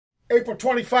April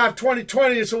 25,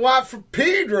 2020. It's a lot for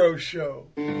Pedro Show.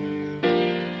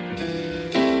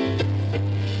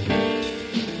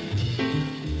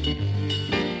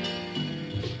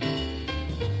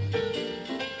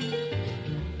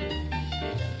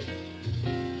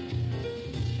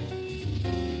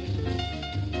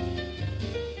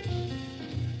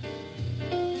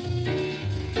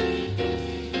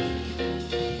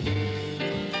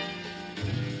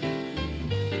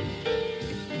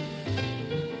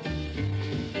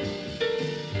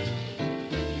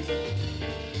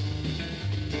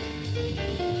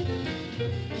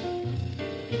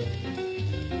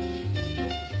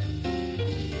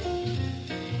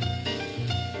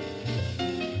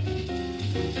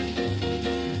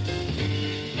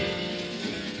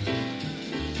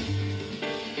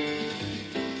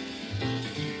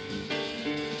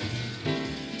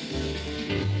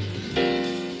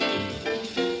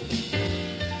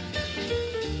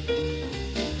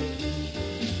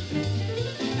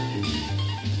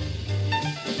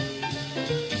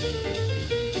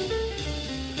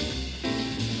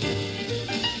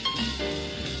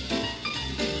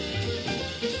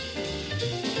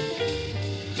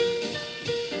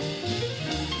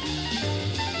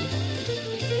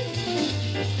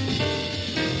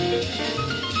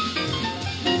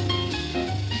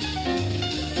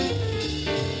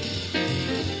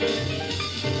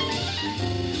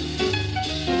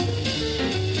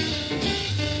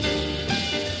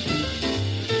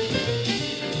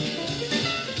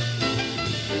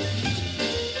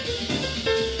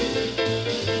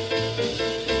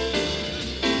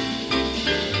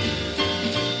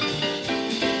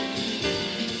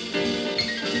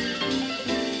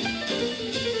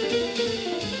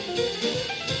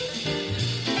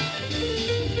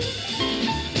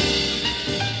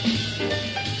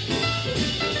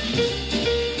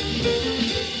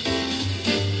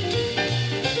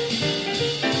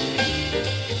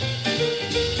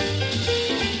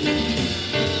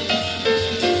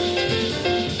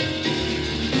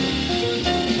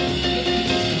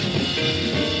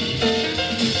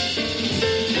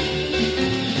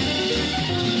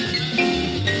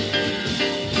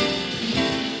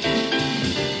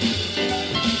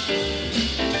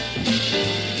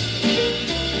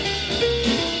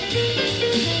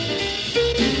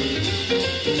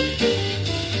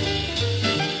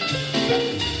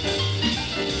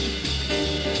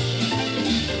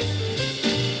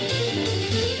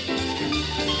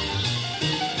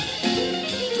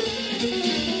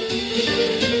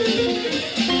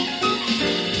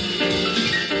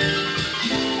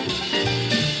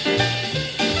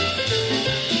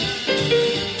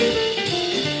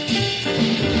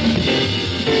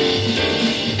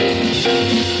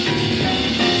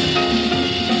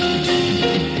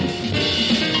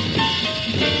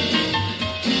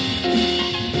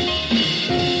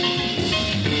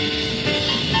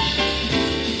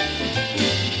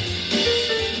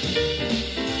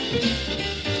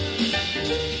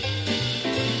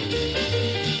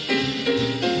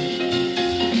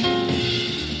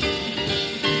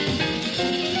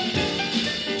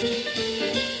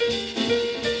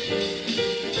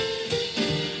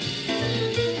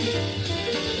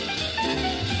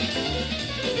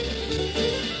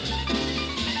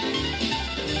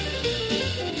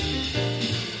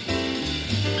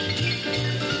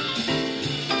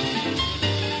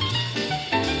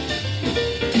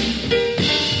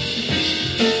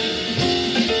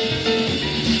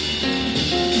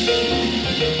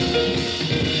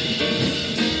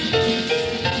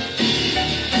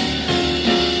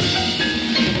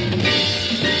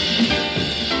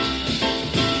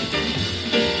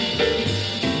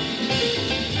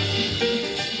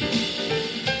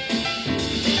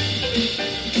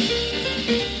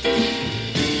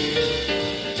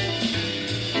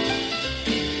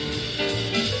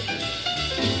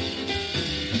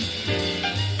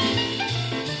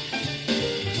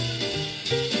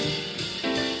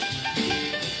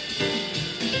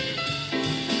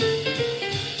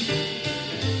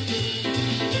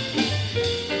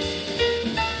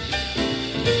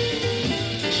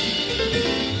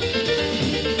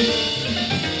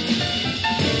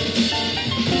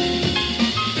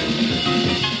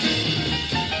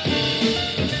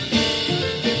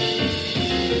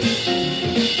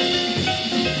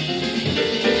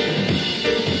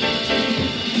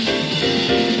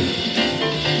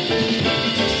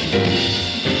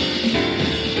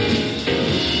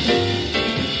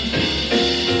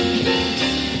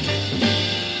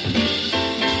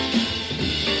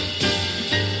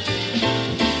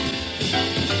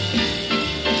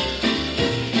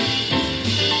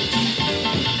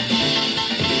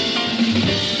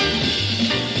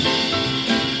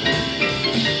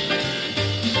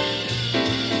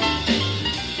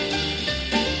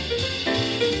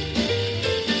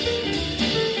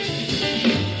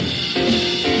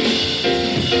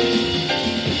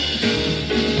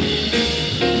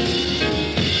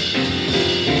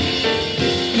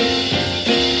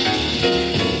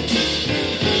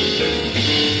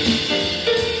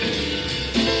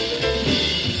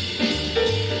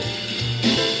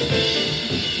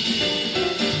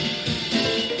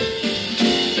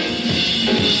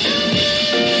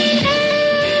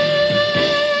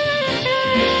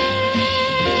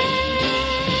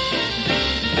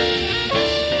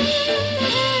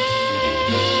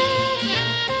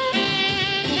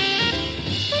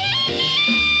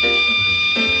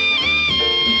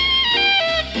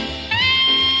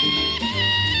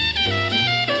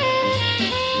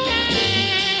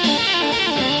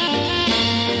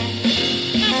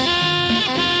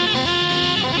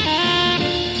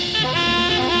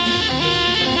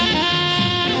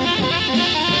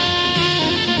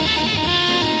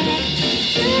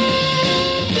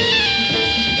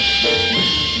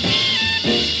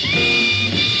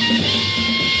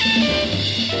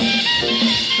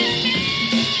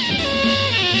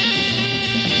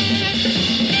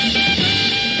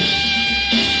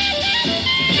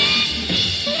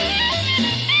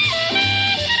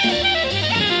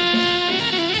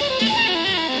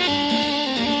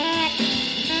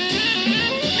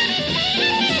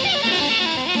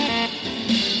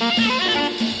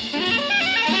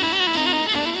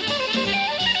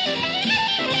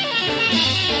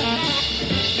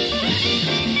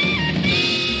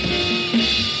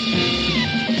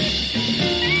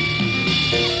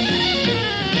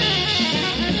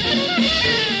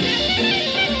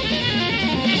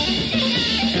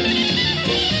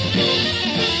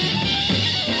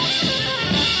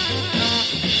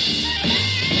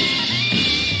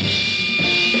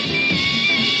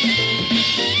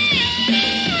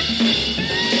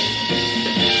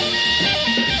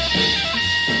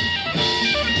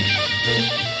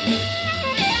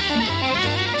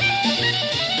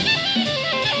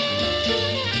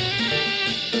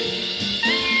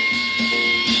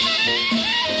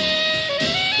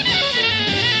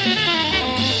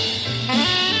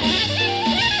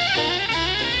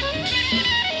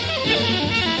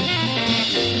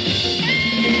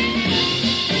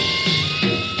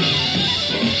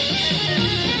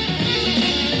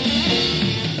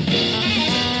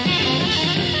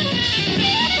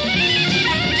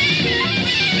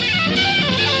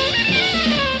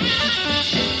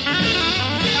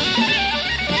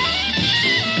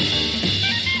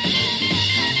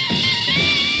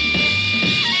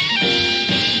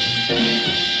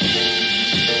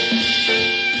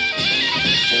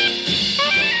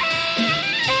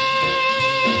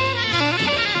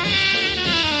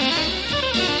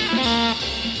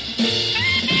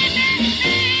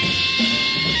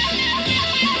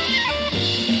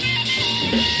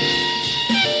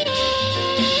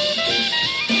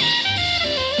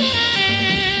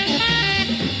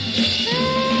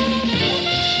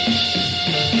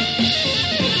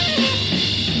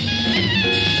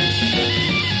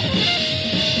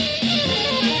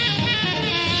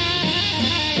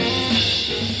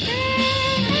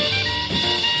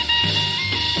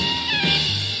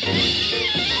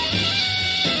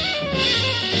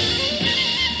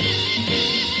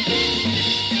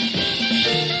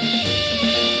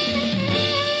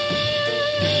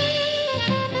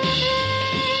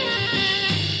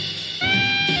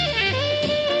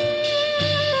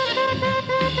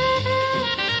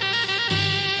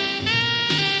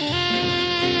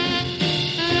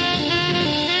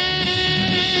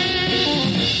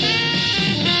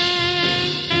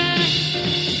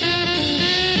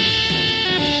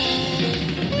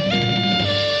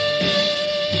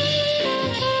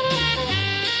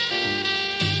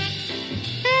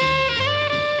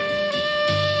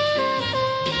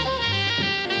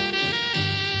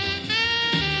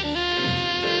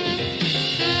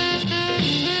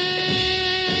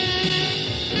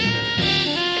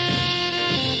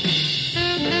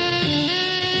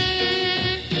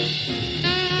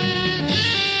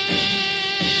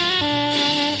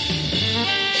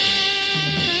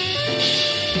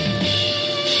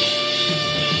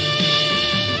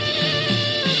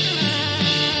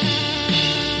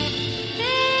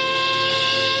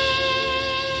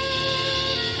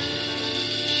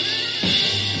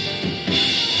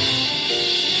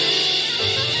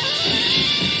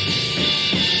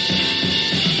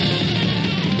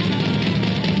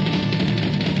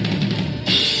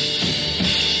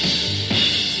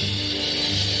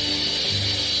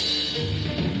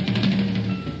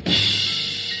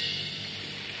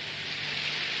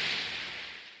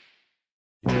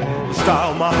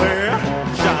 Style my hair,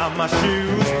 shine my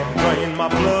shoes, drain my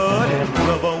blood and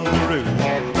rub on the roof.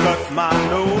 Cut my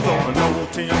nose on an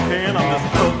old tin can. I'm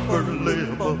just upper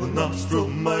lip of a nostril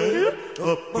man.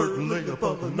 Upper lip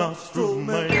of a nostril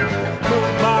man.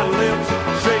 Move my lips,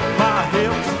 shake my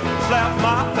hips, slap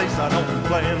my face. I don't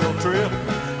plan no trip.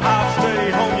 I'll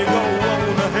stay home, you go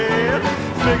on ahead.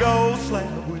 Big old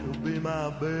slab will be my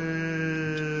bed.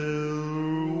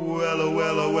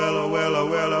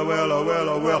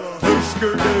 Well,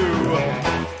 who's-ker-doo?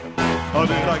 Or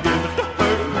did I give it to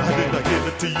her? Or did I give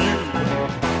it to you?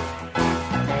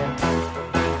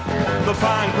 The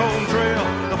pine cone trail,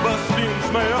 the bus fume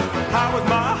smell. How is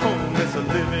my home? It's a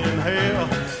living hell.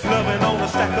 Loving on a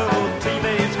stack of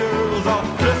teenage girls, all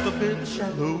dressed up in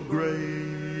shallow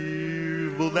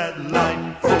grave. Well, that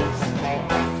life force.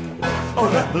 Oh,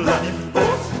 that life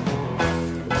force.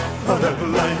 Oh, that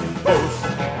life force.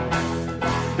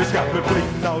 It's got me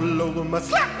bleeding all over my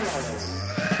slacks.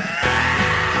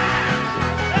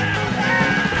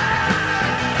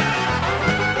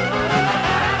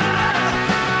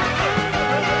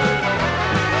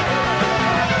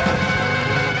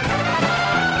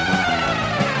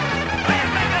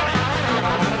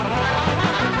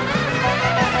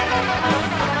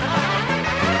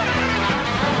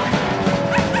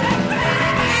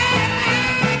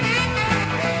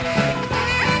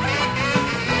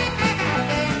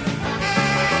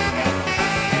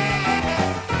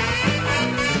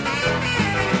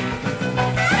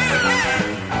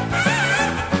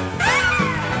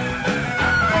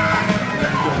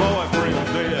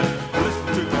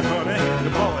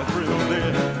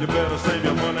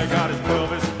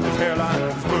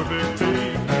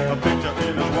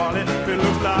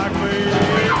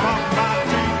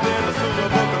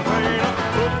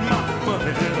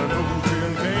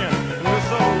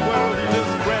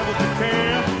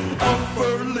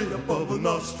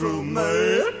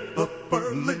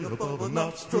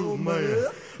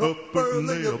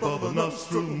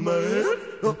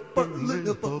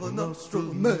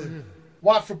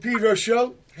 Watt for Pedro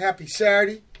Show. Happy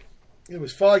Saturday. It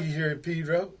was foggy here in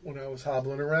Pedro when I was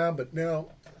hobbling around, but now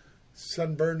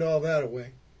sun burned all that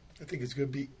away. I think it's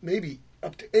going to be maybe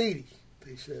up to 80,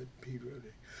 they said, Pedro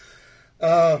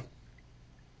Day.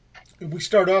 We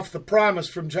start off The Promise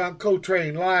from John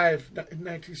Coltrane live in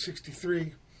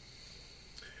 1963.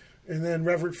 And then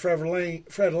Reverend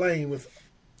Fred Lane with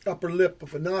Upper Lip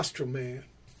of a Nostril Man.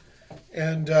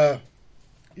 And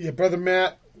Brother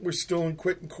Matt, we're still in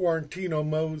quitting quarantino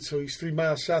mode, so he's 3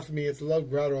 miles south of me at the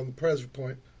lug router on the Pressure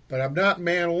Point. But I'm not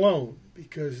man alone,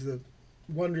 because the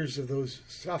wonders of those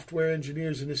software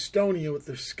engineers in Estonia with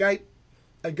their Skype,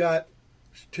 I got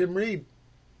Tim Reed.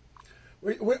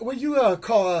 Where you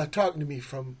talking to me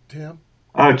from, Tim?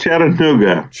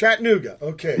 Chattanooga. Chattanooga,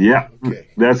 okay. Yeah, okay.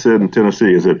 That's in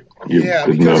Tennessee, is it?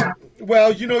 Because,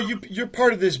 well, you're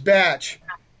part of this batch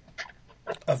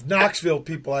of Knoxville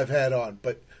people I've had on,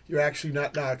 but you're actually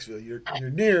not Knoxville. You're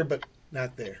near, but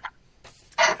not there.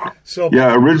 So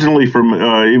yeah, originally from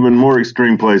even more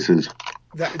extreme places.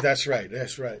 That's right.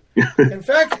 In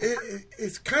fact,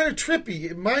 it's kind of trippy.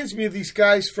 It reminds me of these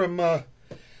guys from, I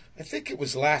think it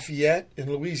was Lafayette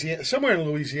in Louisiana, somewhere in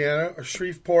Louisiana, or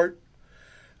Shreveport.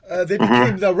 They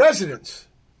became the Residents.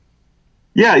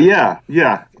 Yeah.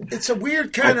 It's a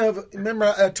weird kind of.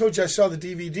 Remember, I told you I saw the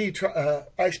DVD,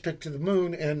 Ice Pick to the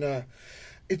Moon, and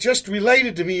it just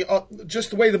related to me.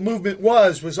 Just the way the movement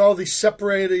was all these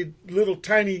separated little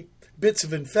tiny bits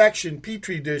of infection,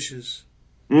 petri dishes,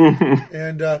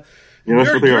 and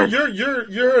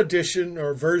your edition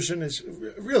or version is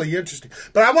really interesting.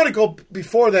 But I want to go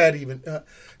before that even.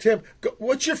 Tim,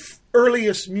 what's your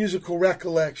earliest musical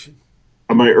recollection?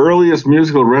 My earliest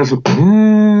musical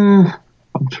recollection.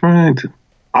 I'm trying to.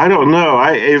 I don't know.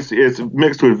 It's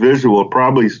mixed with visual.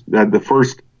 Probably the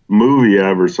first movie I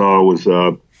ever saw was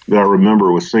that I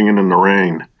remember was Singing in the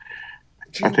Rain.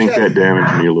 Gene I think Kelly. that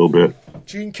damaged me a little bit.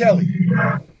 Gene Kelly.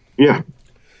 Yeah.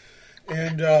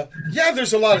 And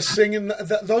there's a lot of singing.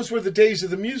 Those were the days of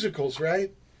the musicals,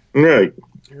 right? Right.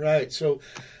 Right. So,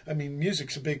 I mean,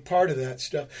 music's a big part of that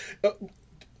stuff.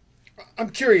 I'm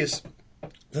curious.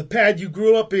 The pad you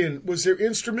grew up in, was there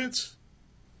instruments?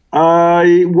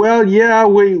 Well, yeah,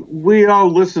 we all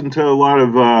listened to a lot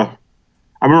of, I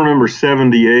remember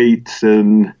 78s,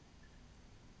 and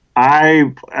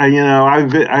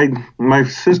my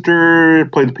sister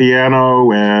played the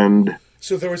piano, and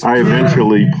so there was I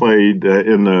eventually played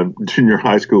in the junior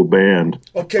high school band.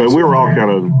 Okay. But So they were all kind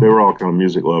of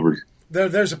music lovers.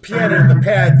 There's a piano in the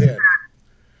pad then.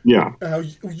 Yeah.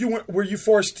 Were you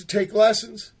forced to take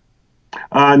lessons?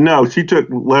 No, she took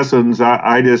lessons.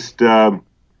 I just, I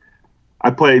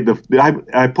played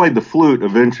the flute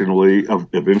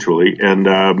eventually, and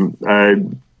I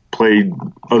played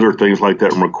other things like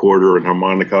that, recorder and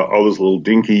harmonica, all those little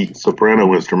dinky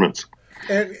soprano instruments.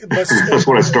 That's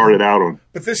what I started out on.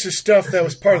 But this is stuff that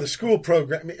was part of the school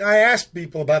program. I mean, I asked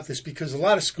people about this because a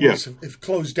lot of schools have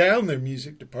closed down their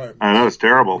music departments. I know, it's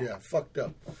terrible. Yeah, fucked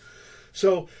up.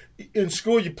 So in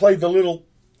school, you played the little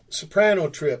soprano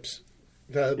trips,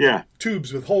 the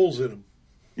tubes with holes in them.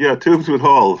 Yeah, tubes with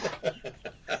holes.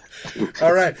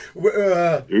 All right.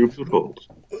 Tubes with holes.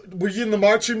 Were you in the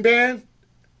marching band?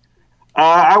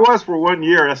 I was for 1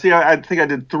 year. I think I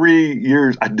did 3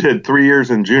 years. I did 3 years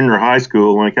in junior high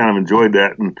school, and I kind of enjoyed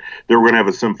that. And they were going to have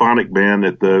a symphonic band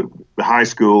at the high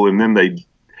school, and then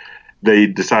they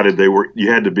decided you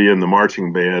had to be in the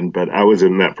marching band. But I was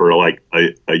in that for like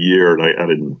a year, and I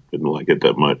didn't like it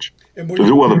that much. Because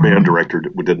the band director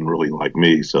didn't really like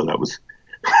me, so that was.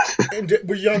 And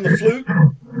were you on the flute?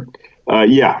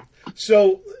 Yeah.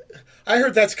 So I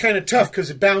heard that's kind of tough because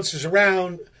it bounces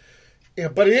around. Yeah,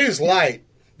 but it is light.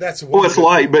 That's it's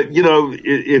light, but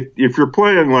if you're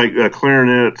playing like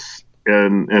clarinets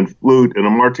and flute in a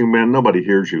marching band, nobody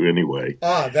hears you anyway.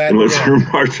 Unless you're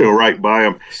marching right by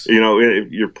them.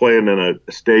 If you're playing in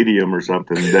a stadium or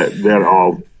something, that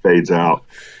all fades out.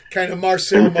 Kind of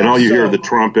Marcel. And all you hear are the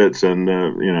trumpets and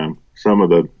some of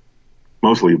the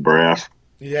mostly brass.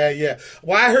 Yeah.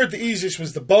 Well, I heard the easiest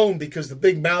was the bone because the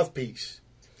big mouthpiece.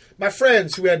 My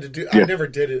friends who had to do, I never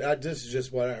did it. This is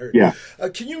just what I heard. Yeah.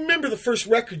 Can you remember the first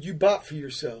record you bought for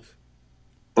yourself?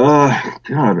 I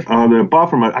can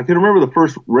remember the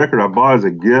first record I bought as a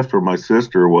gift for my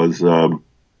sister was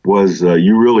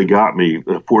You Really Got Me,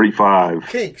 45.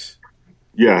 Kinks.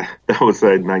 Yeah, that was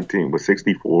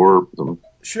 64.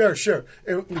 Sure.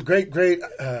 Great.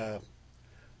 I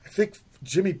think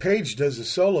Jimmy Page does a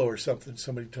solo or something.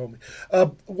 Somebody told me.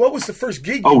 What was the first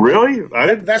gig? Oh, really?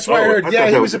 That's what I heard.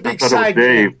 He was a big side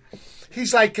man.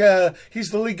 He's like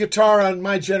he's the lead guitar on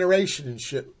My Generation and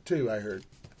shit too. I heard.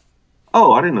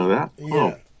 Oh, I didn't know that.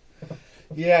 Yeah,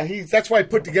 yeah. That's why I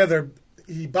put together.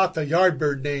 He bought the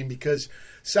Yardbird name because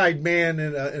side man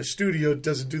in a studio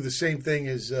doesn't do the same thing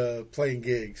as playing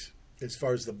gigs as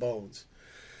far as the bones.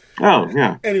 Oh,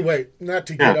 yeah. Anyway, not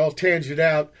to get all tangent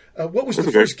out. What was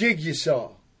the first gig you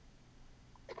saw?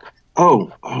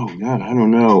 Oh, God, I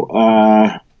don't know.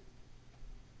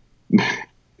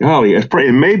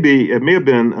 It may have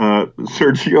been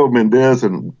Sergio Mendes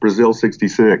in Brazil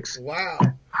 '66. Wow.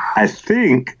 I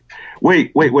think.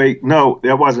 Wait. No,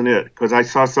 that wasn't it. Because I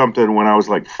saw something when I was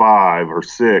like 5 or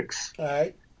 6. All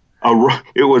right.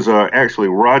 It was actually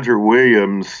Roger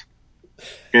Williams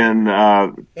in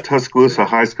Tuscaloosa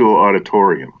High School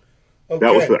auditorium. Okay.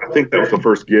 I think that was the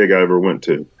first gig I ever went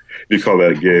to. You call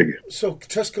that a gig? So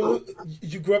Tuscaloosa,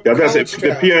 you grew up in that's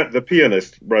college it. The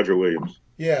pianist Roger Williams.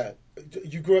 Yeah,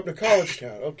 you grew up in a college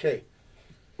town. Okay.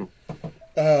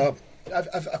 I've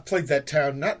played that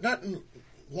town not in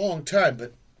a long time,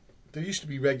 but there used to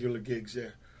be regular gigs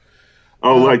there.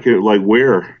 Oh, like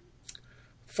where?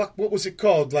 Fuck, what was it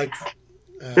called? Like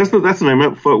that's the name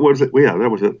of it. What was it? Yeah, that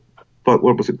was it. But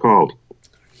what was it called?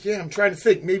 Yeah, I'm trying to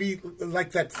think. Maybe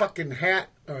like that fucking hat,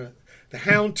 or the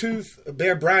Houndtooth,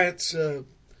 Bear Bryant's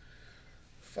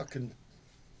fucking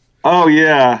Oh,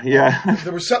 yeah.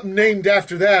 There was something named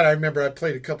after that. I remember I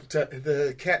played a couple times.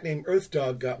 The cat named Earth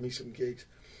Dog got me some gigs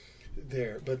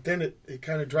there, but then it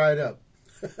kind of dried up.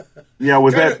 Yeah,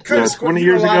 was that 20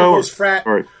 years ago? Those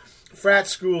frat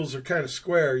schools are kind of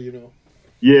square, you know.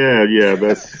 Yeah.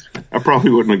 I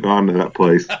probably wouldn't have gone to that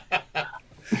place.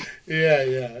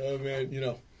 Yeah. Oh man, you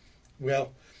know.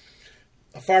 Well,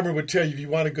 a farmer would tell you if you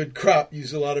want a good crop,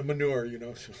 use a lot of manure, you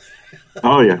know.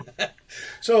 Oh yeah.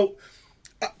 So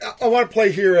I want to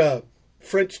play here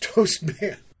French Toast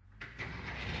Man.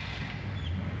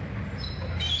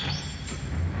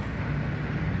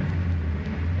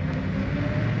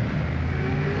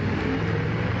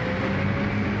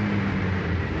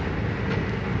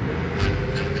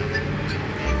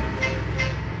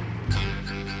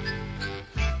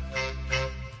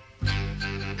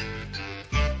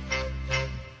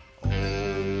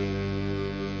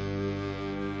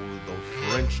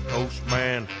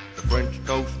 The French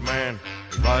toast man,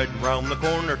 he's riding round the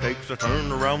corner, takes a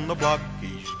turn around the block.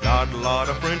 He's got a lot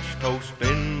of French toast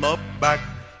in the back.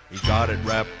 He's got it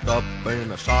wrapped up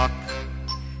in a sock.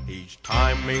 He's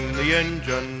timing the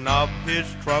engine of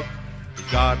his truck.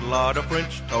 He's got a lot of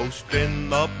French toast in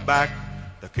the back.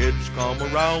 The kids come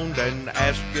around and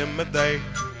ask him if they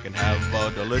can have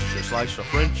a delicious slice of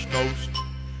French toast.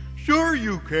 Sure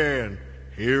you can.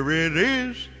 Here it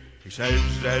is, he says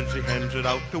as he hands it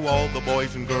out to all the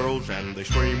boys and girls, and they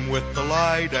scream with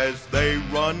delight as they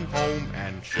run home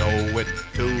and show it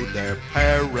to their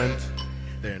parents.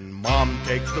 Then Mom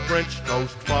takes the French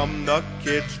toast from the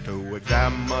kids to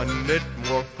examine it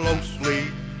more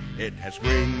closely. It has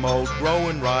green mold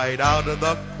growing right out of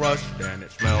the crust, and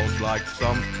it smells like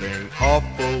something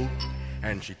awful.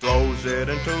 And she throws it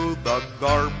into the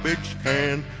garbage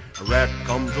can. A rat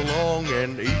comes along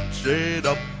and eats it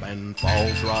up and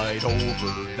falls right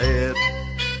over dead.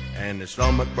 And his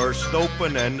stomach bursts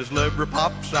open and his liver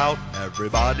pops out.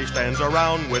 Everybody stands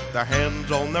around with their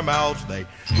hands on their mouths. They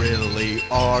really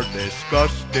are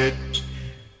disgusted.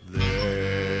 Then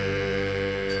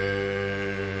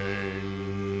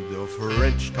the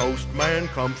French toast man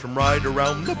comes from right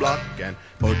around the block and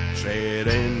puts it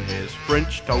in his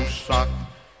French toast sock.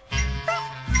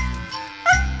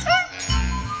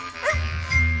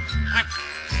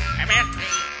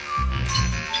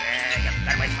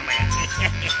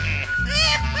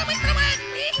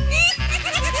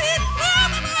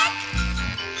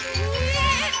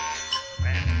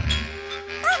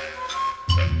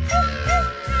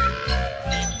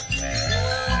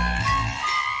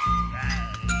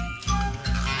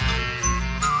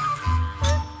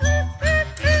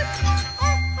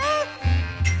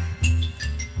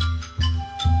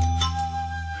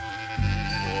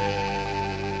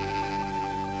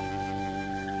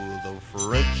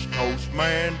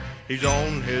 He's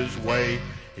on his way,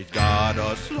 he's got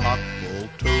a sock full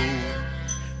too.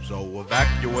 So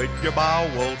evacuate your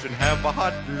bowels and have a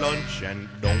hot lunch, and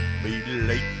don't be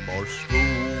late for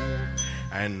school.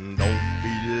 And don't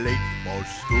be late for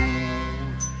school.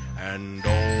 And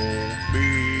don't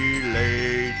be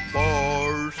late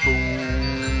for school.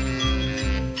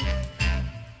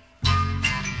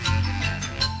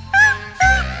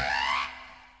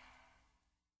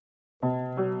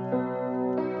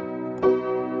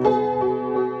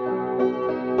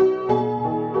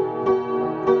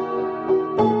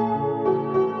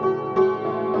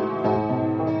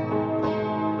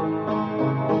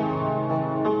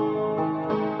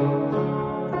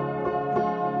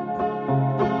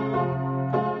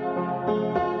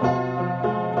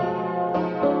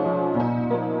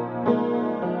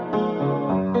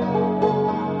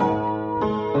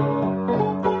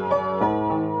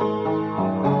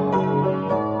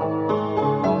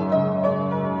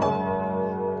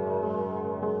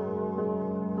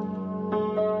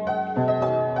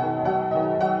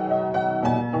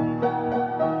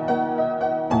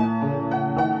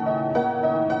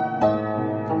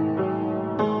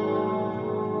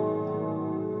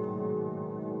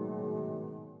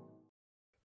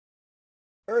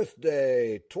 Earth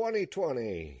Day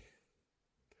 2020.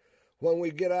 When we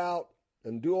get out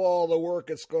and do all the work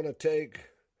it's going to take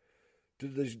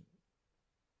to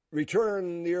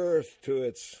return the earth to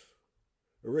its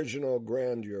original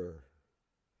grandeur.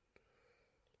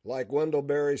 Like Wendell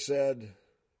Berry said,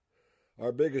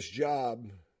 our biggest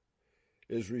job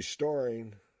is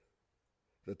restoring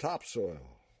the topsoil.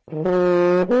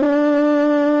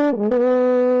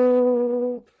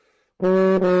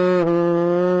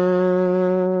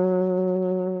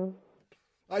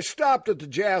 I stopped at the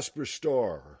Jasper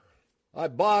store. I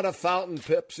bought a fountain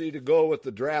Pepsi to go with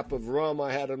the drap of rum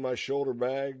I had in my shoulder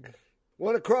bag.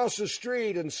 Went across the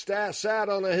street and sat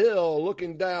on a hill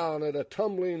looking down at a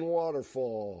tumbling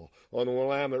waterfall on the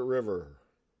Willamette River.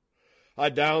 I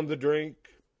downed the drink,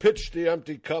 pitched the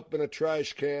empty cup in a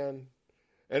trash can,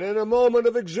 and in a moment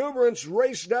of exuberance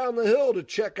raced down the hill to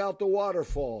check out the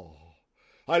waterfall.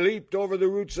 I leaped over the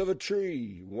roots of a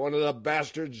tree. One of the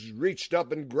bastards reached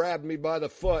up and grabbed me by the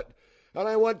foot, and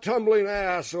I went tumbling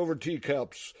ass over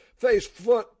teacups, face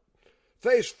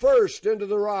first into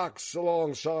the rocks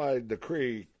alongside the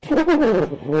creek.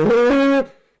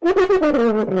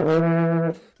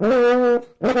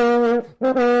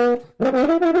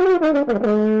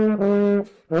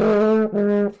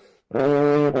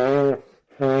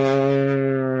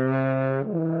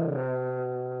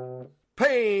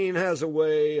 Pain has a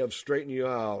way of straightening you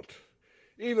out,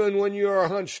 even when you are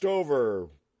hunched over,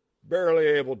 barely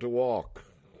able to walk.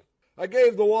 I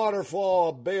gave the waterfall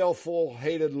a baleful,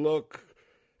 hated look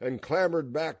and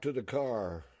clambered back to the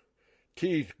car,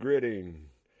 teeth gritting,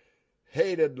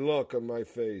 hated look on my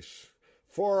face,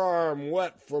 forearm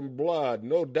wet from blood,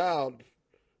 no doubt,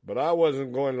 but I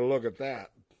wasn't going to look at that.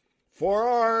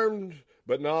 Forearmed,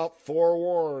 but not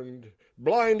forewarned,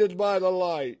 blinded by the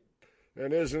light.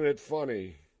 And isn't it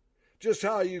funny? Just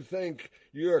how you think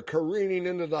you are careening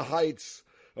into the heights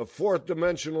of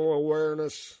fourth-dimensional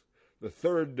awareness, the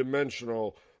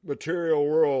third-dimensional material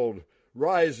world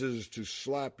rises to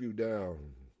slap you down.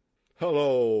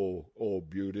 Hello, oh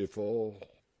beautiful.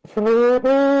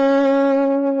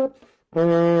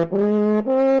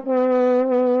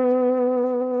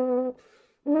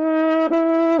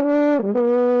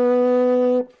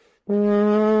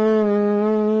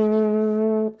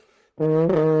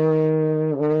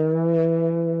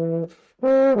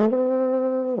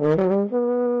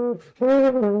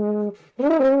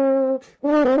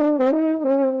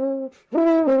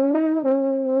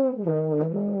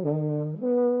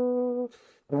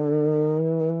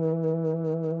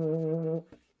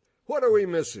 What are we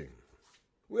missing?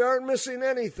 We aren't missing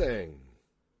anything.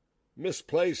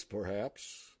 Misplaced,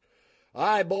 perhaps.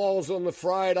 Eyeballs on the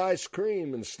fried ice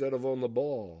cream instead of on the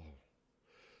ball.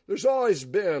 There's always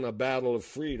been a battle of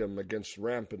freedom against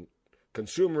rampant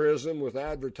consumerism with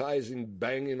advertising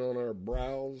banging on our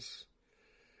brows.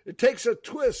 It takes a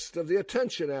twist of the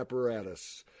attention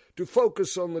apparatus to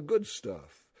focus on the good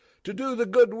stuff, to do the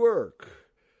good work.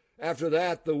 After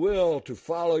that, the will to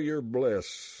follow your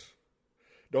bliss.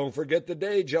 Don't forget the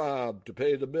day job to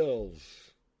pay the bills.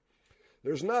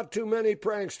 There's not too many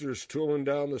pranksters tooling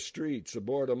down the streets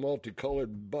aboard a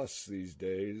multicolored bus these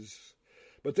days,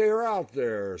 but they are out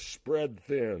there, spread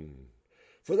thin.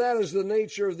 For that is the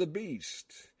nature of the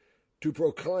beast, to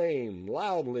proclaim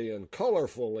loudly and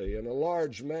colorfully in a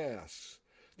large mass,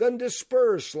 then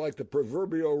disperse like the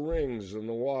proverbial rings in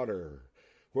the water,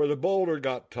 where the boulder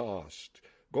got tossed,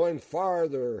 going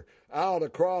farther out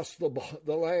across the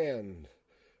land.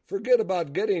 Forget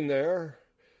about getting there.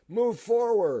 Move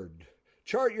forward.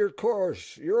 Chart your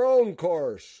course, your own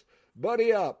course.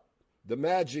 Buddy up. The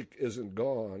magic isn't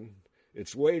gone.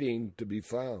 It's waiting to be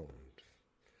found.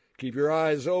 Keep your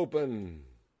eyes open.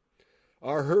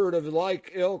 Our herd of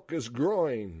like ilk is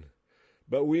growing,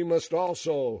 but we must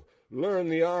also learn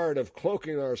the art of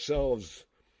cloaking ourselves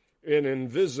in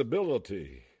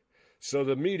invisibility so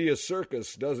the media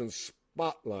circus doesn't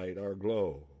spotlight our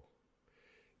glow.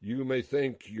 You may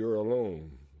think you're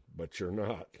alone, but you're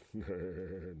not.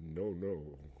 No,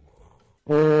 no.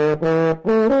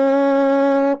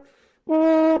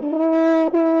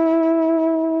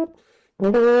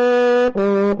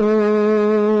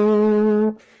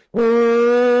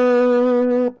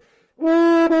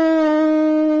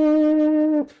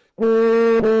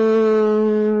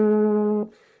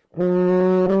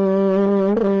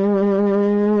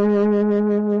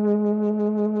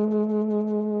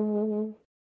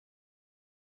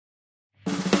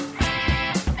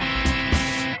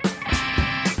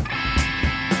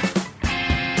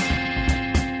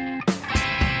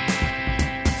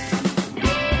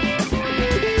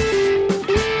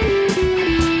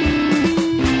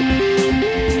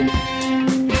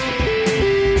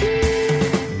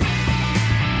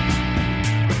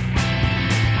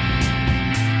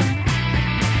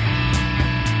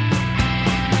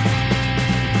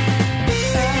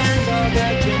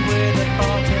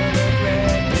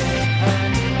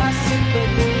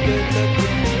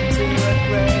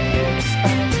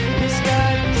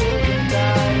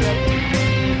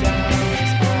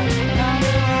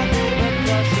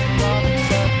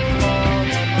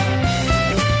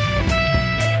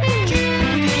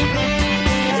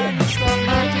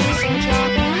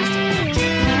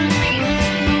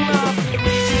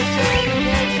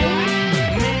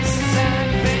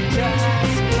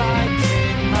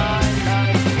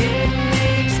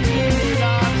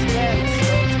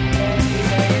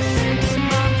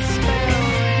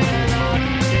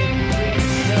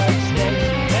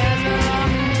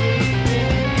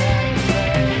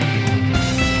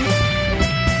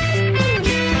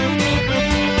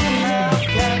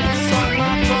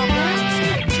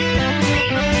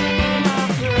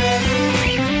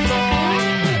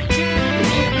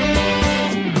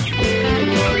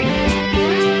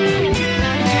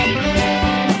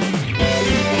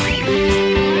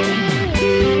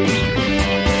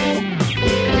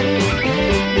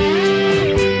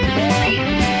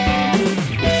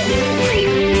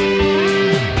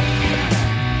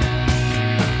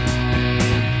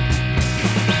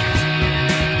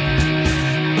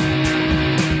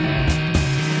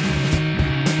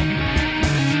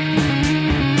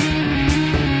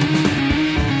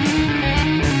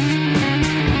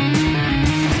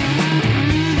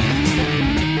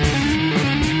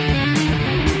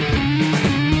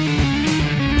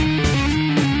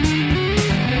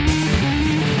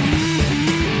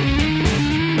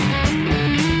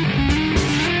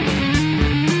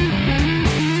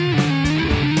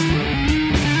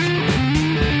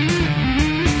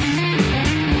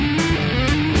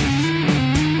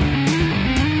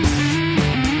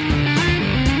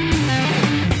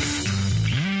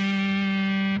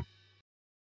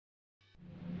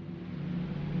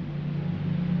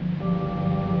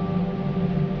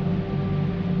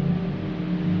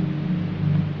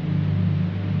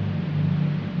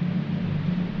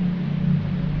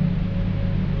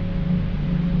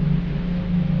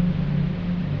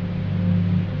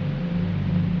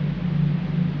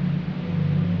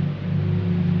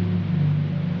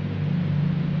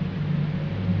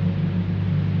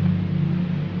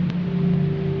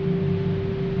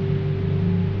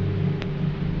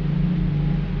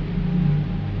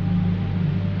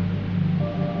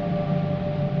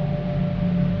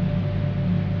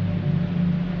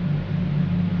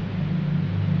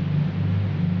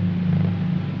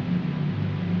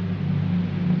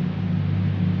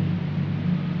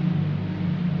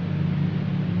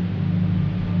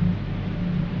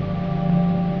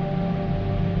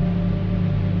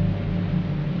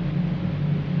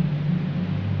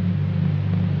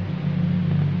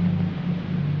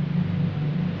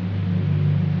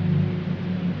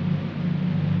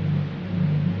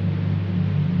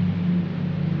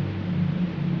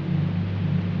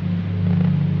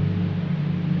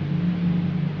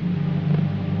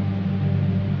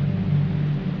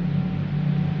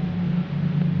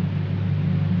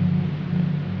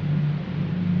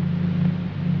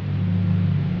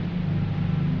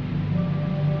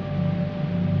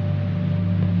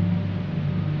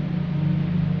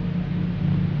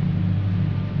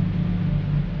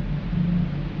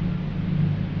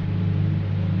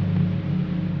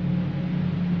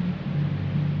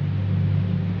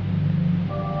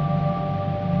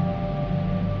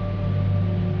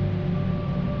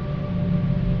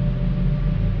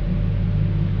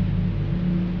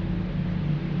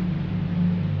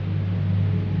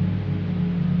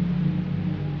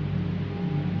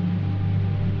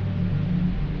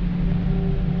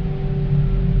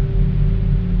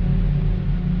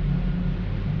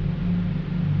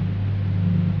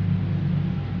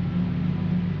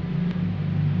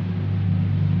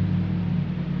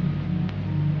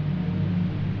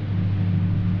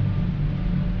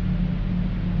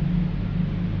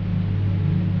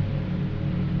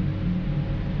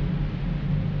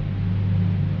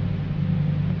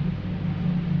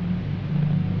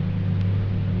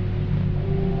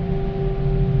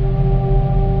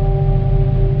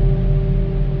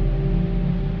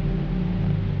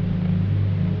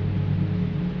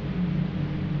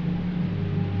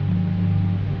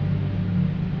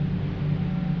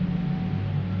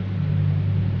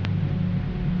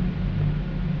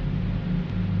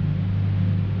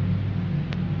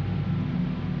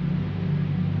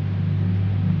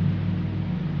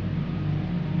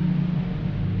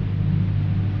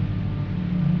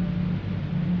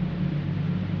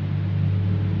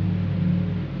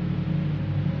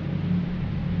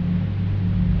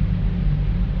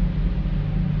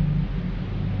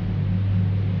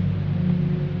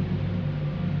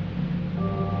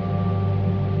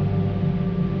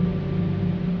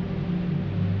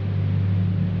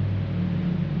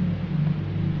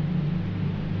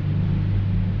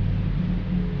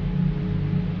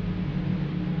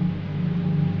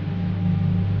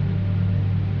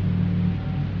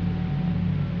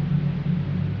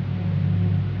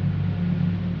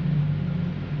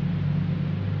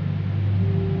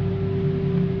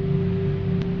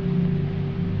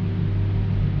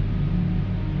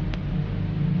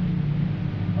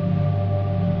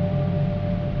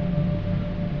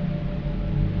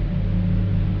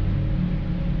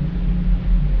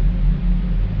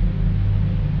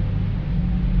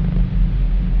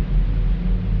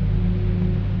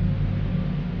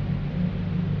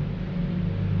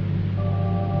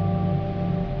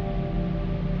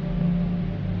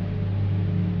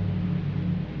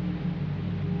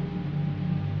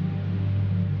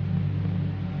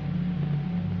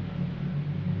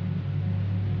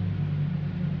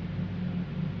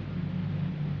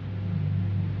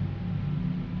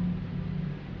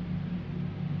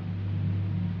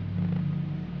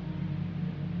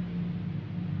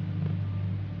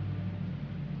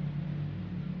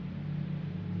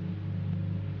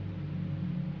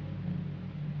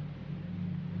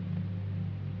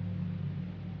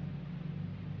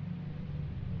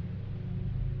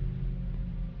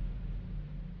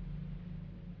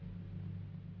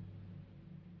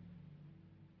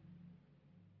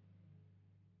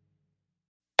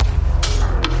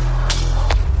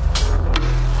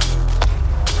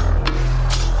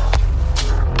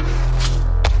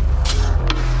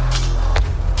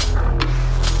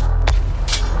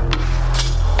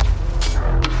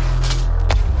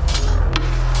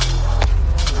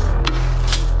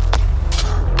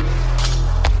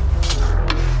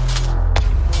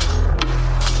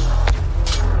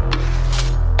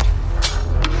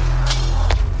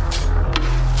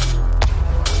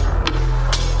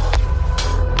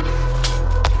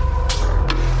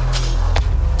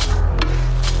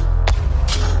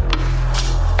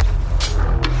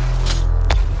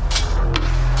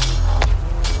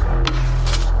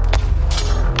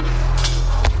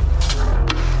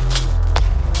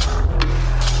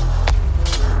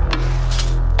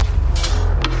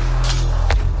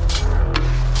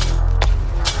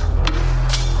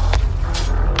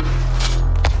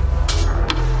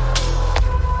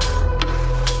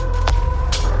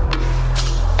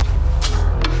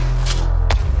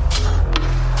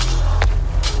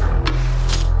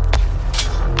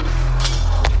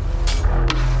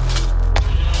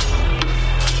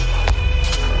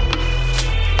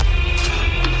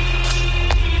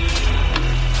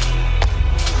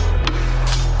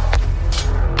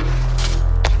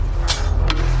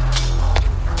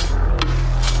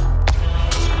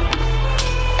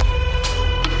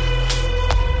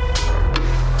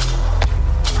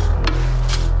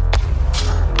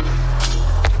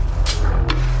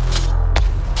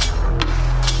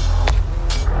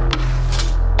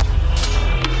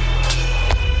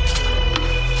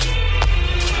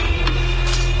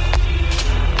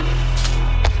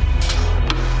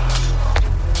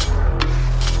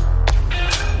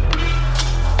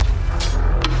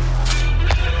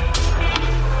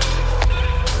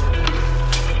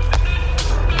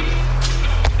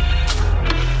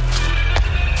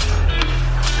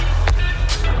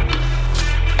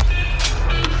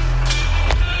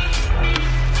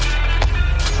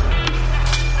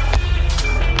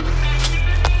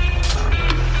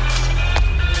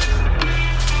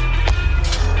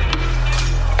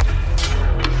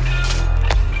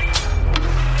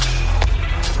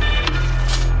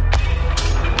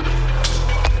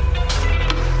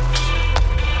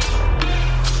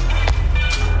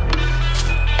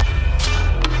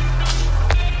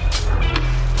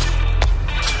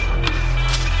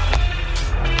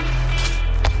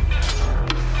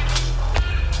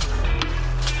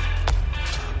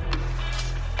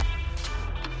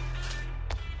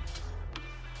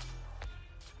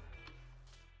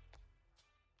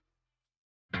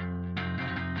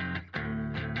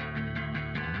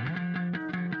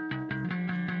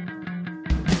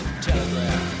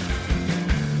 telegraph.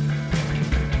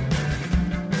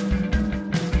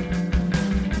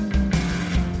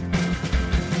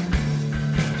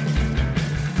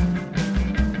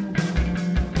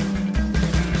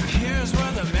 Here's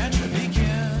where the mantra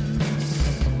begins,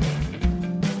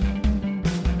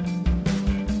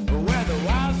 where the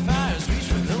wildfires reach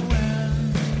for the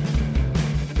wind.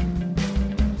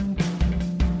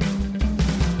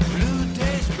 Blue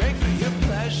days break for your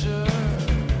pleasure,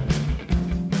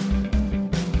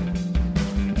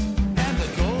 and the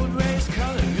gold rays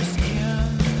color your skin.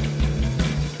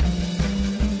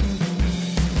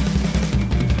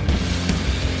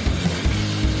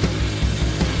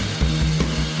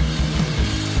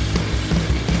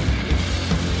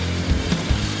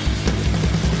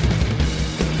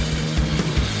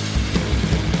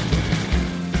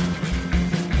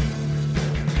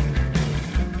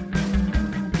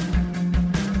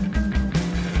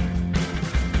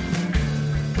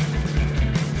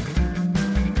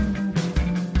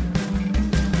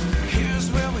 Here's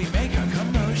where we make our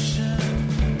commotion,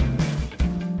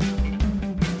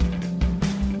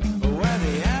 where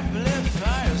the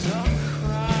amplifiers all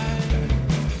cry.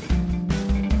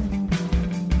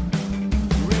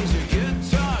 Raise your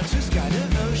guitar to sky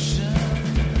devotion.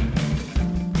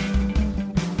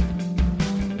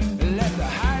 Let the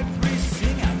high priest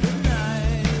sing out the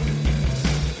night.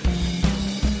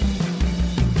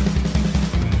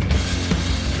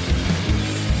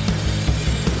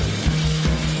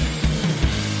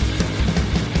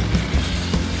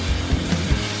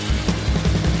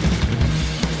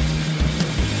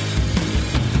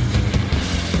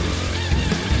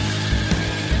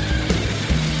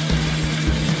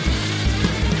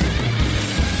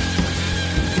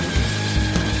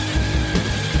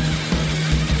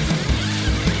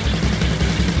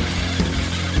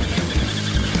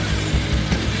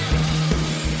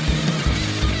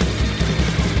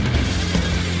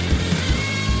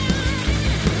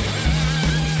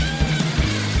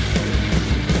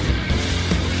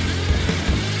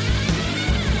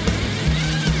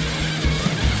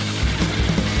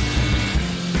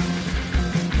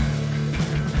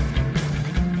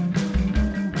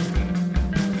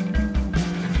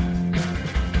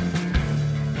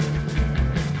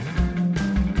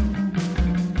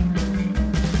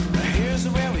 Here's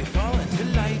where we fall into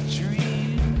light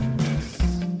dreams,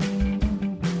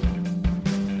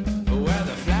 where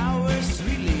the flowers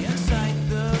sweetly incite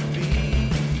the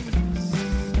bees.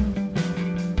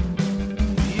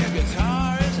 Your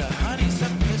guitar is a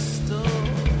honeysuckle pistol,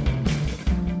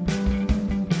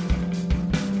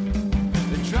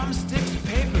 the drumsticks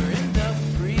paper in the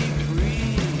free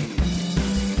breeze.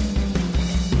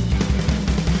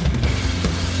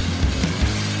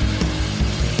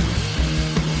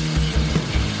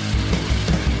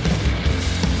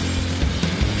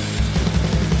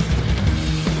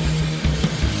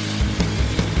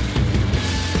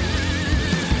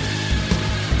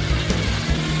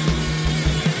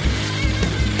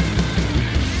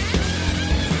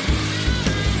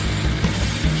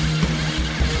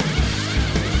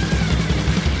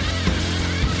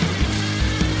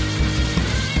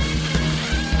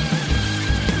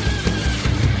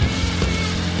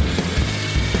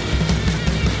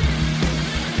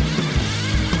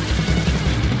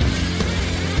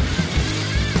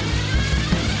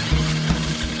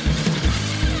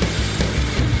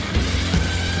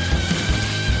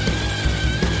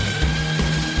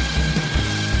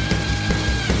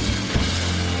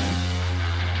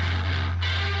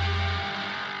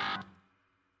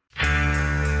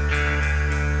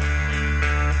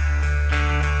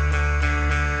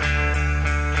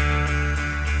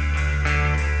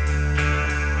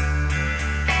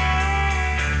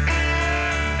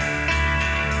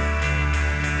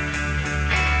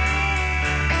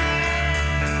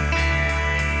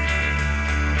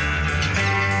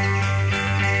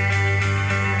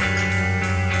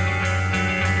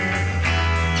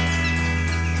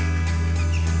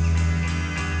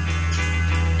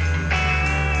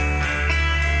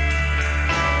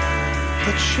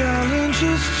 The challenge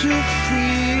is to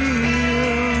feel,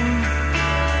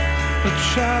 a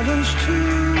challenge to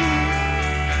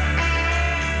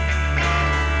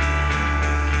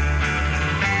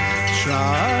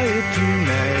try if you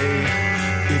may,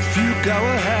 if you go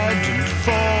ahead and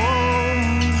fall.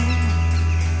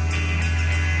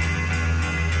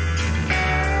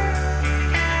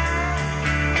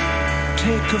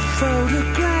 Take a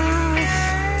photograph,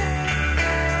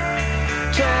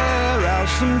 tear out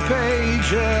some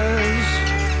pages.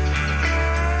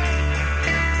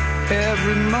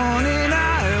 Every morning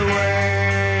I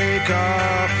wake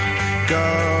up, go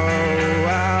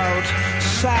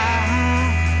outside,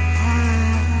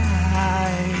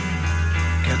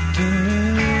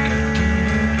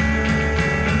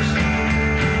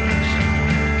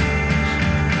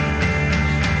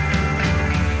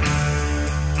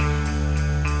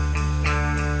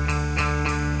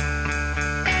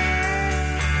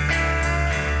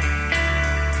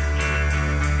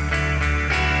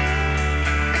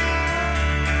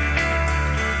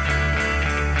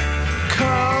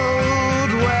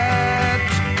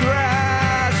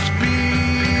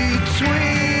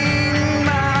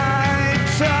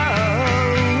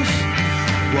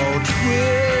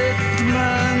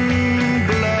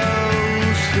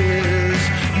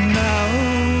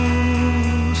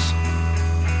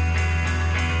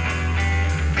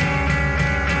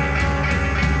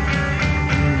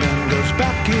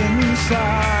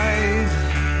 side.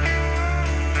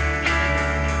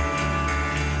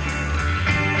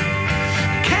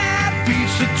 Cat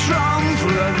beats a drum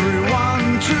for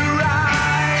everyone to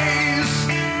rise.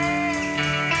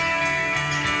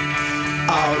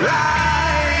 Alright.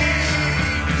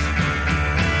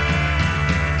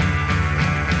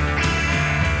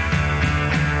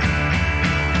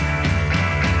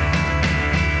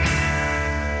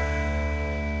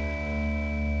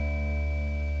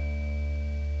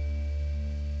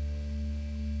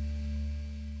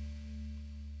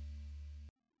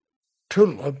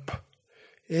 Tulip.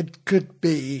 It could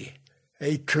be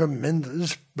a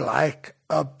tremendous black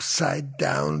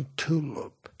upside-down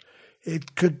tulip.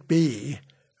 It could be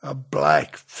a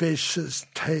black fish's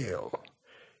tail.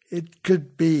 It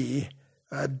could be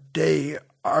a day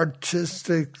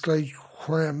artistically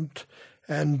crimped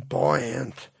and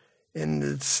buoyant in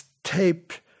its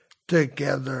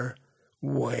taped-together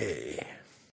way.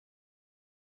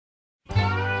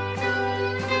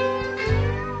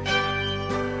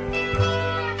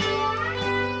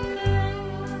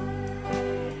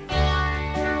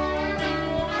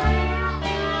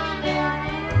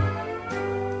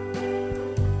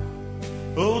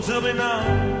 Oh, tell me now,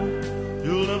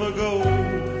 you'll never go.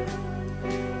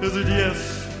 Is it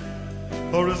yes,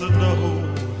 or is it no?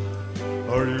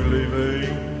 Are you leaving?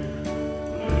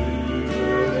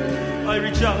 I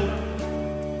reach out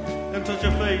and touch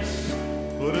your face,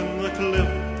 put in the clip,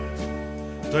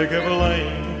 take every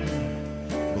lane,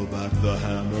 pull back the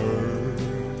hammer.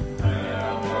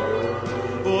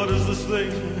 What is this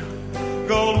thing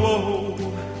called woe?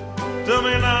 Tell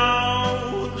me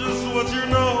now, just what you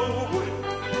know.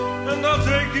 And I'll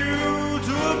take you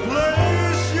to a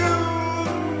place you've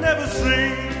never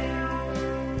seen.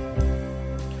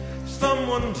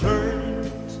 Someone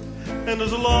turns and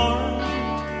is alarmed.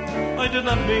 I did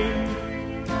not mean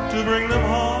to bring them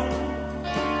harm,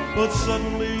 but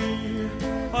suddenly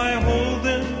I hold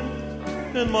them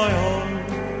in my arms.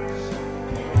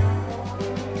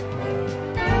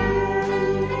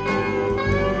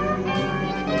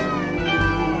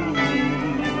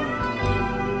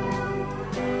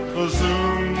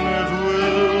 Soon it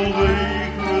will be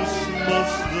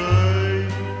Christmas Day.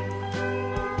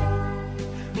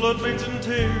 Blood, veins, and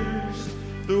tears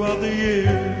throughout the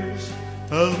years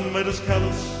has made us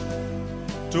callous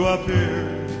to our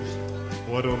peers.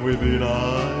 Why don't we be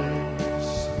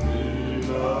nice?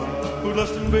 Food,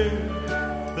 lust, and beer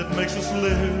that makes us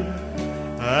live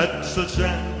at such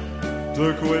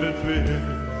antiquated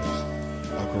fears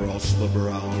across the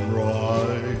brown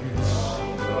rice.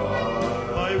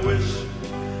 I wish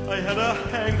I had a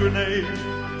hand grenade,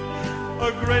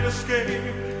 a great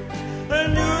escape,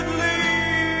 and you'd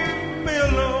leave me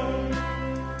alone,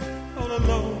 all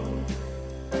alone.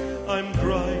 I'm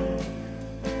crying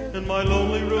in my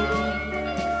lonely room,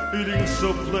 eating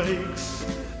soap flakes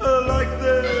like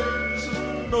there's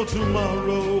no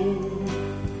tomorrow.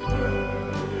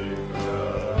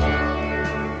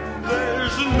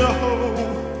 There's no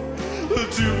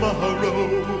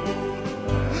tomorrow.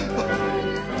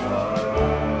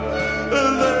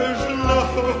 There's no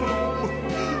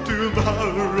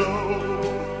tomorrow.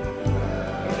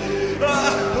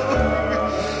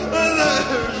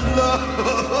 There's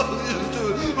no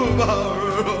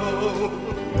tomorrow.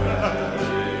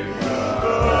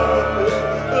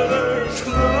 There's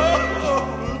no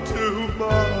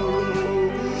tomorrow.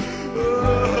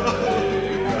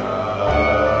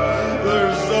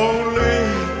 There's only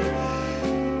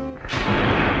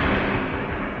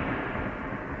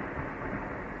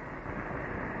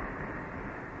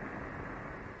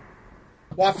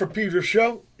Watt for Pedro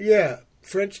Show? Yeah,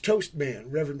 French Toast Man,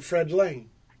 Reverend Fred Lane.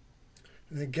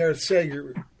 And then Gareth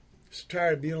Sager was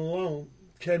tired of being alone.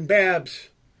 Ken Babbs,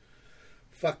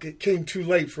 fuck, it came too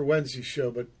late for Wednesday's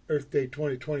show, but Earth Day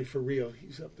 2020 for real.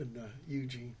 He's up in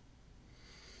Eugene.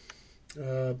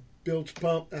 Bilge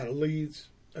Pump out of Leeds.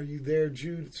 Are you there,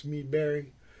 Jude? It's me,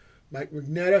 Barry. Mike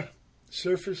Rugnetta,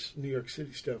 Surface, New York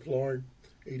City stuff. Lorn,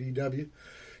 ADW.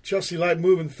 Chelsea Light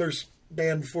Moving, first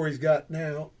band before he's got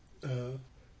now.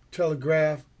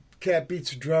 Telegraph, Cat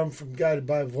Beats a Drum from Guided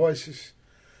by Voices.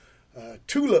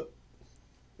 Tulip,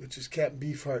 which is Captain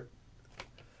Beefheart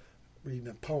reading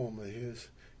a poem of his.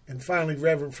 And finally,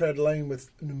 Reverend Fred Lane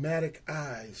with Pneumatic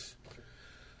Eyes.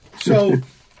 So,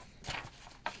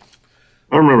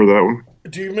 I remember that one.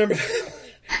 do you remember?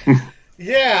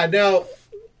 Yeah, now,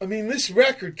 I mean, this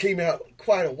record came out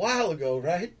quite a while ago,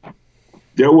 right?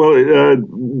 Yeah, well,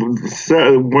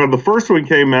 when the first one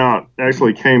came out,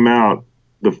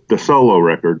 the solo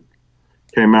record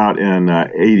came out in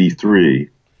 83.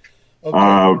 Okay.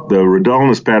 The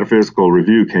Redolnus Pataphysical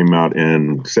Review came out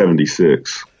in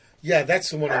 76. Yeah, that's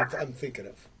the one I'm thinking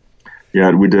of.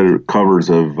 Yeah, we did covers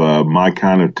of My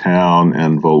Kind of Town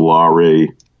and Volare.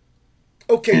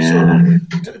 Okay, so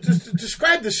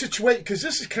describe the situation, because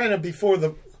this is kind of before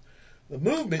the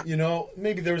movement, you know.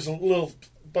 Maybe there was a little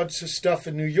bunch of stuff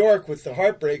in New York with the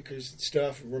Heartbreakers and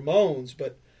stuff, Ramones,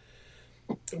 but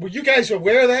were you guys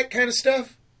aware of that kind of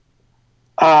stuff?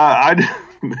 I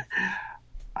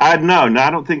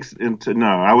don't think. No,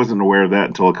 I wasn't aware of that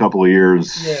until a couple of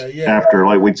years after.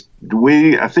 Like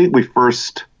I think we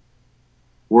first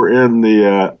were in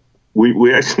the.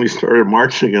 We actually started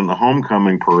marching in the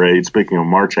homecoming parade. Speaking of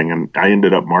marching, and I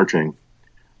ended up marching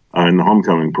in the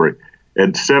homecoming parade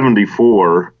at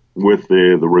 74 with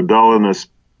the Rodullinus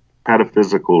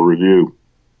Pataphysical Review.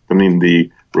 I mean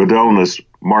the Rodullinus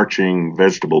Marching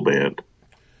Vegetable Band.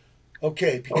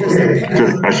 Okay, because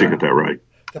I should get that right.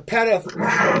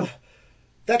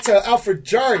 That's an Alfred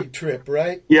Jarry trip,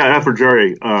 right? Yeah, Alfred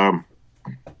Jarry.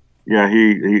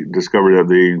 He discovered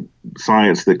the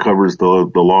science that covers the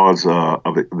laws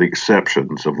of the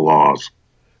exceptions of laws.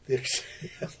 The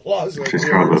laws of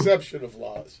the exception of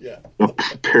laws, yeah. A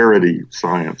parody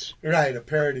science. Right, a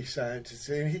parody science.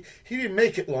 And he didn't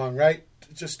make it long, right?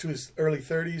 Just to his early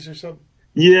 30s or something?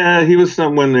 Yeah, he was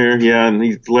somewhere there. Yeah, and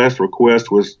his last request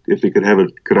was if he could have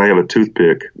could I have a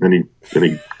toothpick? Then he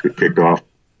got kicked off.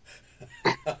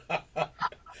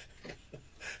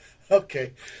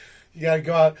 Okay, you gotta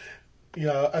go out. You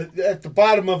know, at the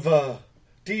bottom of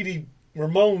Dee Dee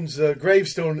Ramone's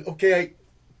gravestone. Okay,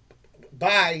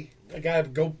 bye. I gotta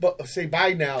go say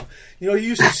bye now. You know, he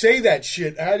used to say that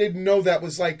shit. I didn't know that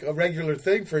was like a regular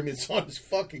thing for him. It's on his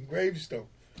fucking gravestone.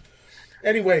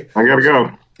 Anyway, I gotta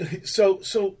go. So,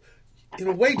 in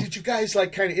a way, did you guys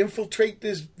like kind of infiltrate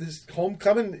this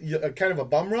homecoming? Kind of a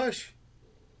bum rush?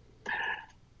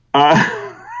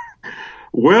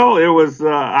 Well, it was.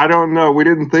 I don't know. We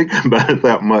didn't think about it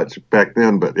that much back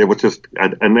then, but it was just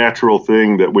a natural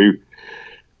thing that we.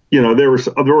 You know, there was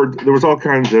all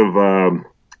kinds of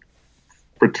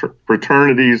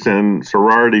fraternities and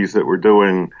sororities that were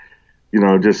doing. You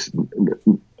know, just.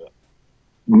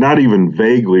 Not even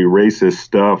vaguely racist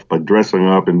stuff, but dressing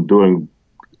up and doing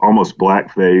almost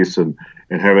blackface and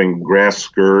having grass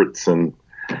skirts and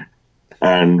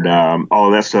all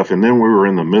of that stuff. And then we were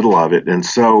in the middle of it, and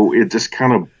so it just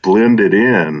kind of blended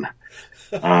in.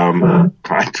 And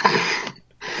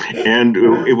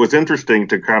it was interesting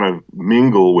to kind of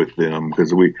mingle with them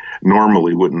because we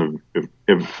normally wouldn't have,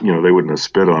 if they wouldn't have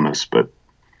spit on us. But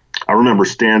I remember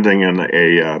standing in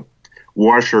a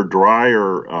washer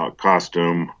dryer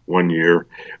costume one year.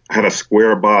 I had a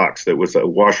square box that was a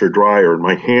washer dryer, and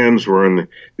my hands were in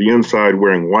the inside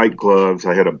wearing white gloves.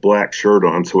 I had a black shirt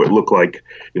on, so it looked like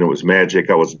it was magic.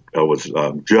 I was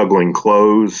juggling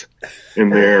clothes in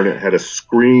there, and it had a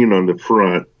screen on the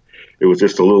front. It was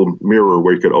just a little mirror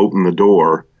where you could open the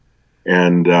door,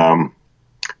 and I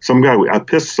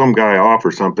pissed some guy off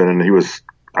or something, and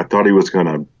I thought he was going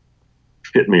to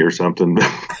hit me or something.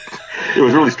 It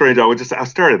was really strange. I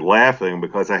started laughing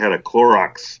because I had a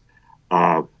Clorox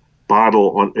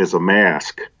bottle as a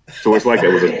mask. So it's like it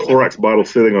was a Clorox bottle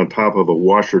sitting on top of a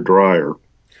washer dryer.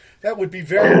 That would be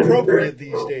very appropriate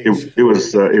these days.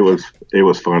 It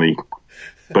was funny,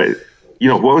 but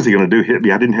what was he going to do? Hit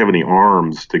me? I didn't have any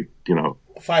arms to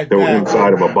fight that back. were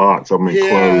inside of a box. I'm in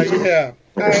clothes,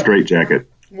 like a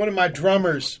straitjacket. One of my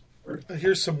drummers.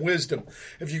 Here's some wisdom: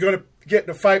 if you're going to get in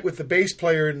a fight with the bass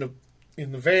player in the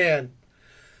van,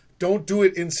 don't do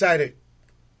it inside a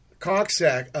conch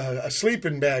sack, a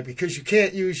sleeping bag, because you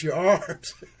can't use your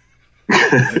arms.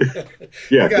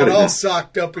 You got all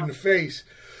socked up in the face.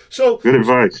 So good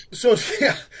advice. So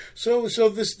the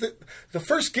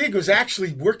first gig was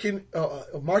actually marching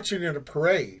in a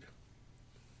parade.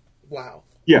 Wow.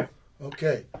 Yeah.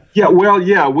 Okay. Yeah. Well,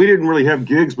 yeah. We didn't really have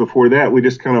gigs before that. We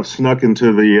just kind of snuck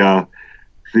into the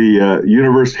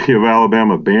University of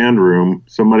Alabama band room.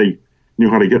 Somebody knew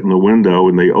how to get in the window,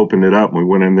 and they opened it up, and we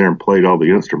went in there and played all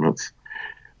the instruments.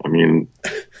 I mean,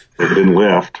 then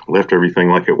left everything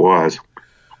like it was.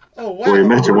 Oh, wow. Well,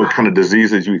 imagine what kind of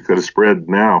diseases you could have spread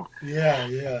now.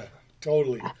 Yeah,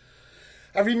 totally.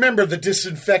 I remember the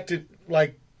disinfectant,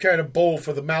 kind of bowl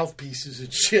for the mouthpieces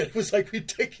and shit. It was,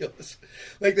 ridiculous.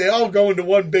 They all go into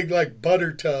one big,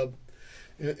 butter tub.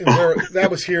 And that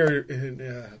was here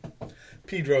in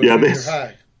Pedro Junior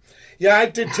High. Yeah, I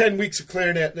did 10 weeks of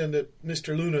clarinet, and then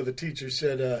Mr. Luna, the teacher,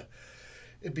 said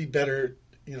it'd be better,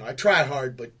 I try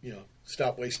hard, but,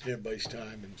 stop wasting everybody's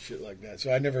time and shit like that.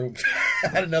 So I never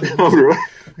had another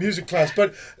music class.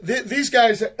 But these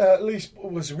guys, at least,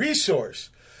 was a resource.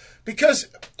 Because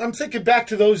I'm thinking back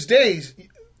to those days,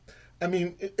 I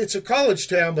mean, it's a college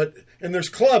town, and there's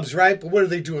clubs, right? But what are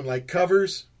they doing? Like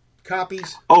covers,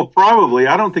 copies? Oh, probably.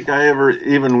 I don't think I ever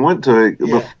even went to it.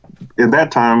 Yeah. At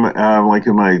that time, like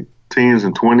in my teens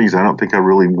and 20s, I don't think I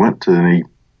really went to any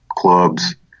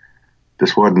clubs.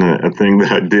 This wasn't a thing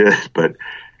that I did, but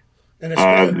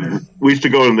we used to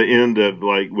go in the end of,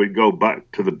 like, we'd go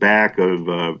back to the back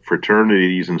of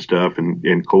fraternities and stuff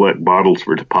and collect bottles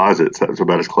for deposits. That was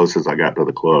about as close as I got to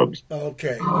the clubs.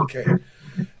 Okay.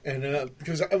 And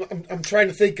because I'm trying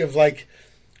to think of, like,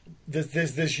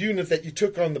 this unit that you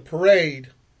took on the parade.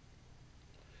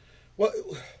 What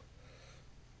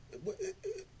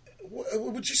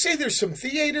would you say? There's some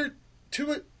theater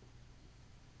to it?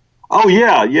 Oh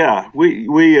yeah.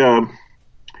 We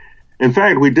in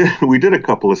fact we did a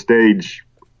couple of stage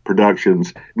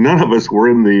productions. None of us were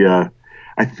in the.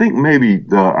 I think maybe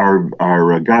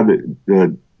our guy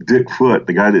that Dick Foote,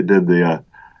 the guy that did the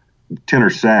tenor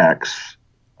sax.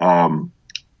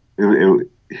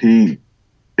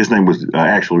 His name was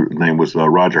actual name was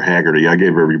Roger Haggerty. I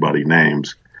gave everybody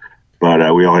names,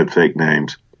 but we all had fake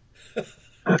names.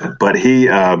 But he,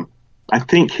 I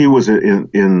think he was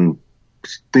in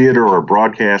theater or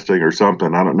broadcasting or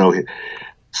something. I don't know.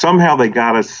 Somehow they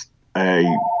got us a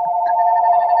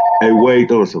way.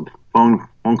 There was a phone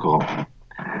call.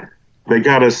 They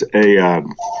got us a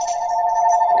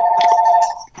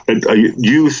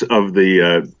use of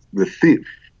a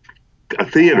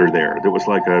theater there. There was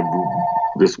like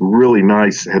this really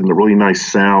nice, had a really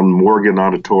nice sound Morgan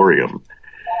Auditorium.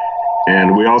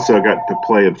 And we also got to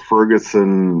play at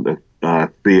Ferguson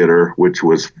Theater, which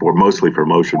was mostly for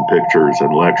motion pictures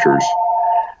and lectures.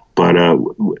 But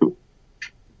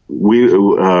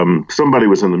somebody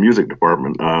was in the music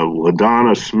department.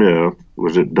 LaDonna Smith,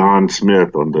 was it Don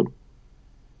Smith on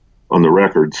the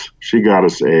records? She got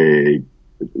us a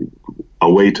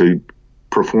way to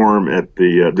perform at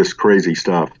this crazy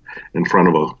stuff in front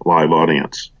of a live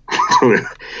audience. So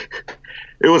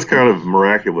it was kind of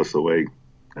miraculous the way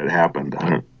it happened.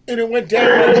 And it went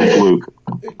down like fluke.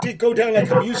 It did go down like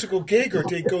a musical gig, or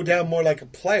did it go down more like a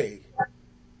play?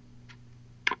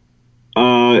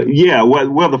 Yeah.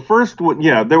 Well, the first one,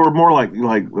 yeah, they were more like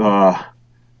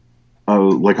a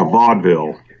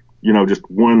vaudeville. You know, just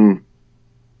one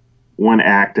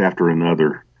act after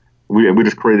another. We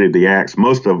just created the acts.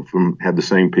 Most of them had the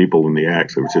same people in the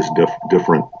acts. It was just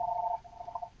different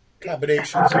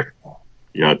combinations.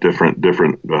 Yeah, different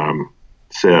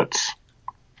sets.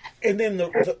 And then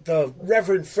the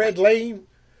Reverend Fred Lane,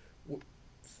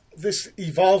 this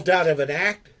evolved out of an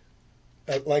act,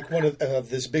 like one of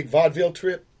this big vaudeville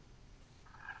trip.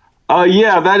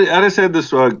 Yeah, I just had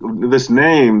this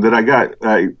name that I got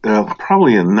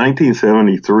probably in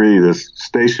 1973. This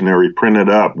stationery printed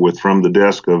up from the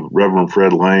desk of Reverend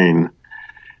Fred Lane,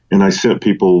 and I sent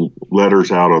people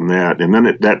letters out on that, and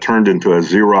then that turned into a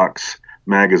Xerox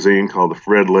magazine called the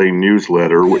Fred Lane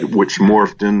Newsletter, which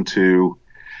morphed into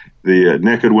the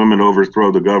Naked Women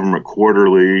Overthrow the Government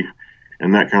Quarterly,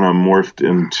 and that kind of morphed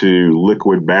into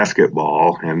Liquid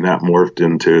Basketball, and that morphed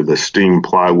into the Steam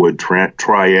Plywood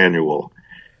Triannual,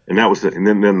 and that was and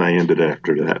then they ended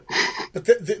after that. But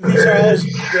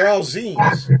they're all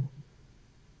zines.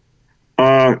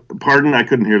 Pardon, I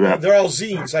couldn't hear that. They're all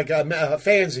zines, like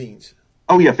fanzines.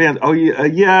 Oh yeah, fans. Oh yeah,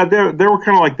 yeah. They were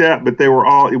kind of like that, but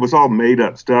it was all made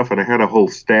up stuff, and I had a whole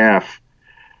staff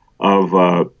of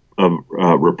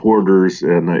reporters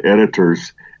and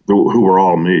editors who were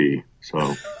all me.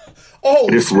 So I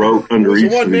just wrote under each.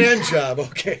 It was a one-man job,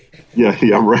 okay.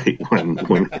 Yeah, right. When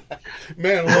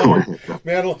man alone.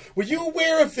 Were you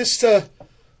aware of this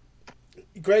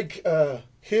Greg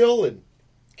Hill and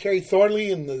Kerry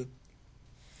Thornley and the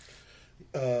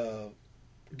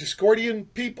Discordian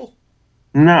people?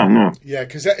 No. Yeah,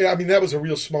 because that was a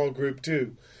real small group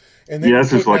too. And it's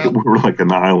just like we were like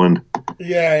an island.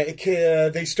 Yeah,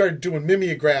 they started doing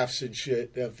mimeographs and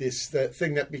shit of that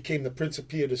thing that became the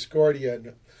Principia Discordia,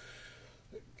 and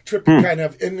kind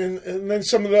of, and then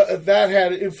some of that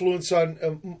had influence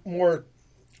on more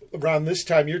around this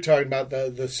time. You're talking about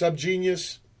the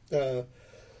Subgenius.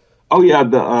 Oh yeah,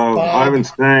 the Ivan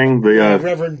Stang, the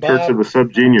Reverend Church Bob. of the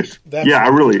Subgenius. Yeah, I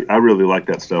really liked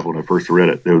that stuff when I first read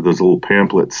it. There were those little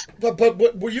pamphlets. But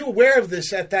were you aware of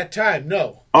this at that time?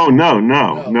 No. Oh no.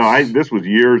 This was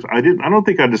years. I don't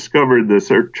think I discovered the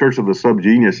Church of the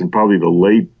Subgenius in probably the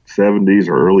late 70s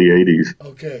or early 80s.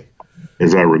 Okay.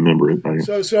 As I remember it.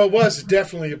 So it was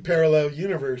definitely a parallel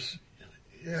universe.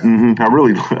 Yeah. Mm-hmm. I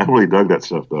really dug that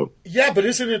stuff though. Yeah, but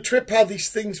isn't it a trip how these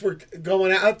things were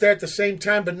going out there at the same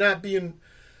time but not being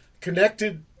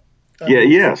connected?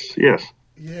 Yes.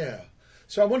 Yeah.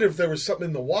 So I wonder if there was something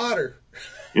in the water.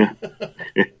 Yeah.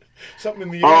 Something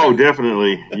in the Oh, air.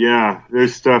 definitely. Yeah,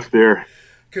 there's stuff there.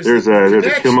 'Cause There's the a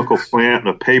connections- chemical plant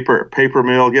and a paper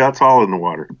mill. Yeah, it's all in the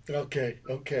water. Okay.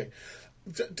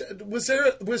 Was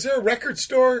there a record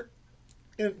store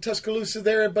in Tuscaloosa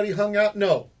there? Everybody hung out?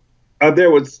 No. There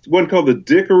was one called the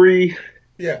Dickory,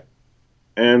 Yeah.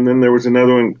 and then there was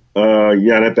another one.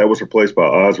 That was replaced by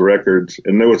Oz Records,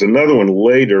 and there was another one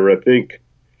later, I think,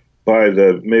 by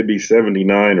the maybe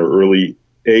 79 or early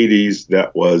 80s.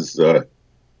 That was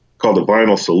called the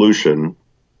Vinyl Solution.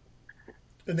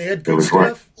 And they had good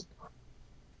stuff?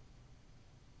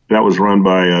 That was run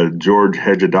by George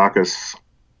Hedjadakis,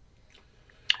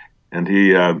 and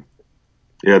he, that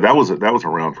was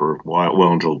around for a while,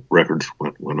 well, until records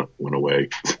went away.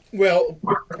 Well,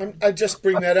 I just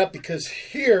bring that up because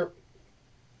here,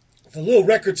 the little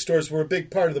record stores were a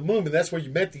big part of the movement. That's where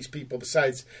you met these people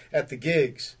besides at the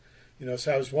gigs.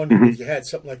 So I was wondering if you had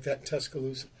something like that in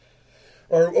Tuscaloosa.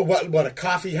 Or what, a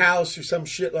coffee house or some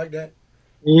shit like that?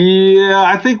 Yeah,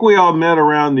 I think we all met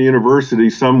around the university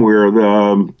somewhere.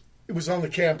 It was on the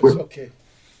campus, okay.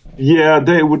 Yeah,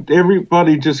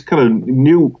 everybody just kind of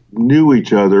knew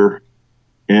each other,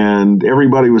 and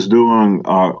everybody was doing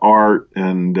art,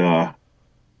 and there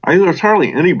was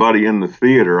hardly anybody in the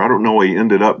theater. I don't know why he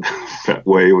ended up that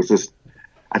way. It was just,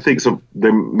 I think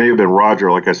there may have been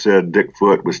Roger, like I said, Dick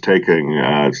Foote was taking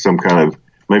some kind of,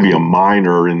 maybe a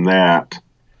minor in that,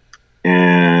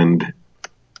 and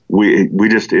we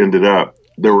just ended up,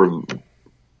 there were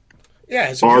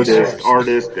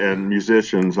artists and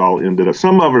musicians all ended up.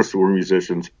 Some of us were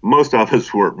musicians. Most of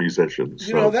us weren't musicians.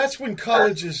 That's when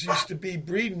colleges used to be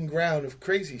breeding ground of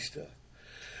crazy stuff.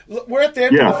 Look, we're at the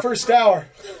end of the first hour,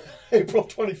 April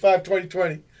 25,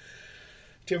 2020.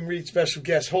 Tim Reed, special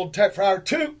guest. Hold tight for hour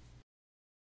 2.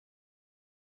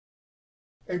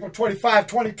 April 25,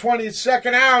 2020, it's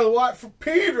second hour of the Watt for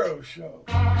Pedro Show.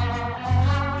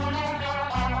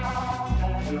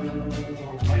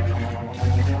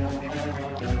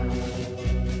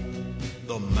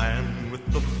 The man with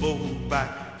the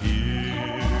foldback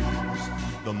ears.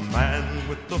 The man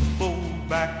with the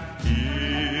foldback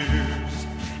ears.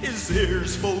 His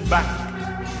ears fold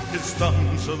back, his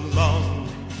thumbs are long.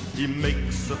 He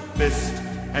makes a fist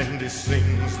and he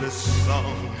sings this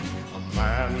song. A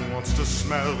man wants to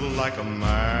smell like a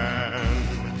man,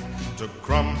 to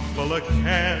crumple a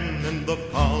can in the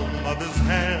palm of his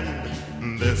hand.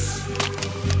 This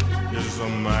is a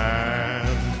man.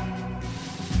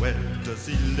 Where does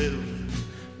he live?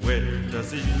 Where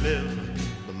does he live?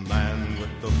 The man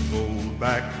with the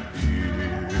foldback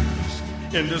ears.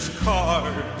 In his car,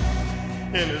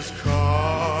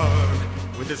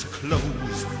 with his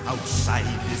clothes outside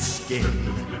his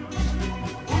skin.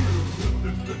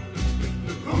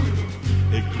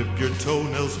 They clip your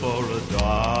toenails for a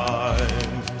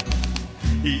dime.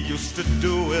 He used to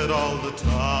do it all the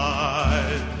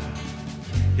time.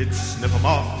 He'd snip 'em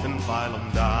off and file 'em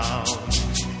down,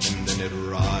 and then he'd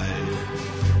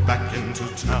ride back into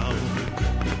town.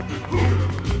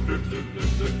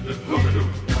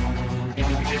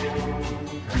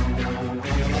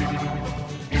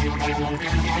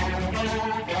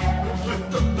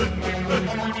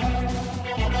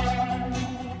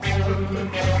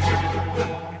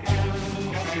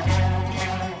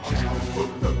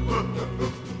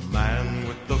 Man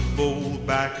with the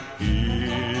foldback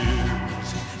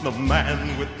ears. The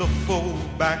man with the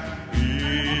foldback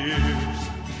ears.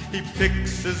 He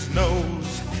picks his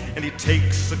nose and he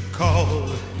takes a call.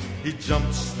 He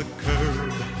jumps the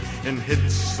curb and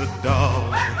hits a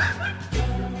dog.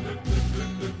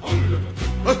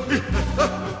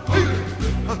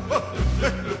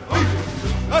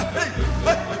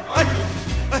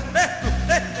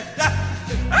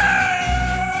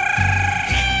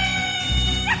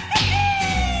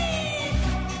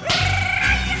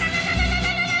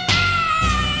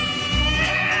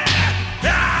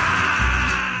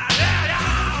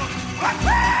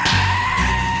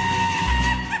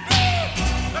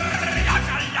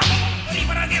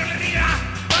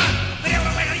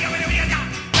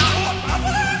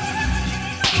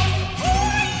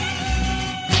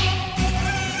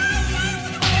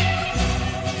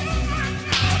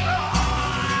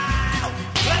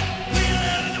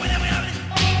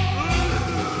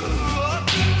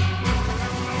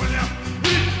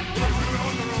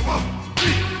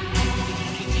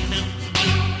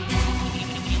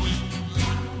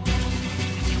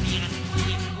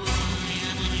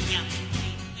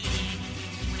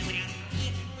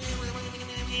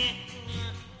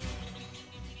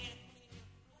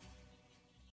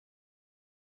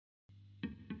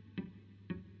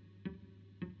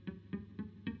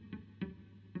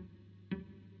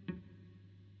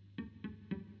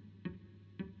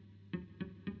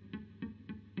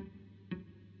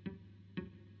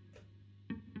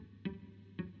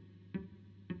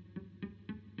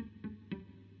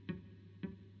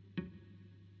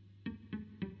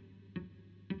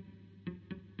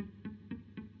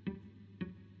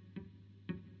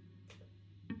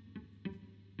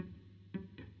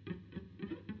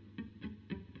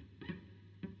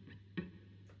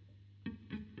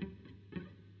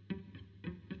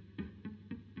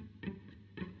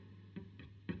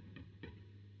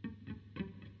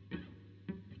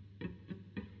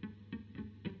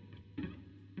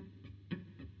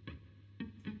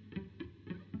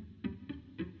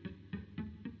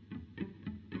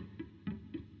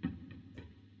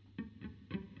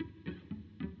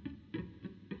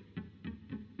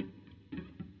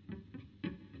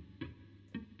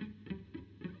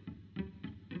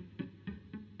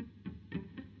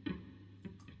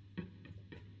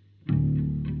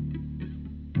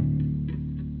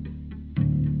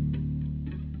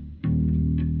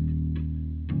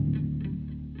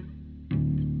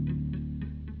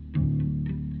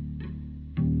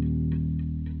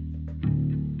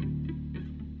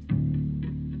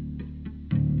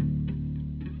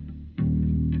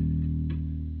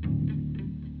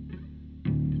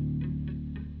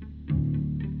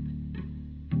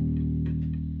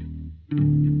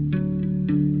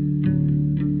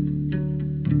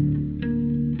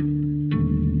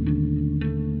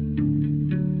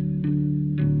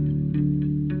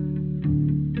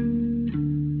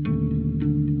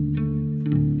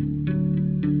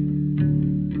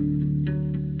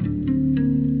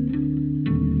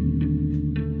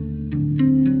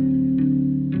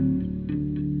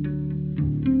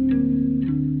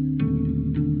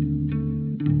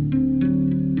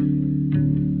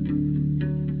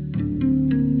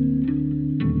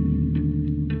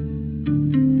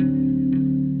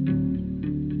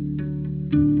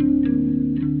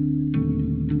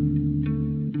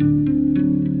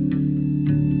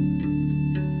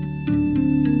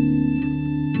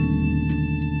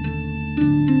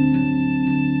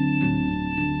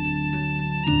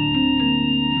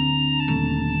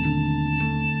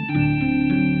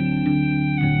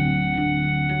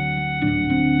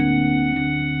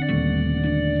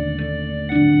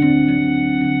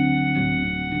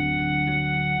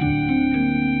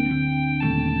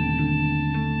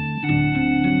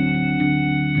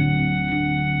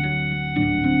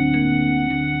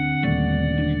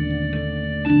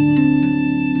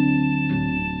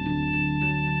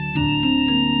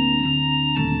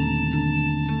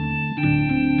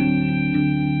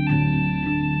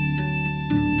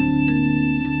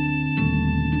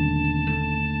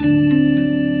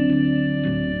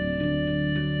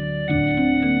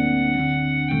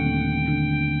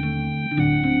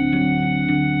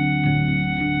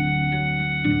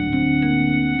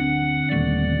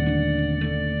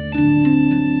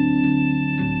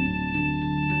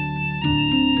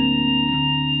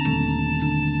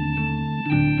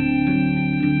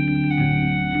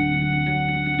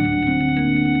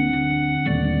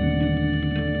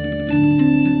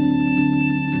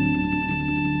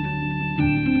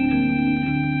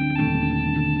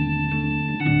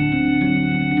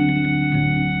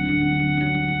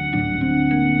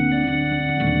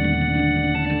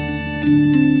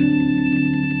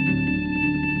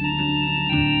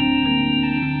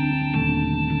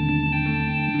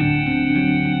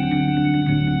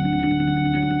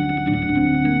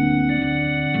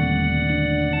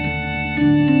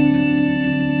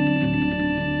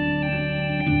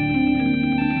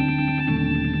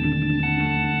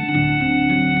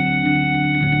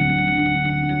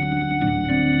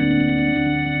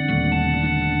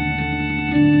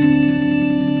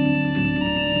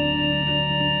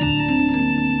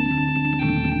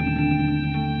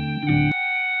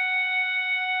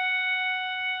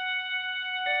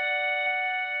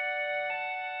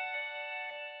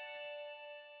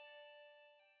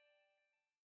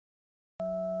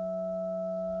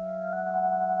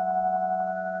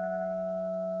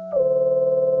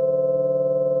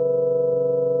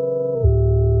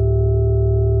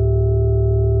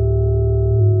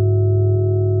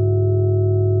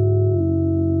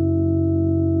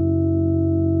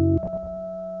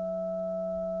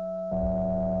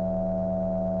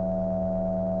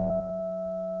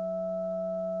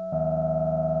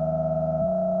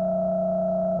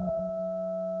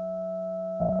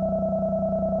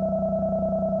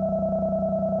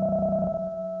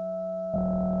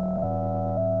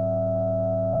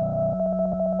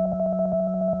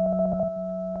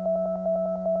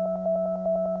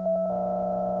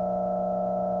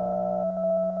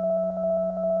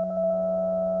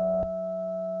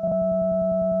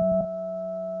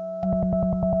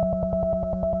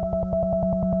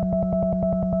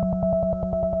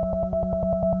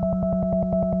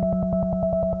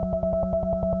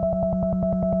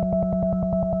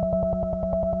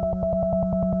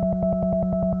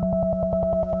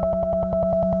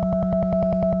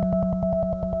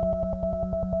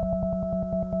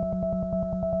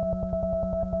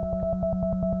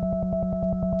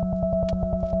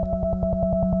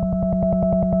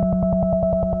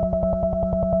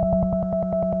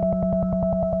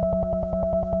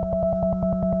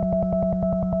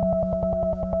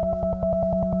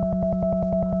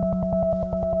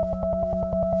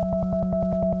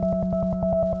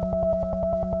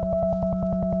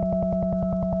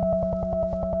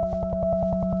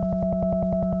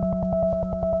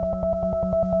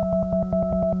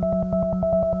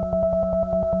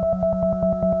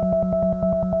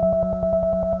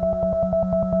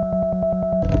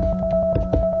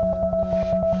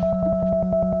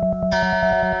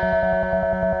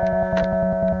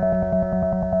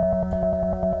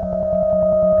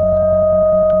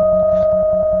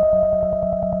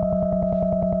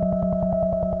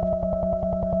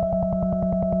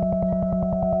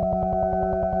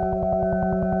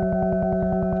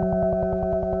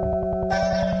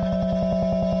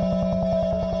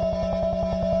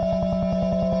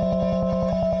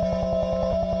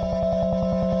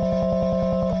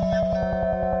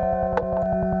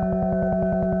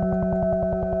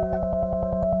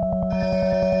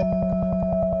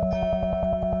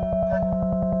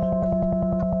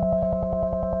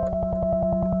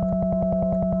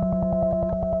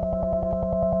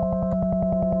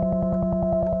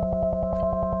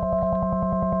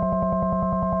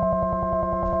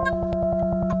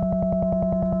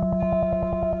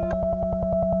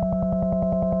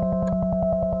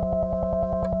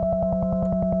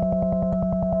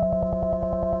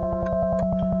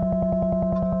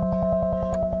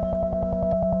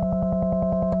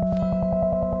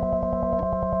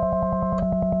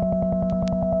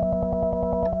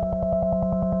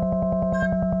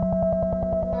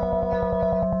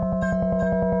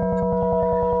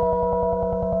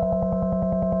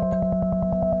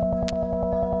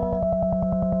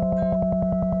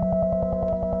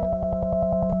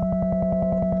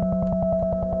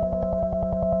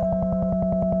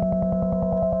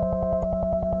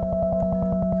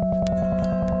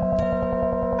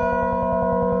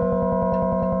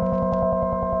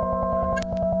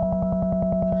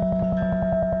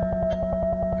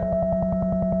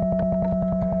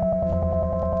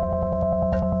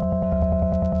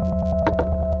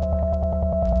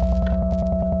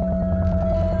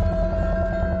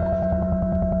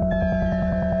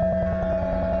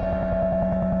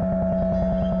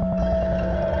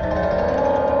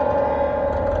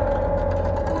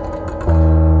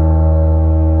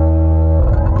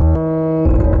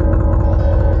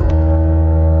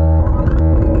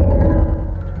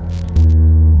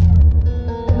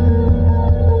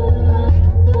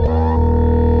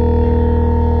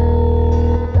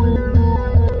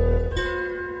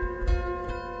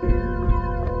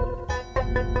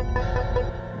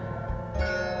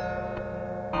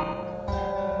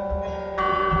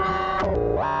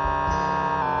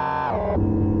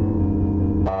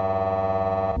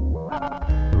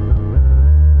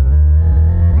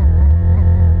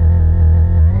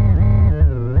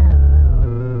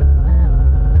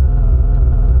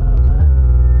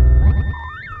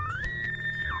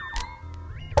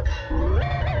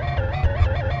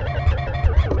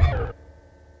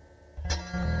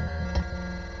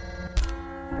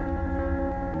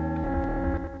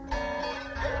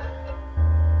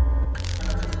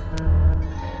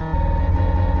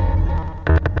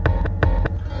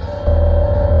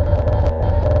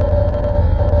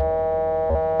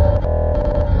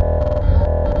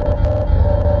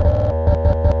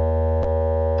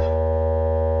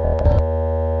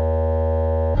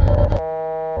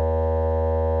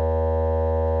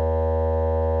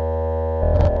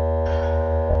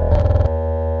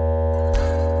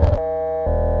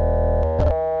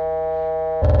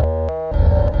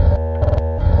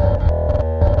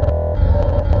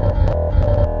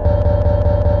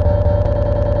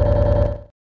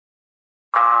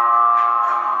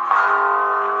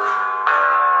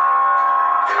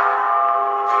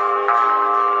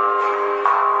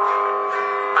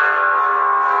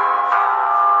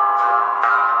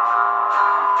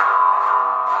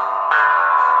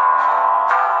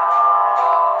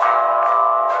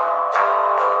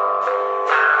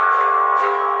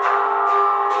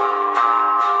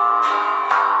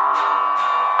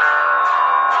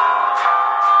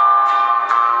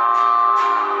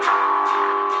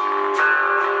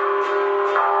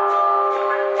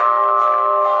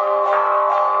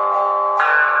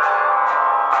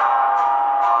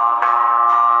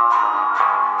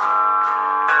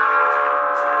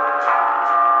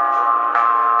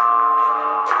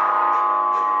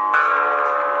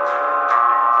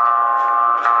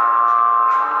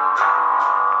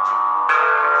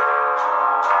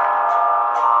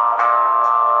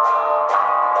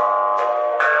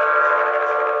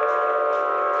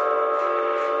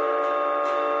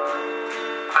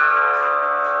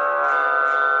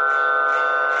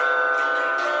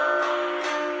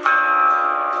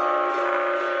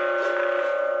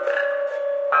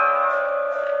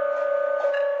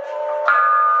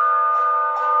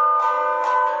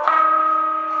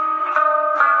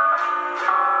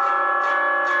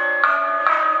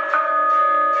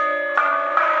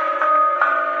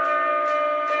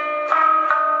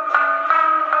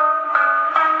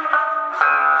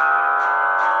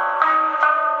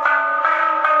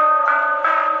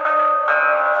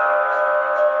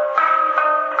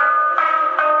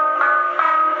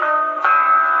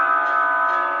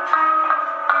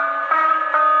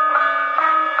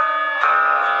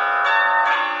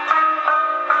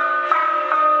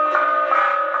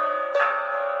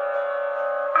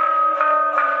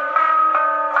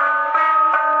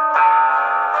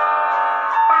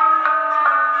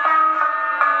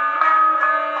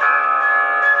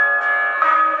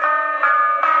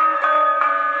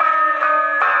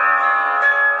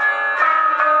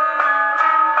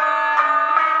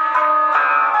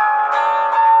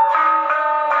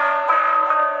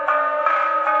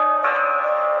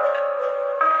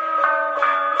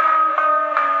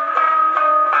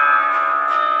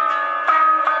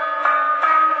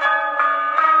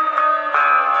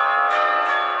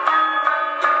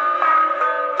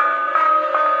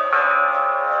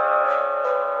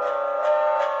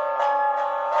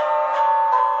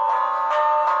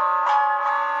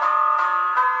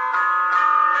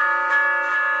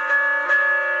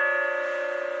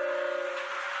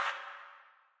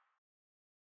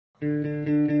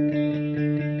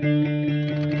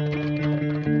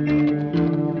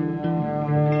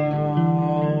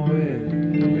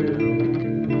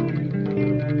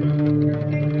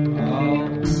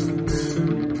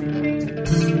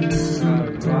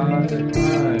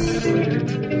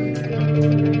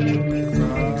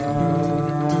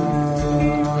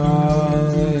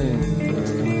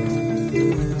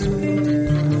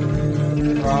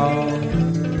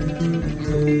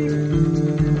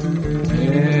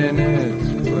 In it.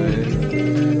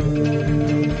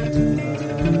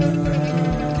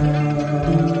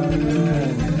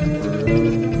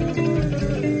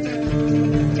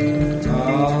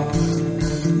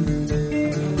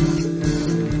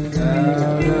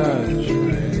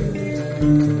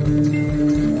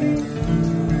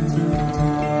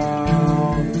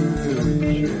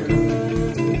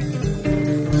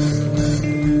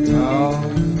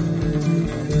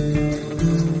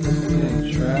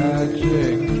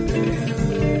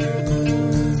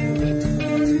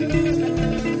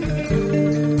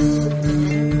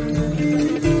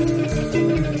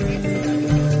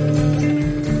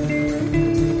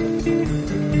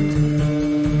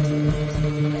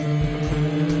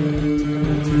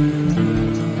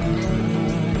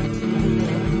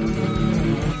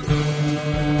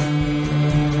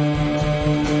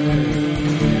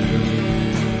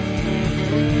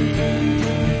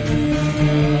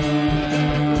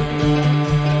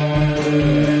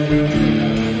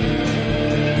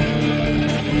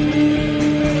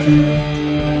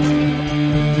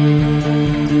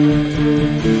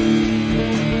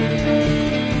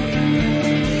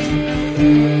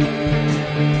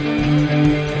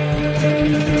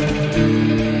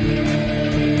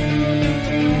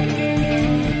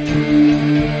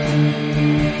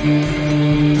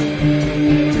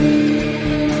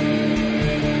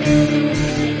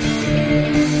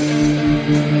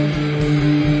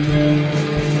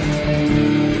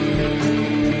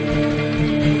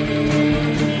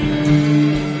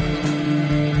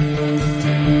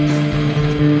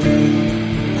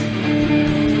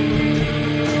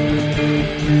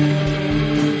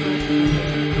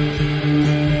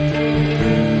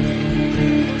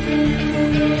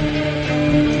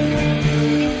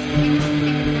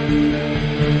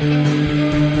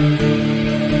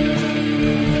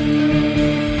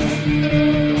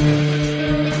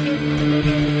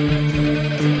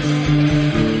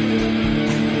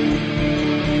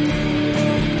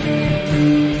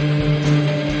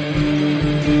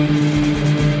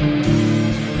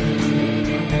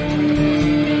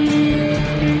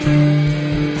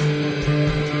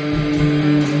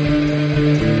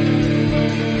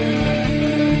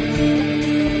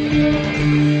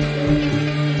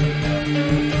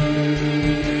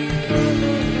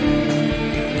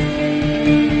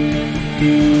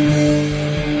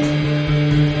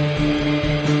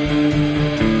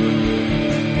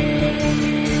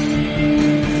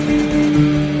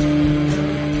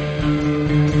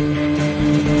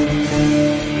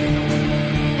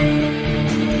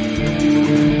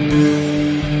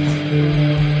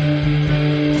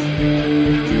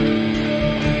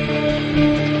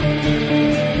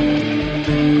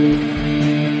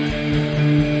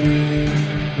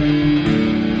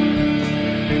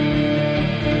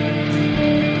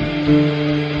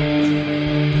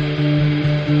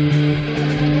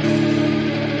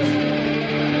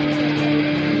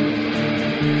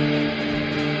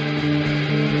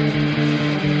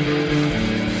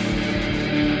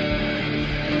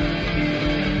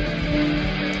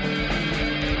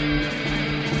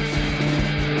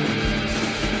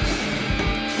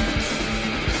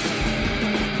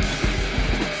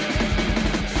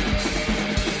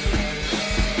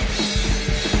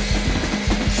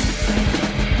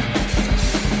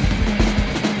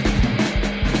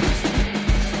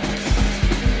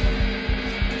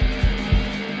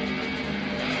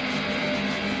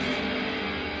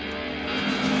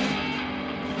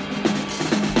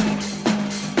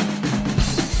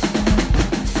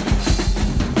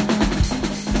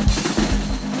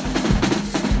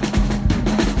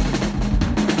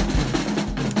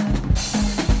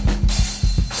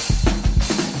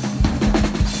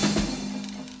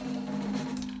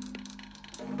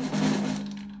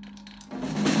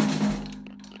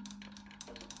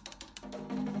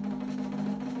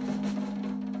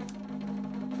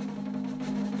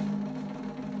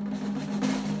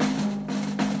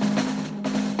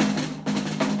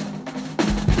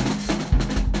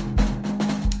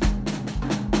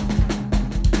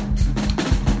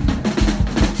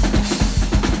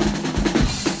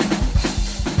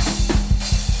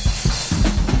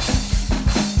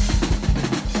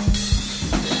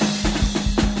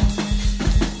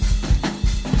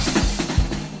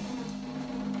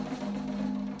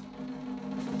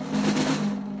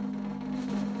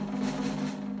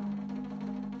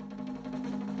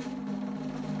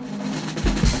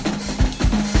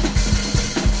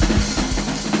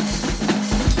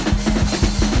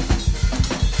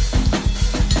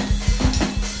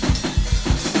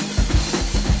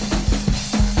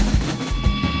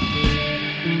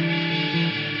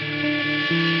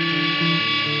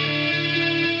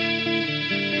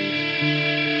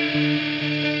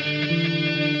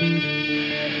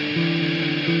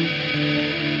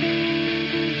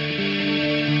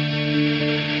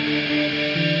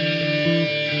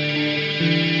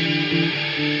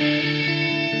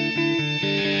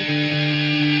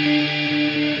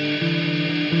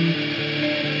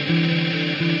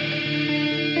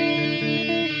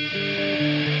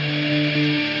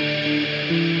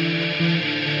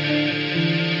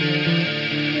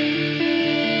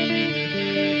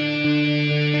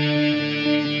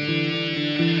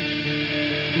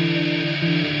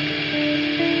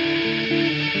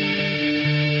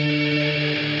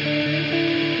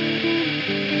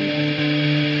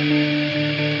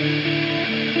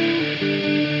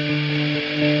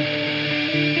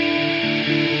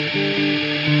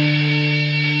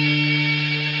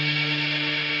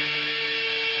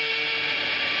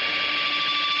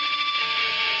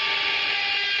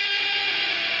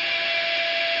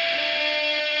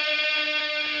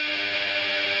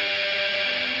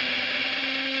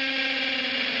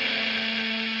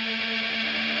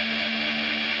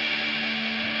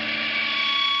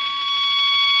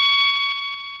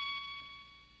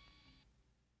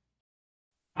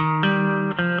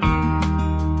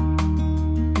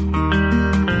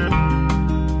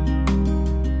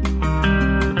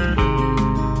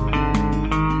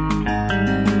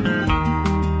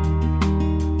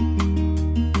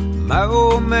 My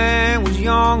old man was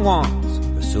young once,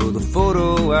 or so the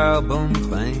photo album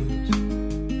claims.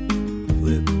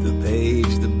 Flip the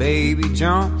page, the baby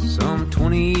jumps some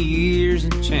 20 years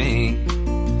and change.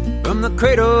 From the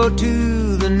cradle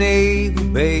to the naval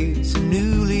base, a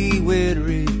newlywed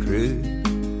recruit.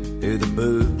 Through the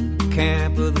boot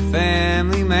camp of the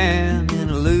family man in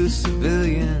a loose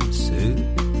civilian suit.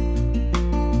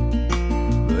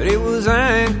 But it was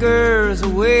anchors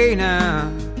away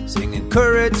now, singing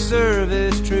courage,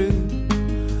 service, true.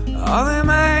 All them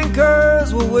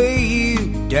anchors will weigh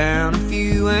you down if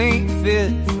you ain't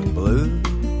fit for blue.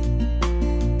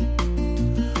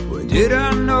 What did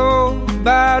I know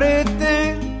about it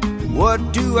then?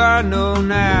 What do I know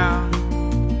now?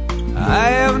 I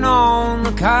have known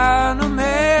the kind of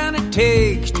man it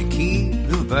takes to keep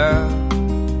the vow.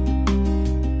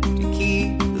 To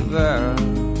keep the vow.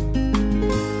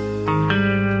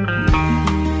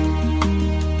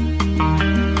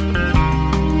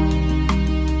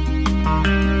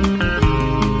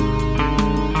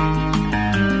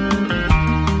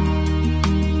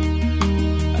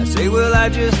 I say, well, I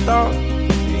just thought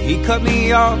he cut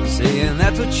me off, saying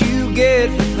that's what you get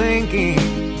for thinking.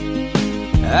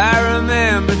 I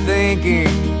remember thinking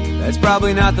that's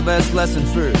probably not the best lesson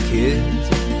for kids.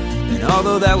 And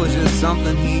although that was just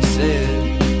something he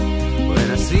said,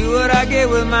 when I see what I get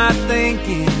with my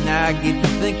thinking, I get to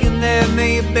thinking there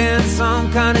may have been some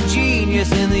kind of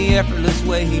genius in the effortless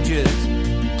way he just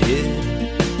did.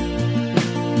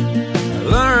 I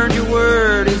learned your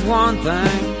word is one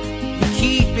thing, you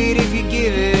keep it if you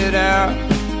give it out.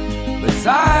 But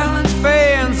silence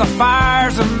fans the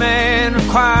fires a man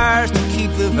requires to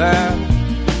keep the vow.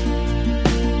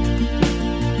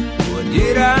 What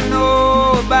did I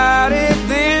know about it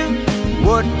then?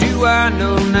 What do I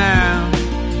know now?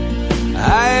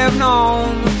 I have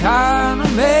known the kind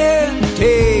of man it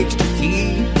takes to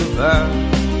keep the vow.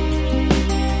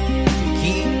 To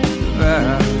keep the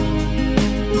vow.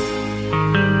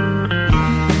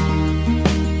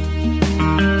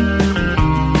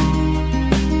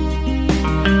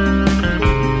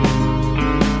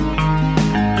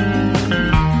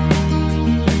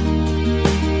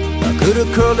 Could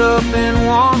have curled up in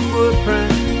one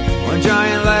footprint, one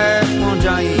giant laugh, one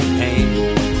giant pain.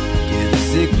 Till the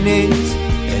sickness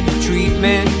and the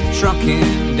treatment shrunk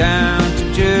him down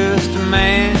to just a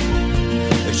man.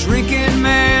 A shrinking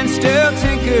man still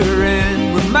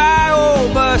tinkering with my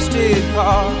old busted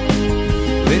car.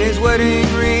 When his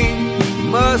wedding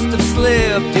ring must have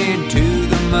slipped into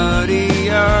the muddy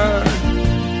yard.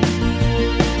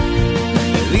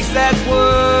 At least that's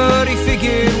what he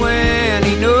figured when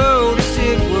he noticed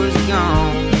it was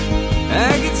gone.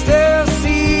 I could still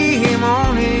see him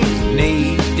on his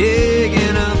knees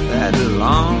digging up that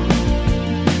lawn.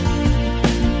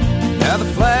 Now the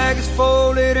flag is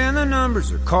folded and the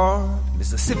numbers are carved.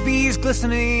 Mississippi's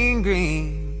glistening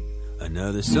green.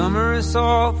 Another summer is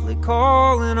softly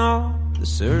calling off the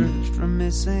search for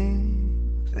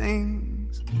missing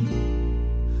things.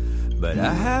 But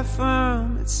I have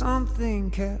found that something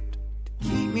kept to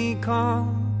keep me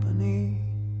company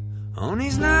on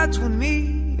these nights when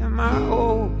me and my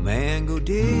old man go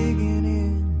digging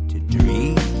into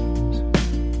dreams.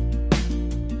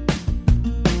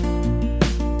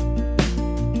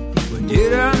 What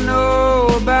did I know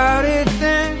about it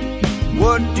then?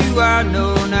 What do I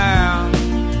know now?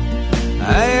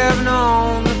 I have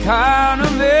known the kind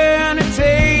of man it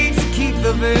takes to keep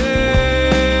the veil.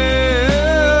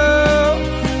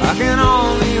 I can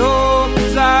only hope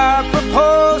as I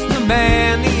propose to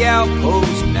man the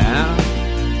outpost now.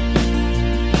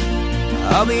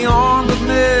 I'll be armed with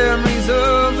memories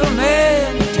of the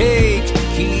man it takes to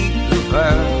keep the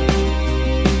vow.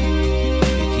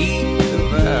 To keep the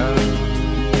vow.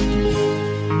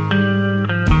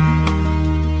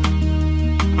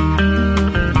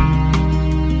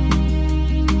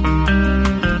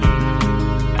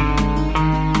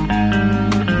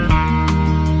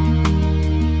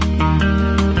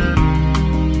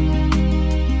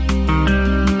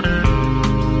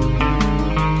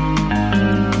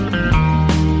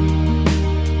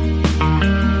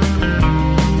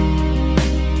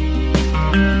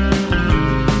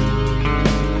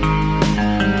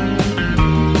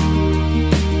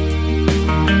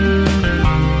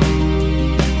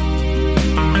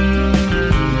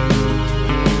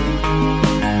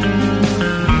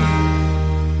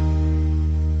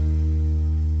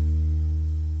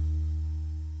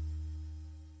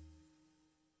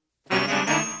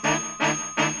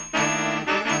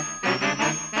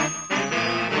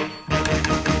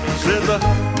 Said the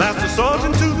master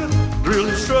sergeant to the drill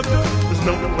instructor, there's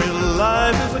no way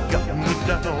life is a gotten me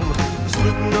down. The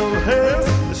splitting of hairs,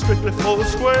 the strictly for the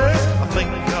squares. I think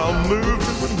I'll move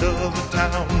to another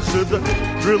town, said the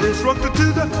drill instructor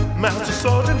to the master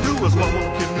sergeant who was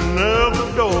walking out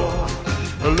the door.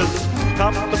 Let's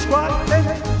cop a squat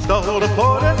and start a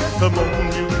party. Come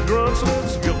on, you grunts,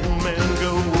 let's go, man,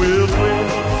 go. We'll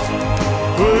twist,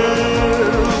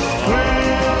 twist,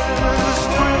 twist,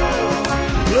 twist.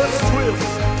 Let's twist,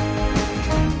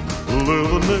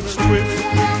 leathernecks twist.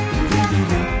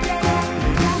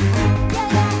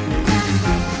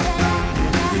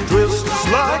 Twist just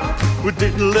like we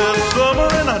did last summer,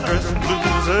 and I dressed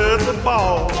blues at the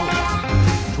ball.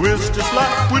 Twist just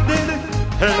like we did it,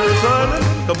 Harris Island.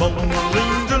 Come on,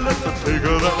 Ranger, let's take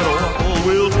her that all.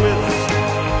 We'll twist,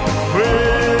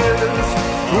 twist,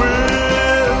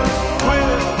 twist,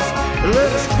 twist.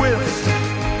 Let's twist,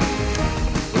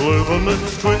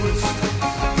 leathernecks twist.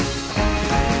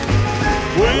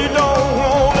 We don't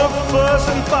wanna fuss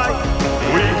and fight,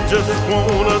 we just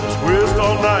wanna twist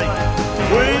all night.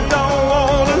 We don't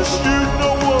wanna shoot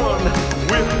no one,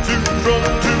 we're too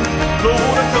drunk to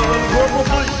load a gun. Corporal,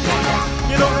 please,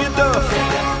 get on your duff,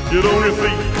 get on your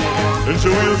feet, and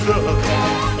show your stuff.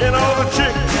 And all the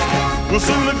chicks will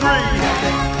soon agree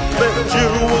that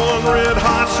you're one red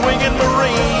hot swinging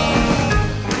Marine.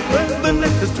 Let the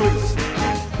necklace twist,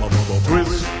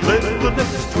 twist, let the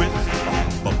necklace twist,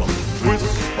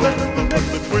 twist, let the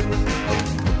necklace twist,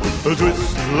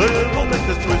 twist, let the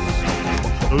necklace twist.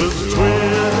 Let's twist, twist,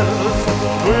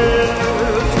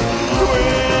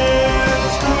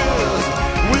 twist, twist,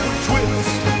 with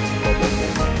twist.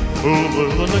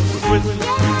 Over the next twist.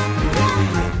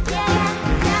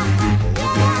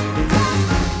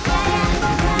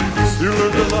 You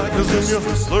learn to like us and you'll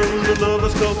learn to love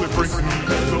us, 'cause we bring you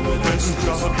so many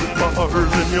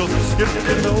bars and you'll get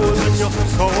to know us and you'll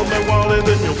call me Wally,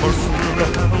 then you'll burn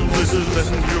your houses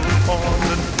and your farm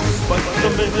and fight the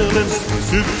men and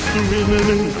shoot the women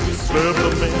and love the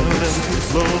men and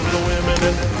love the women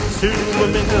and kill the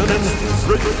men and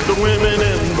rape the women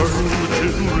and burn the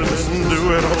children and do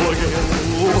it all again.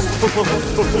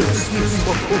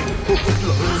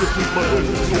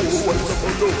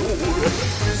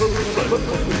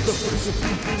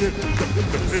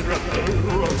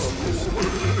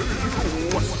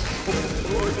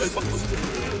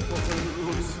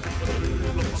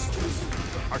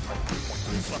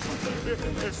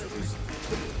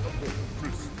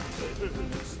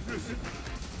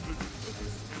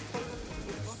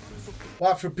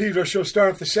 Watt from Pedro Show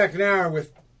starting the second hour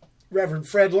with Reverend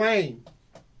Fred Lane,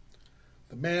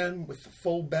 the man with the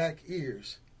foldback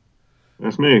ears.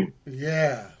 That's me.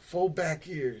 Yeah, foldback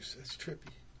ears. That's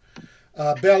trippy.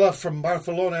 Bela from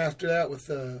Barcelona after that with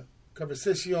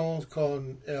Conversaciones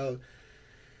con el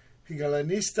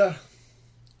higienista.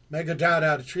 Megadoute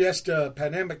out of Trieste,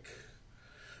 Pneumatic.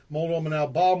 Mold Omen out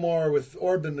of Baltimore with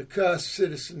Orbing the Cusp,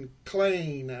 Citizen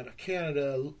Clane out of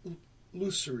Canada,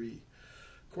 illusory.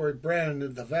 Cory Branan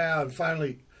in the Vow, and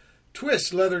finally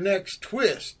Twist, Leathernecks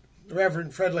Twist,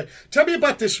 Reverend Fred Lane. Tell me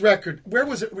about this record. Where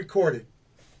was it recorded,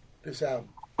 this album?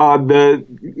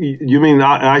 You mean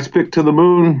Ice Pick to the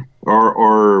Moon,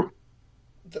 or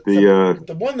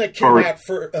the one that came out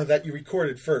that you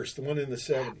recorded first, the one in the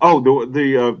 70s? Oh,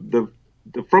 the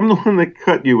from the one that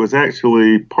cut you was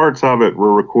actually parts of it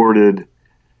were recorded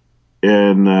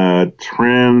in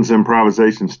Trans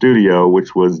Improvisation Studio,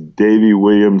 which was Davy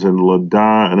Williams and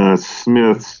LaDonna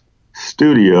Smith's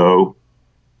studio,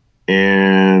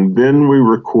 and then we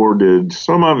recorded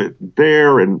some of it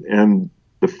there, and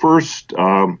the first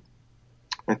I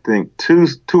think two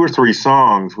or three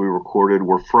songs we recorded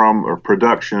were from a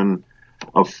production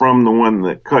of From the One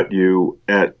That Cut You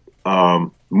at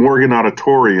Morgan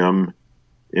Auditorium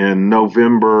in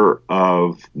November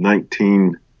of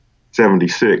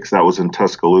 1976. That was in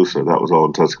Tuscaloosa. That was all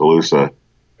in Tuscaloosa.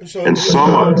 And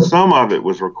some of it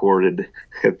was recorded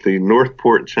at the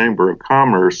Northport Chamber of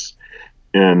Commerce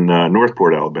in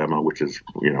Northport, Alabama, which is,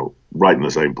 right in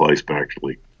the same place,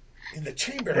 actually. In the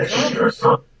Chamber of Commerce?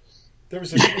 There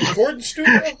was a recording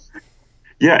studio?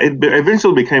 Yeah, it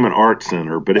eventually became an art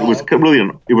center, but it was really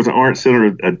it was an art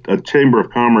center, a Chamber of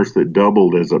Commerce that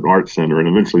doubled as an art center, and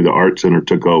eventually the art center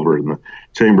took over, and the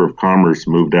Chamber of Commerce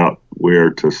moved out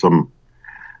to some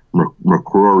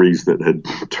McCrory's that had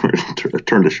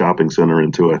turned a shopping center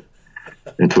into a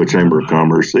Chamber of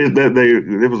Commerce.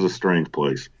 It was a strange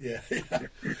place. Yeah.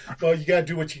 Well, you got to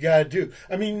do what you got to do.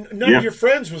 I mean, none of your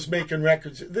friends was making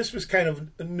records. This was kind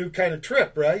of a new kind of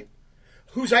trip, right?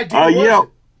 Whose idea was it?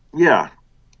 Yeah.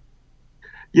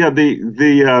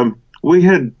 We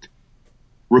had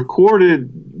recorded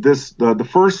this. The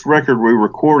first record we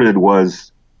recorded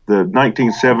was the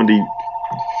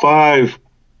 1975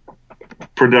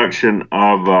 production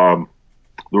of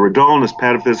the Redolnus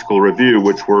Pataphysical Review,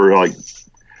 which were like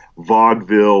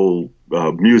vaudeville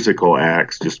musical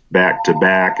acts, just back to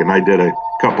back, and I did a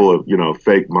couple of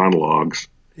fake monologues.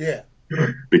 Yeah.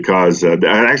 Because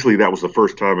actually, that was the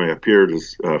first time I appeared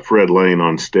as Fred Lane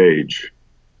on stage.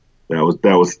 That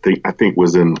was I think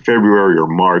was in February or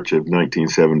March of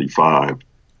 1975,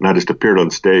 and I just appeared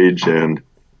on stage, and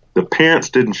the pants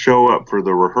didn't show up for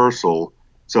the rehearsal.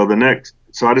 So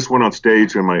I just went on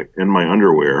stage in my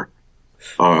underwear,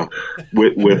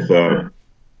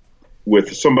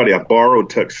 with somebody. I borrowed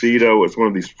tuxedo. It's one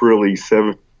of these frilly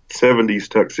 70s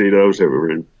tuxedos that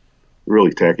were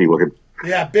really tacky looking.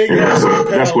 Yeah, big.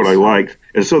 That's what I liked.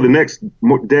 And so the next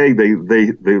day,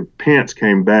 the pants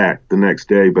came back the next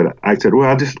day, but I said, well,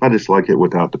 I just like it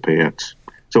without the pants.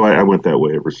 So I went that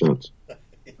way ever since.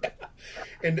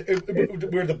 And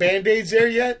were the Band-Aids there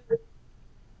yet?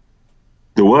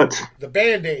 The what? The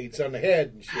Band-Aids on the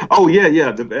head and shit. Oh,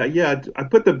 yeah. I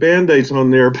put the Band-Aids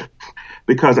on there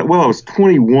because, I was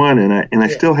 21 and I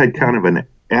still had kind of an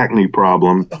acne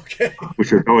problem,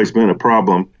 which has always been a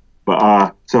problem.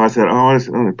 But so I said, I'm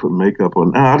going to put makeup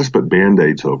on. No, I'll just put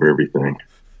Band-Aids over everything.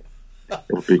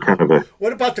 It'll be kind of a.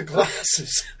 What about the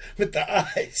glasses with the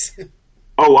eyes?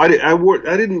 Oh, I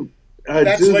didn't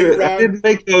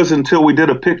make those until we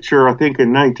did a picture, I think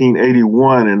in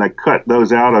 1981, and I cut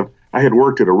those out of. I had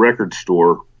worked at a record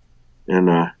store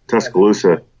in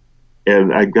Tuscaloosa,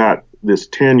 and I got this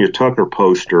Tanya Tucker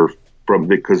poster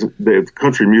because the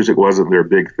country music wasn't their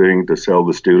big thing to sell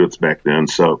the students back then.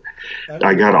 So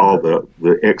I got all the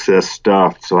excess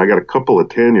stuff. So I got a couple of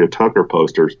Tanya Tucker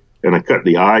posters, and I cut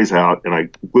the eyes out, and I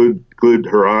glued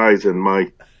her eyes in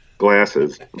my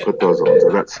glasses and put those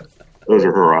on. So those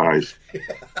are her eyes.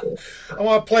 I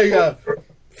want to play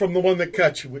from the one that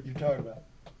cut you, what you're talking about.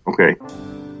 Okay.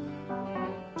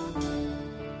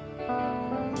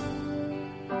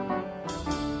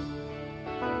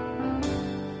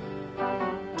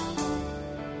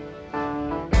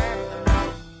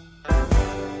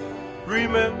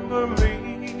 Remember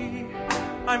me,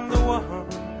 I'm the one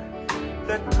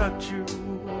that cut you.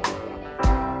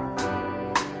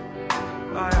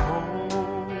 I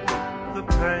hope the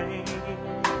pain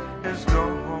is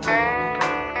gone.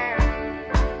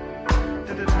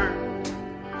 Did it hurt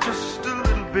just a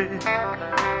little bit?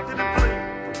 Did it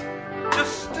bleed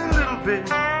just a little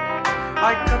bit?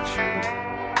 I cut you.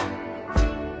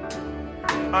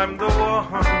 I'm the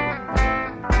one.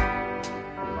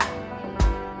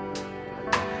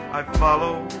 I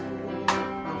follow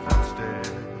the footsteps.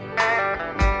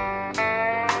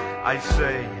 I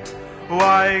say,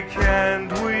 why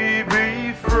can't we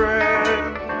be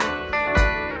friends?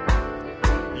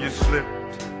 You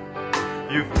slipped,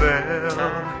 you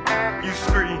fell, you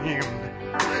screamed,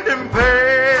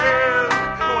 impaled.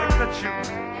 Oh, I cut you.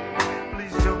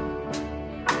 Please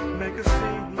don't make a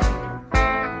scene.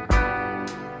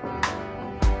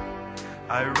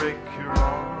 I rake your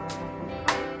arm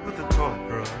with a toilet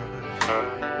brush.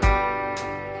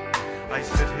 I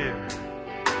sit here,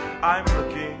 I'm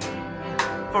looking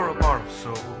for a bar of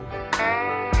soap.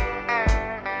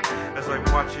 As I'm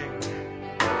watching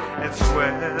it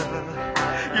swell,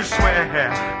 you swear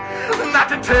not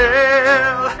to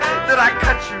tell that I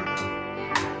cut you.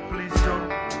 Please don't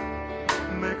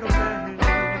make a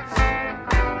mess.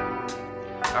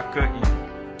 I cut you.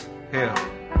 Hell,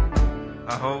 I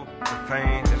hope the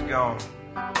pain is gone.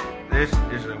 This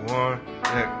is the one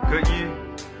that cut you.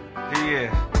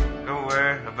 P.S. Don't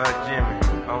worry about Jimmy.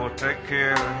 I will take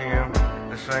care of him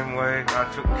the same way I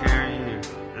took care of you.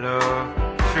 Love,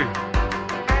 true.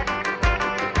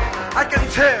 I can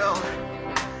tell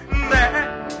that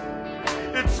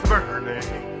it's burning.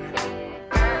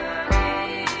 I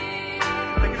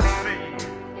can see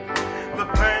the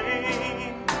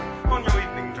pain on your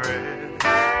evening dress.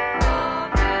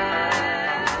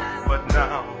 But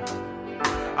now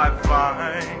I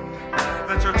find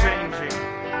that you're changing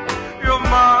your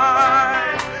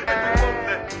mind, and you won't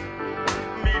let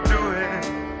me do it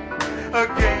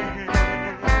again.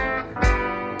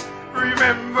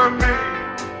 Remember me,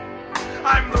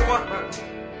 I'm the one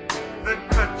that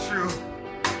cut you.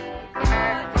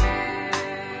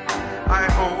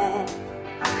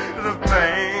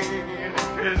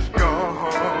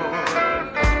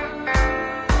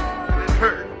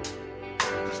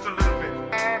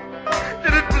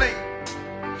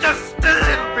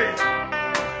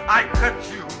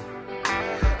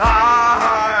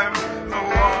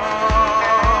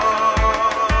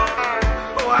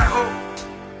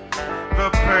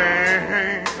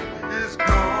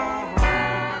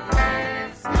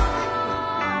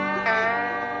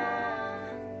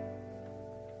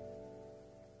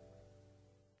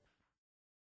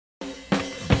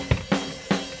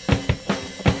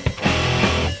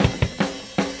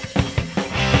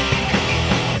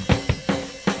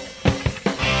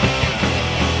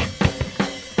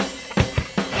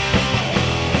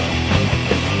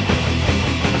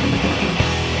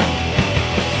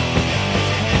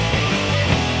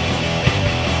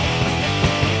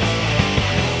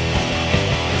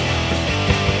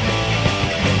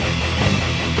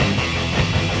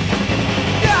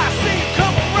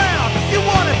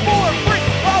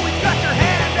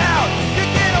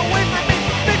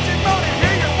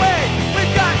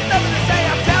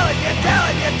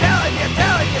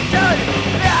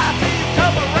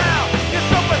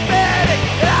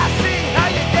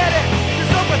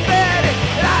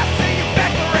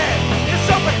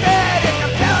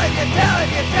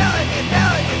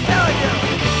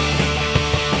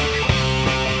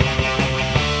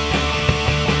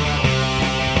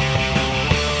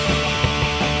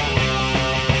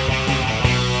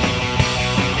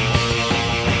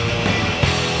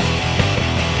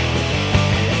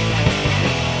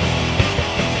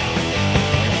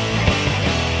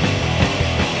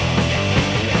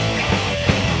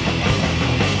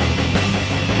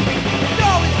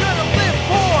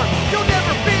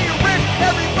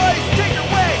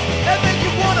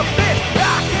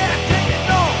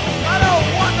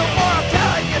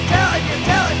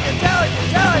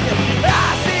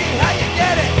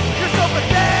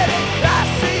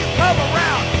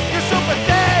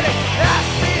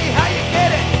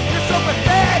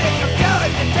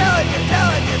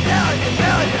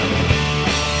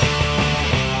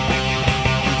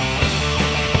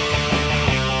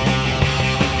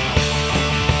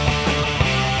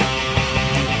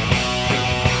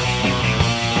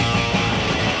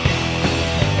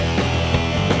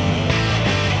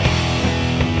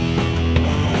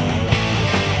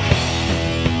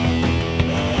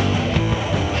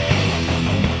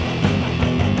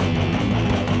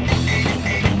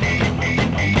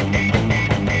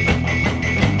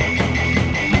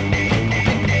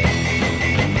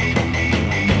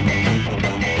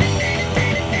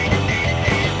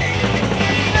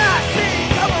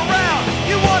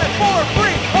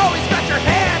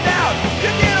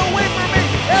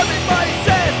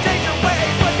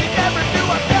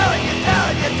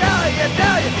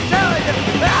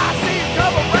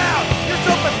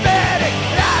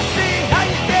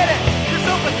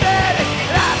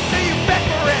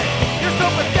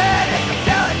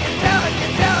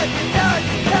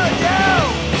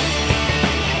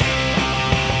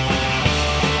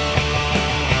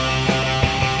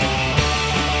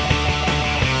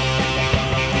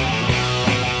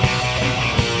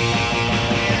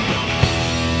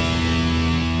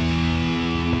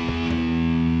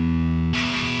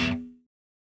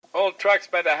 trucks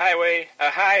by the highway, a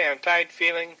high and tight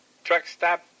feeling. Truck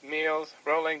stop meals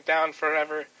rolling down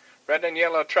forever. Red and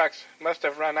yellow trucks must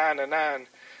have run on and on.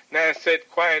 Now sit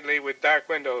quietly with dark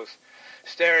windows,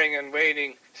 staring and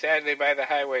waiting sadly by the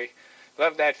highway.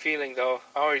 Love that feeling though,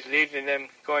 always leaving them,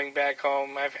 going back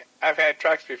home. I've had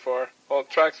trucks before. Old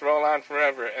trucks roll on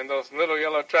forever, and those little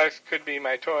yellow trucks could be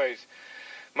my toys.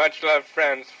 Much loved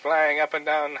friends, flying up and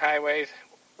down highways,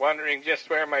 wondering just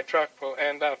where my truck will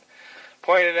end up.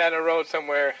 Pointed at a road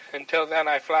somewhere. Until then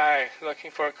I fly,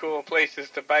 looking for cool places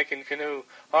to bike and canoe.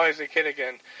 Always a kid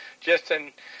again. Just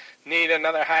to need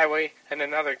another highway and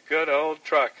another good old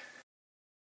truck.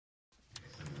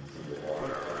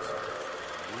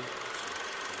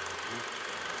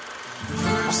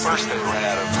 First they ran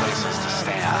out of places to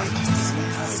stand.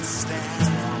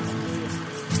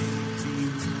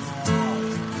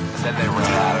 And then they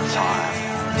ran out of time.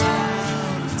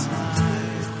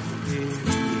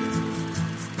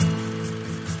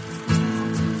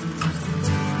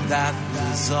 That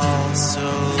was all so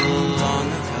long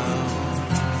ago.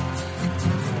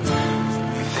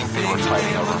 You think they were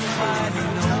fighting over food?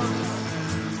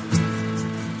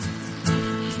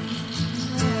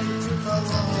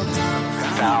 They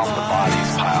found the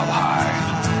bodies piled high.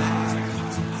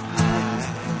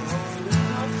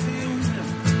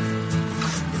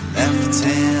 Left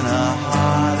in a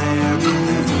hot air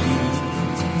balloon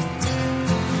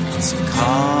to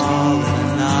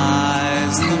colonize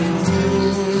the moon.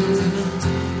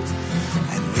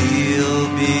 And we'll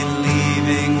be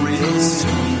leaving real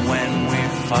soon when we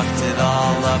fucked it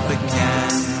all up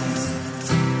again.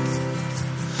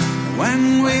 When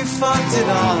we fucked it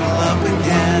all up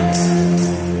again.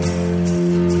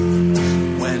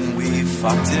 When we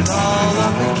fucked it all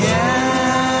up again.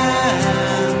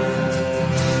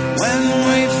 When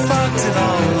we fucked it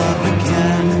all up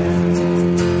again.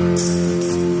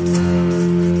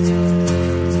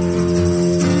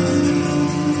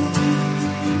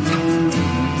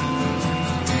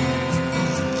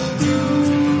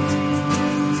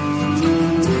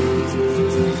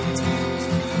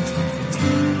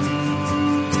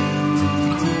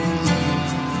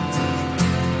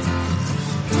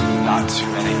 Not too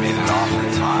many made it off in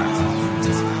time.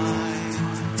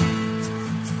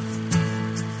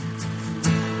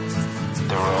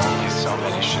 There were only so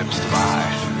many ships to buy.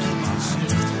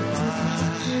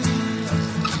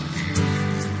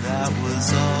 That was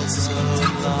all so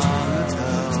long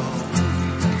ago.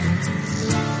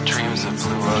 Dreams of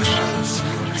blue oceans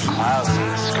and clouds in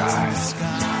the sky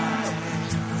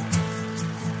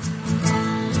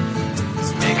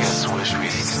make us wish we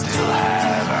still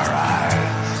had our eyes.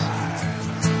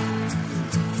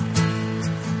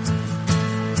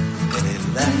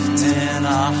 Left in a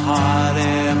hot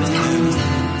air balloon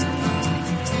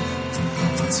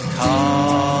to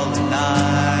colonize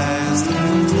the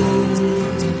moon.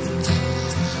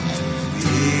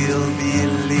 We'll be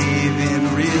leaving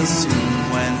real soon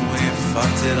when we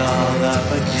fucked it all up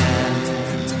again.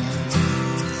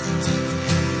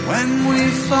 When we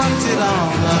fucked it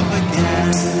all up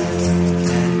again.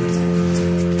 When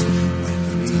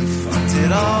we fucked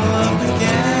it all up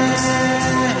again.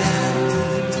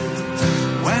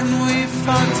 When we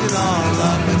fucked it all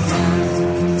up again.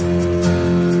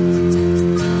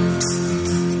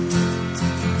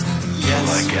 Yes,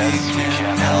 I guess we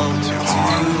can't help to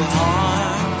harm.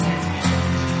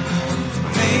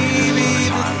 Maybe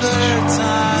the third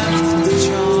time's the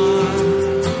charm.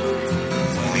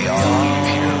 We all leave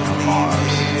here from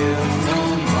Mars.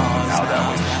 Now that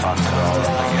we fucked it all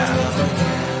up again.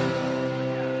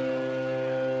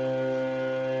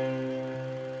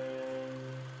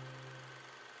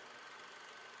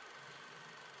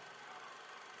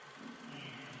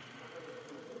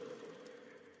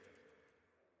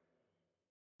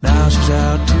 Now she's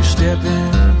out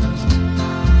two-stepping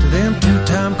to them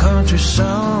two-time country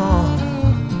songs.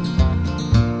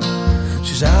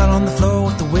 She's out on the floor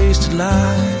with the wasted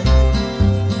light,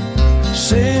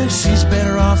 saying she's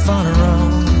better off on her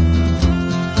own.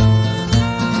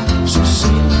 She's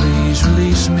saying, please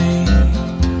release me,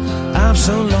 I'm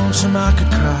so lonesome I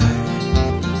could cry.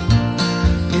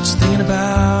 It's thinking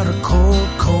about her cold,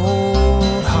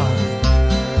 cold heart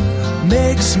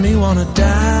makes me wanna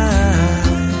die.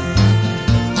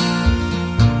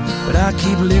 But I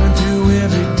keep living through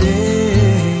every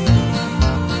day.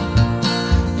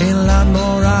 Ain't a lot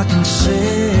more I can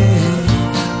say.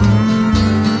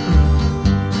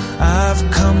 I've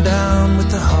come down with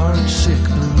the heartsick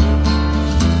blues.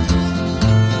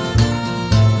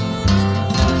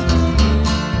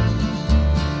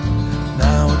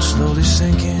 Now it's slowly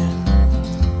sinking.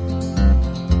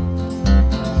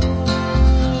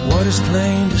 What is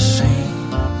plain to see?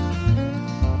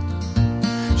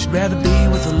 She'd rather be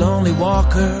with a lonely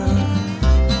walker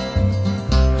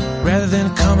rather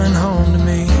than coming home to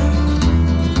me.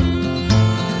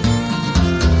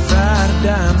 If I had a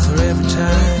dime for every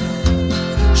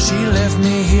time she left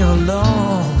me here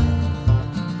alone,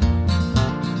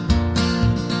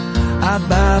 I'd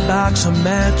buy a box of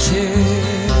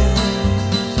matches,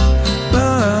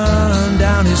 burn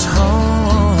down his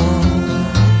home.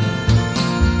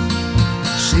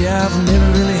 See, I've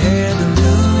never really had to lose.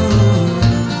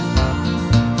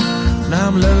 Now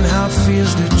I'm learning how it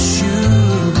feels to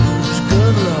choose.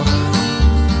 Good luck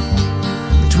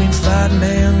between fighting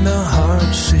and the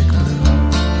heartsick blues.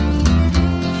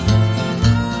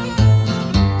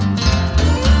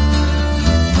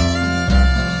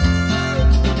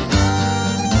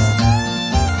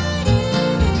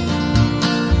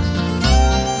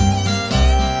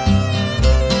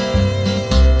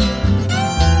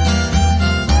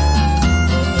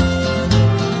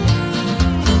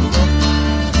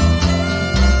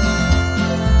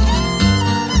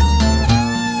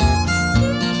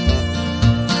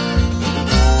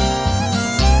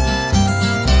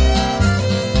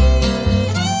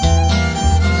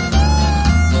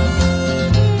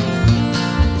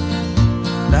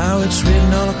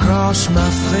 Across my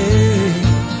face,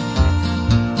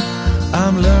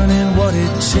 I'm learning what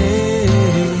it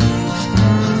takes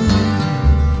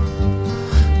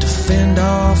to fend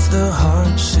off the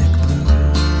heartsick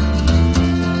blues.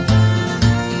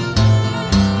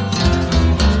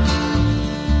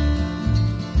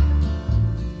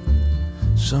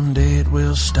 Someday it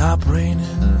will stop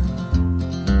raining,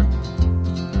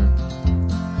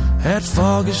 that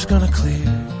fog is gonna clear.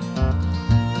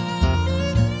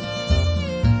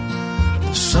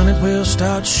 Sun, it will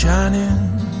start shining,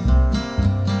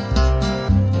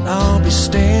 and I'll be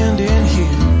standing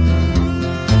here.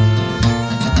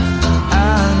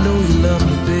 I know you love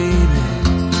me, baby,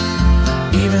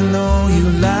 even though you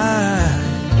lied.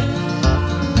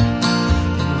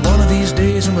 One of these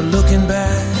days when we're looking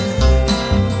back,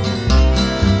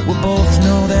 we'll both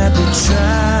know that we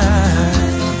tried.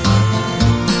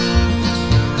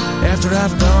 After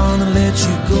I've gone and let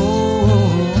you go,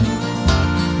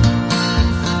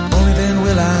 then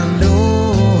will I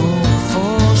know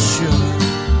for sure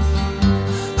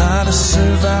how to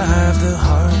survive the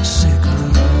heartsick blues.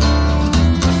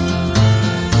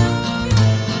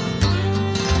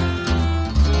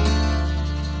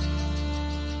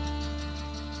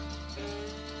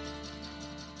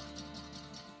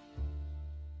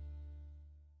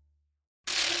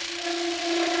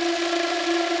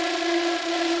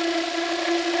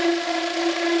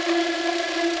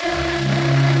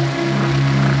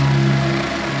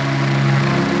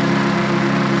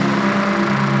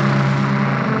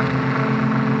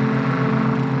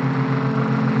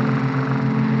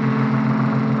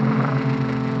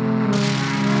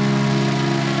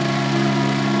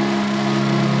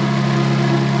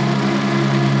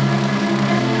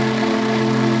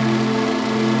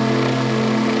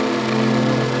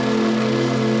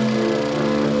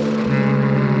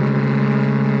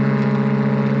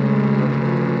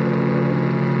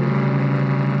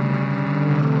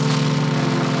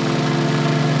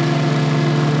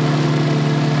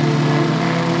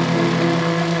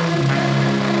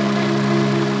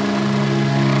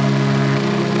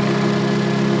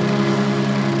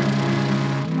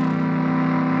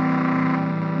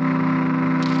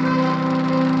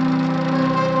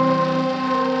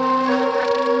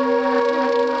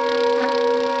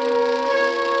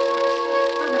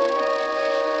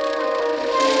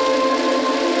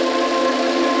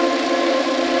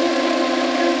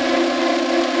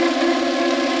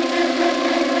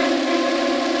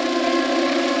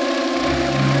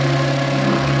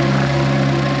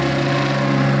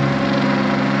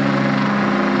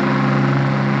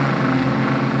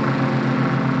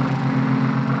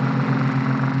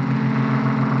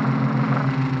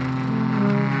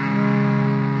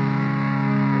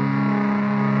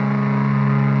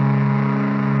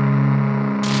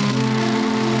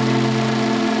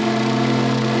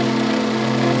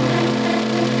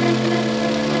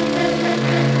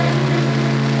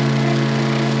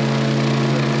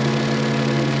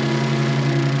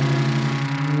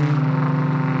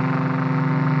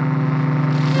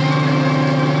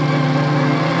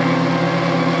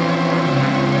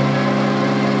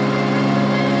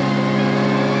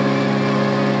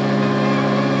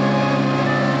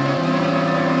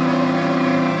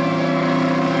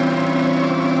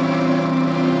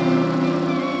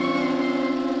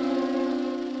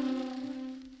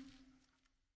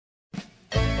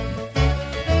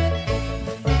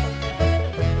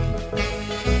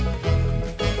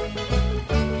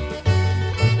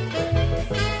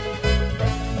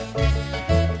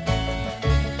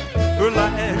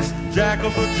 Pack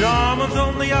of pajamas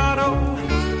on the auto.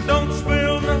 Don't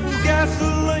spill no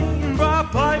gasoline. Dry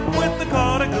pipe with the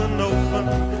cardigan open.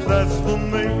 That's for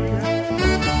me.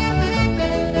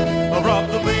 I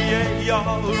drop the BAR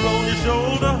on your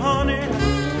shoulder, honey.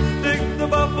 Dig the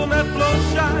buffle net flow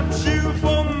shine. Shoe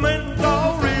for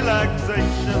mental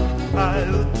relaxation.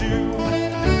 I'll do.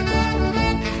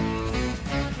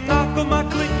 Knock on my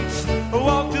cleats.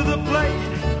 Walk to the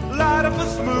plate. Light up a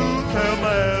smooth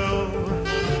caramel.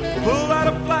 Pull out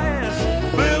a flask,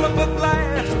 fill up a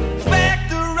glass,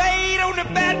 spectorate on the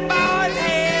bad boy's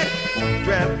head.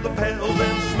 Grab the pedals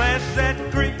and smash that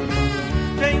creek.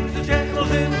 Change the channels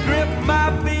and grip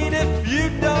my feet if you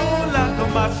don't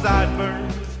like my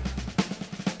sideburns.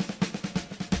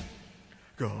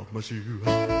 Got my shoe.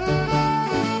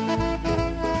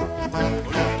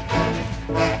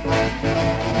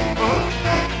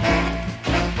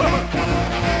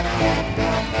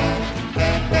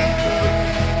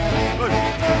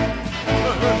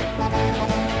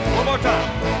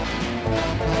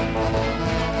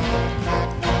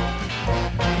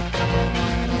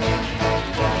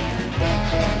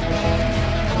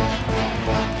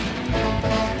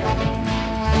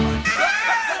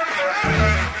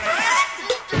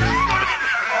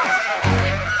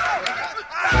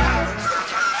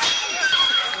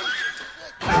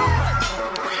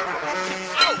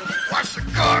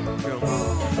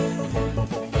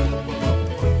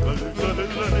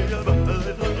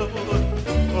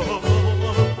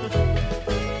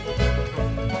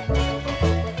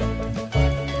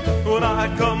 When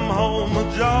I come home, the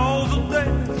jaws of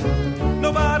death.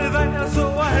 Nobody there, so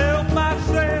I help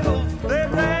myself. They're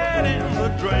right in the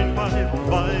drain pipe,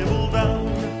 Bible down.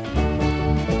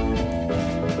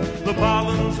 The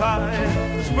pollen's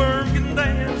high, the sperm can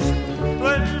dance.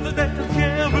 There's a death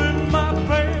camp in my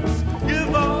pants.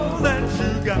 Give all that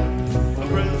you got, a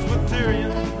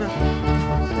Presbyterian.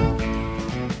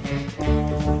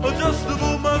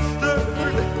 Adjustable mustard,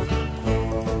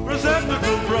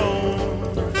 receptacle grown.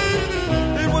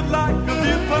 Like a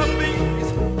few puppies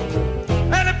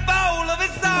and a bowl of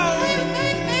its own.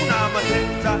 I'm a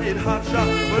head-tight hot shot,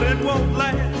 but it won't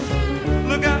last.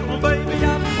 Look out, baby,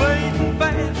 I'm fading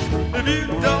fast. If you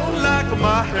don't like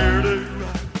my hairdo,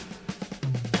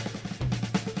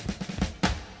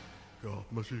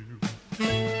 got my shoe.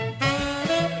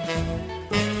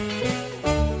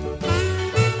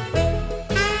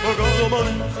 I got the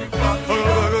money.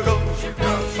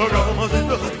 I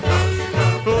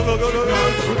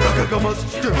got my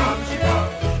shoe.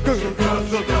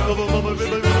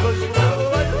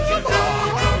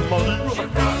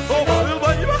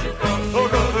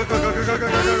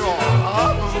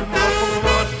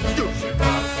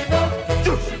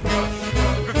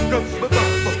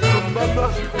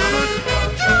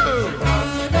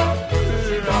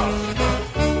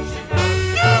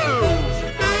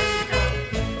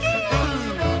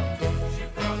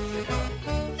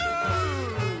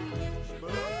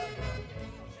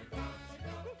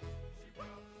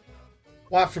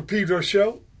 Watt for Pedro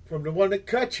Show from the one that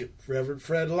cut you, Reverend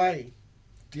Fred Lane.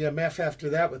 DMF after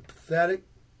that with Pathetic,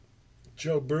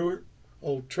 Joe Brewer,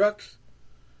 Old Trucks,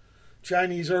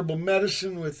 Chinese Herbal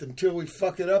Medicine with Until We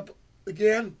Fuck It Up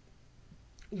Again,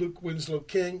 Luke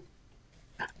Winslow-King,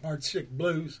 Heartsick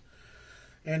Blues,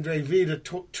 Andre Vita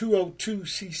 202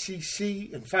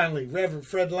 CCC, and finally Reverend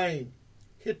Fred Lane,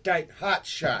 Hittite Hot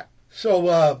Shot. So,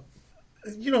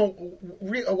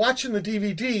 watching the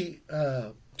DVD,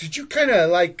 did you kind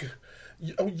of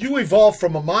you evolved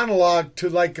from a monologue to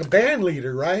like a band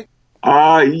leader, right?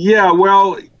 I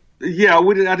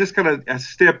just kind of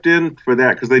stepped in for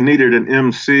that because they needed an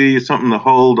MC, something to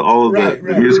hold all of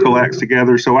the musical acts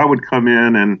together. So I would come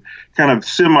in and kind of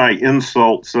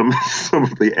semi-insult some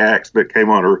of the acts that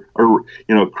came on or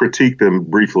critique them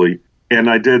briefly. And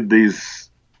I did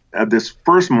this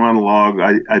first monologue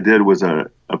I did was a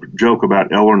joke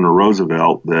about Eleanor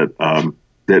Roosevelt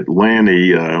that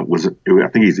Lanny was, I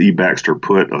think he's E. Baxter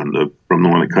Put from the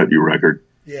One That Cut You record.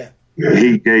 Yeah.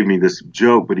 He gave me this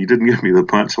joke, but he didn't give me the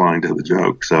punchline to the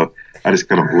joke. So I just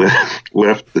kind of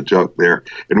left the joke there.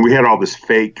 And we had all this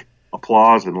fake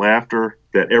applause and laughter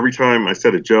that every time I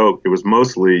said a joke, it was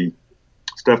mostly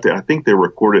stuff that I think they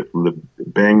recorded from the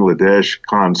Bangladesh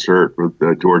concert with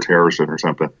George Harrison or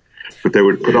something. But they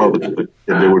would put and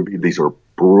there would be these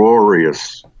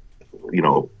uproarious,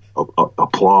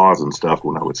 applause and stuff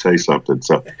when I would say something.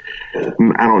 So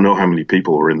I don't know how many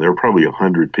people were in there. Probably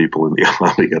 100 people in the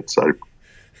audience.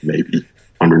 Maybe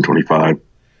 125.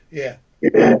 Yeah.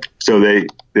 So they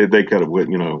kind of went,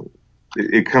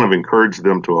 it kind of encouraged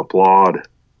them to applaud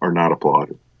or not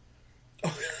applaud.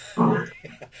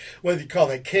 whether you call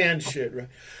that canned shit, right?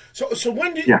 So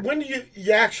when do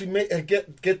you actually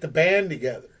get the band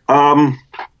together?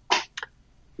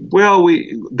 Well,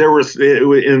 there was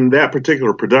in that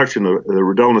particular production of the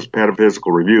Redonis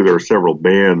Pataphysical Review, there were several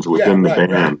bands within the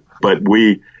band, right. But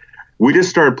we just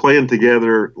started playing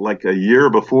together like a year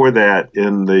before that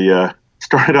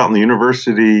started out in the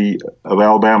University of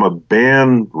Alabama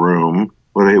band room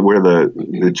where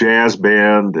the jazz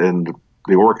band and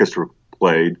the orchestra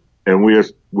played, and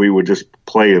we would just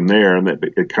play in there, and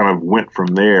it kind of went from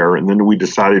there. And then we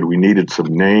decided we needed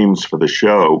some names for the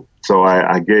show, so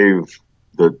I gave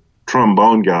the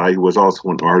trombone guy, who was also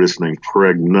an artist named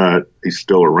Craig Nutt, he's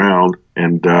still around,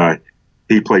 and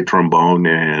he played trombone,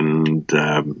 and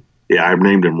I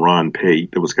named him Ron Pate.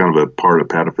 It was kind of a part of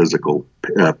Pataphysical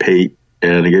Pate,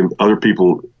 and I gave other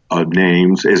people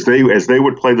names. As they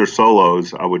would play their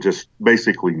solos, I would just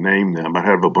basically name them. I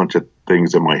have a bunch of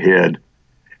things in my head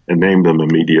and name them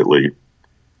immediately.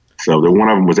 So one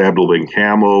of them was Abdul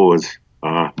Camel, was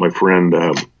my friend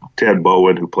Ted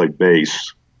Bowen, who played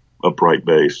bass, upright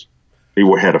bass. He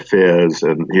had a fez,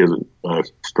 and he has a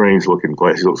strange-looking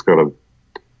glass. He looks kind of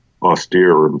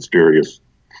austere or mysterious.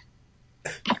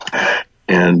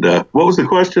 And what was the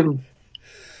question?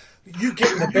 You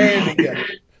getting the band together.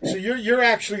 So you're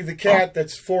actually the cat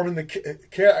that's forming the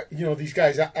cat. You know, these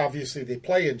guys, obviously, they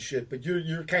play and shit, but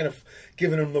you're kind of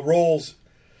giving them the roles,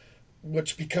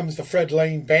 which becomes the Fred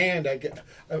Lane band, I guess,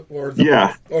 or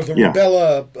the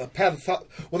Bela.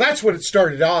 Well, that's what it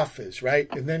started off as, right?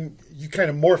 And then you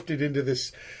kind of morphed it into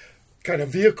this kind of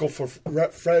vehicle for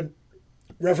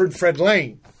Reverend Fred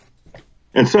Lane.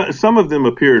 And some of them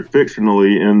appeared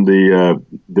fictionally in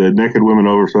the Naked Women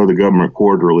Oversaw the Government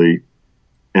Quarterly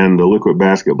and the Liquid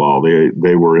Basketball.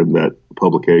 They were in that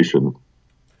publication.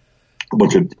 A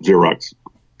bunch of Xerox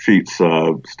sheets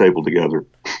stapled together,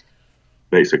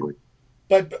 basically.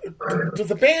 But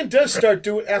the band does start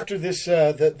doing, after this,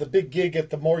 the big gig at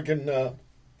the Morgan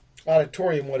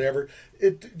Auditorium, whatever.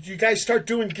 You guys start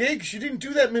doing gigs? You didn't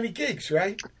do that many gigs,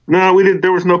 right? No, we didn't.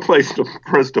 There was no place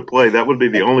for us to play. That would be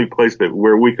the only place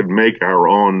where we could make our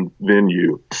own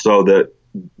venue. So that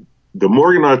the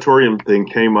Morgan Auditorium thing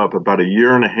came up about a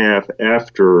year and a half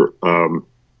after the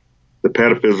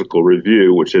Pataphysical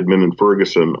Review, which had been in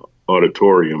Ferguson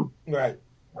Auditorium. Right.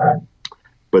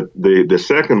 But the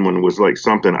second one was like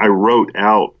something I wrote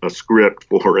out a script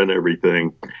for and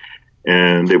everything.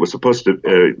 And it was supposed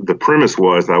to, the premise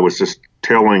was I was just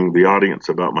telling the audience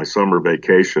about my summer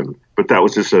vacation. But that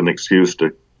was just an excuse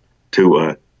to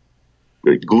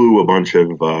glue a bunch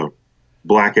of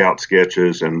blackout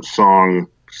sketches and song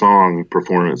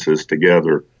performances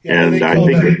together. Yeah, and I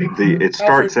think it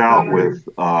starts out with,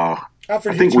 I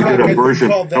think we did a version,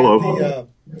 the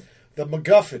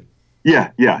MacGuffin. Yeah.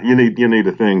 You need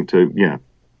a thing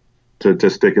to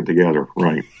stick it together,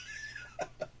 right?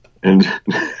 And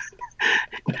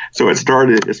so it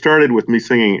started with me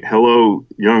singing "Hello,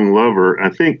 Young Lover." I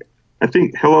think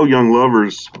 "Hello, Young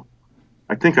Lovers."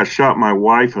 I think I shot my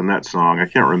wife in that song. I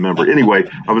can't remember. Anyway,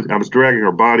 I was dragging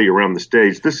her body around the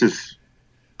stage. This is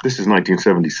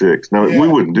 1976. Now we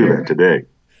wouldn't do that today,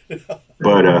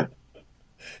 but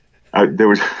there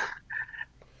was.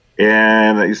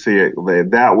 And you see,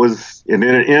 that was, and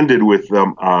then it ended with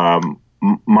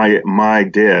my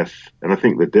death, and I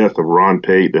think the death of Ron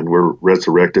Pate, and we're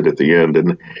resurrected at the end,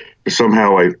 and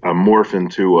somehow I morph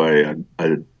into a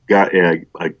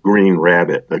green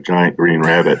rabbit, a giant green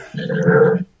rabbit,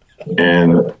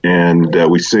 and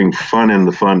we sing "Fun in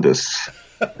the Fundus,"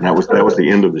 and that was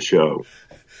the end of the show.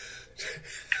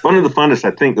 "Fun in the Fundus," I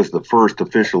think, was the first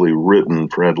officially written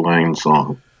Fred Lane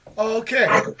song.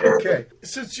 Okay.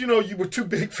 Since you were too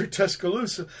big for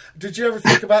Tuscaloosa, did you ever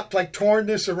think about like touring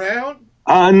this around?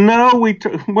 No, we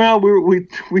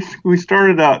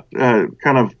started out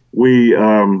we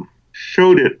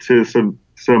showed it to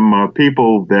some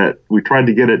people that we tried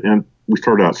to get it in. We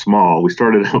started out small. We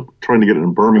started out trying to get it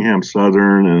in Birmingham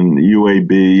Southern and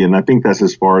UAB, and I think that's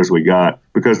as far as we got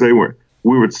because we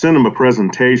would send them a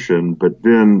presentation, but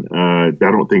then I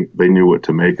don't think they knew what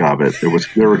to make of it.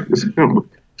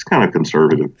 It's kind of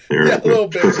conservative there,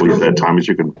 especially at that time, as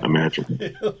you can imagine.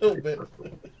 A little bit.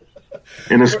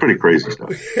 And it's pretty crazy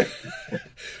stuff.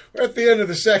 We're at the end of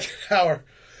the second hour.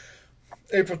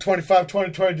 April 25,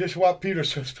 2020, Dishwap Pedro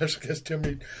Show, special guest Tim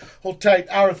Reed. Hold tight,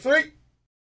 hour 3.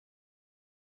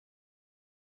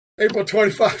 April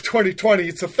 25, 2020.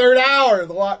 It's the third hour of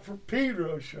the Lot for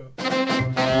Pedro Show.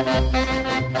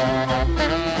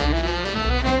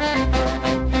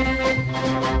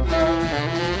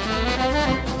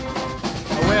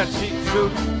 Wear a cheap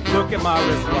suit, look at my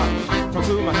wristwatch. Talk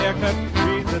to my haircut,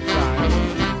 read the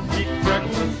Times. Eat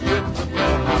breakfast with the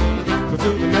bellhop.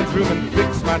 room and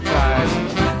fix my tie.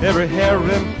 Every hair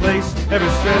in place, every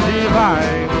strand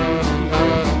divine.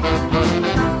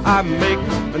 I make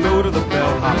a note of the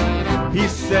bellhop. He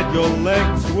said your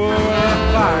legs were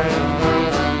fine.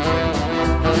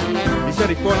 He said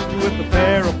he forced you with a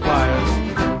pair of pliers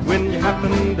when you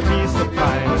happened to be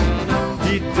supine.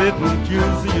 He didn't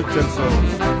use the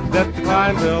utensils that the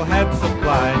clientele had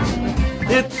supplied.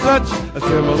 It's such a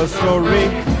similar story,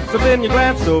 so then you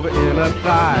glanced over in a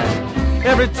thigh.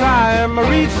 Every time I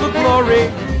reach for glory,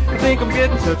 I think I'm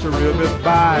getting such a real good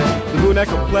buy. The moon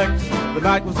echo flex, the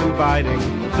night was inviting.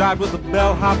 Jive with the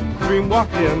bellhop, dream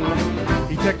walked in.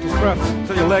 He checked his thrust,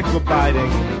 so your legs were biting.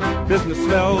 Business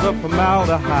smelled of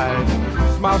formaldehyde.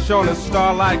 Smile shone as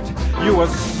starlight, you were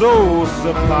so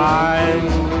sublime.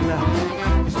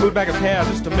 He smoothed back his hair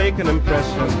just to make an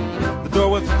impression. The door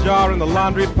was ajar and the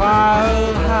laundry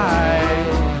piled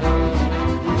high.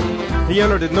 He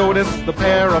entered and noticed the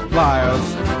pair of pliers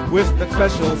with that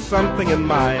special something in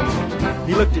mind.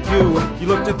 He looked at you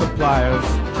looked at the pliers.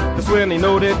 That's when he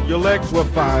noted your legs were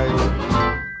fine.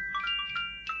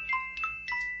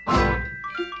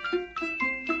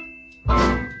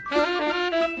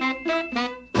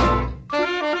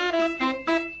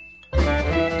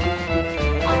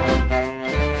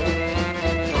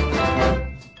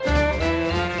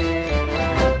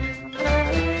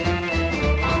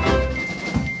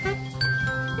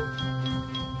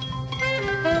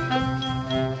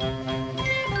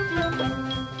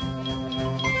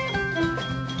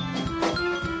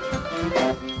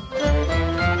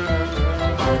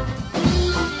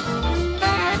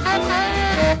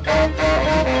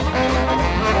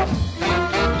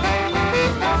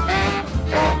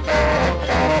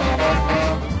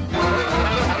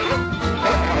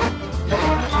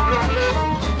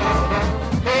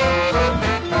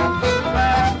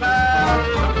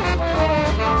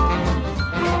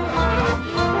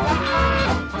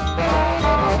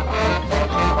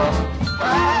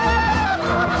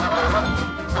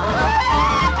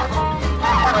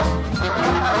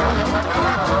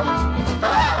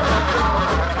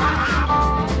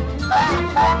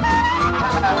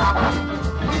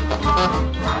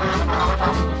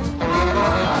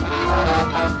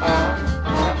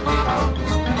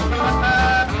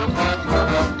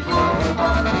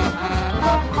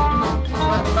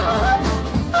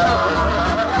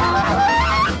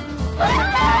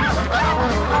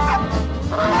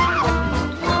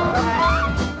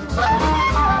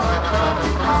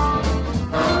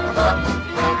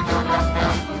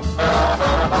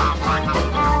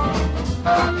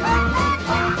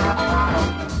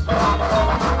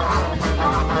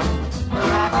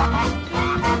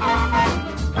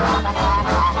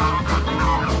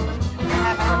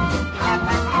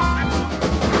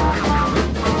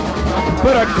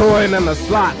 Put a coin in the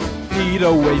slot, eat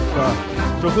a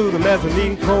wafer, stroll through the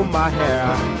mezzanine, comb my hair,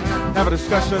 have a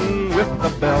discussion with the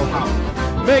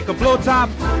bellhop, make a blow top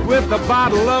with a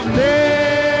bottle of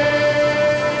Nair.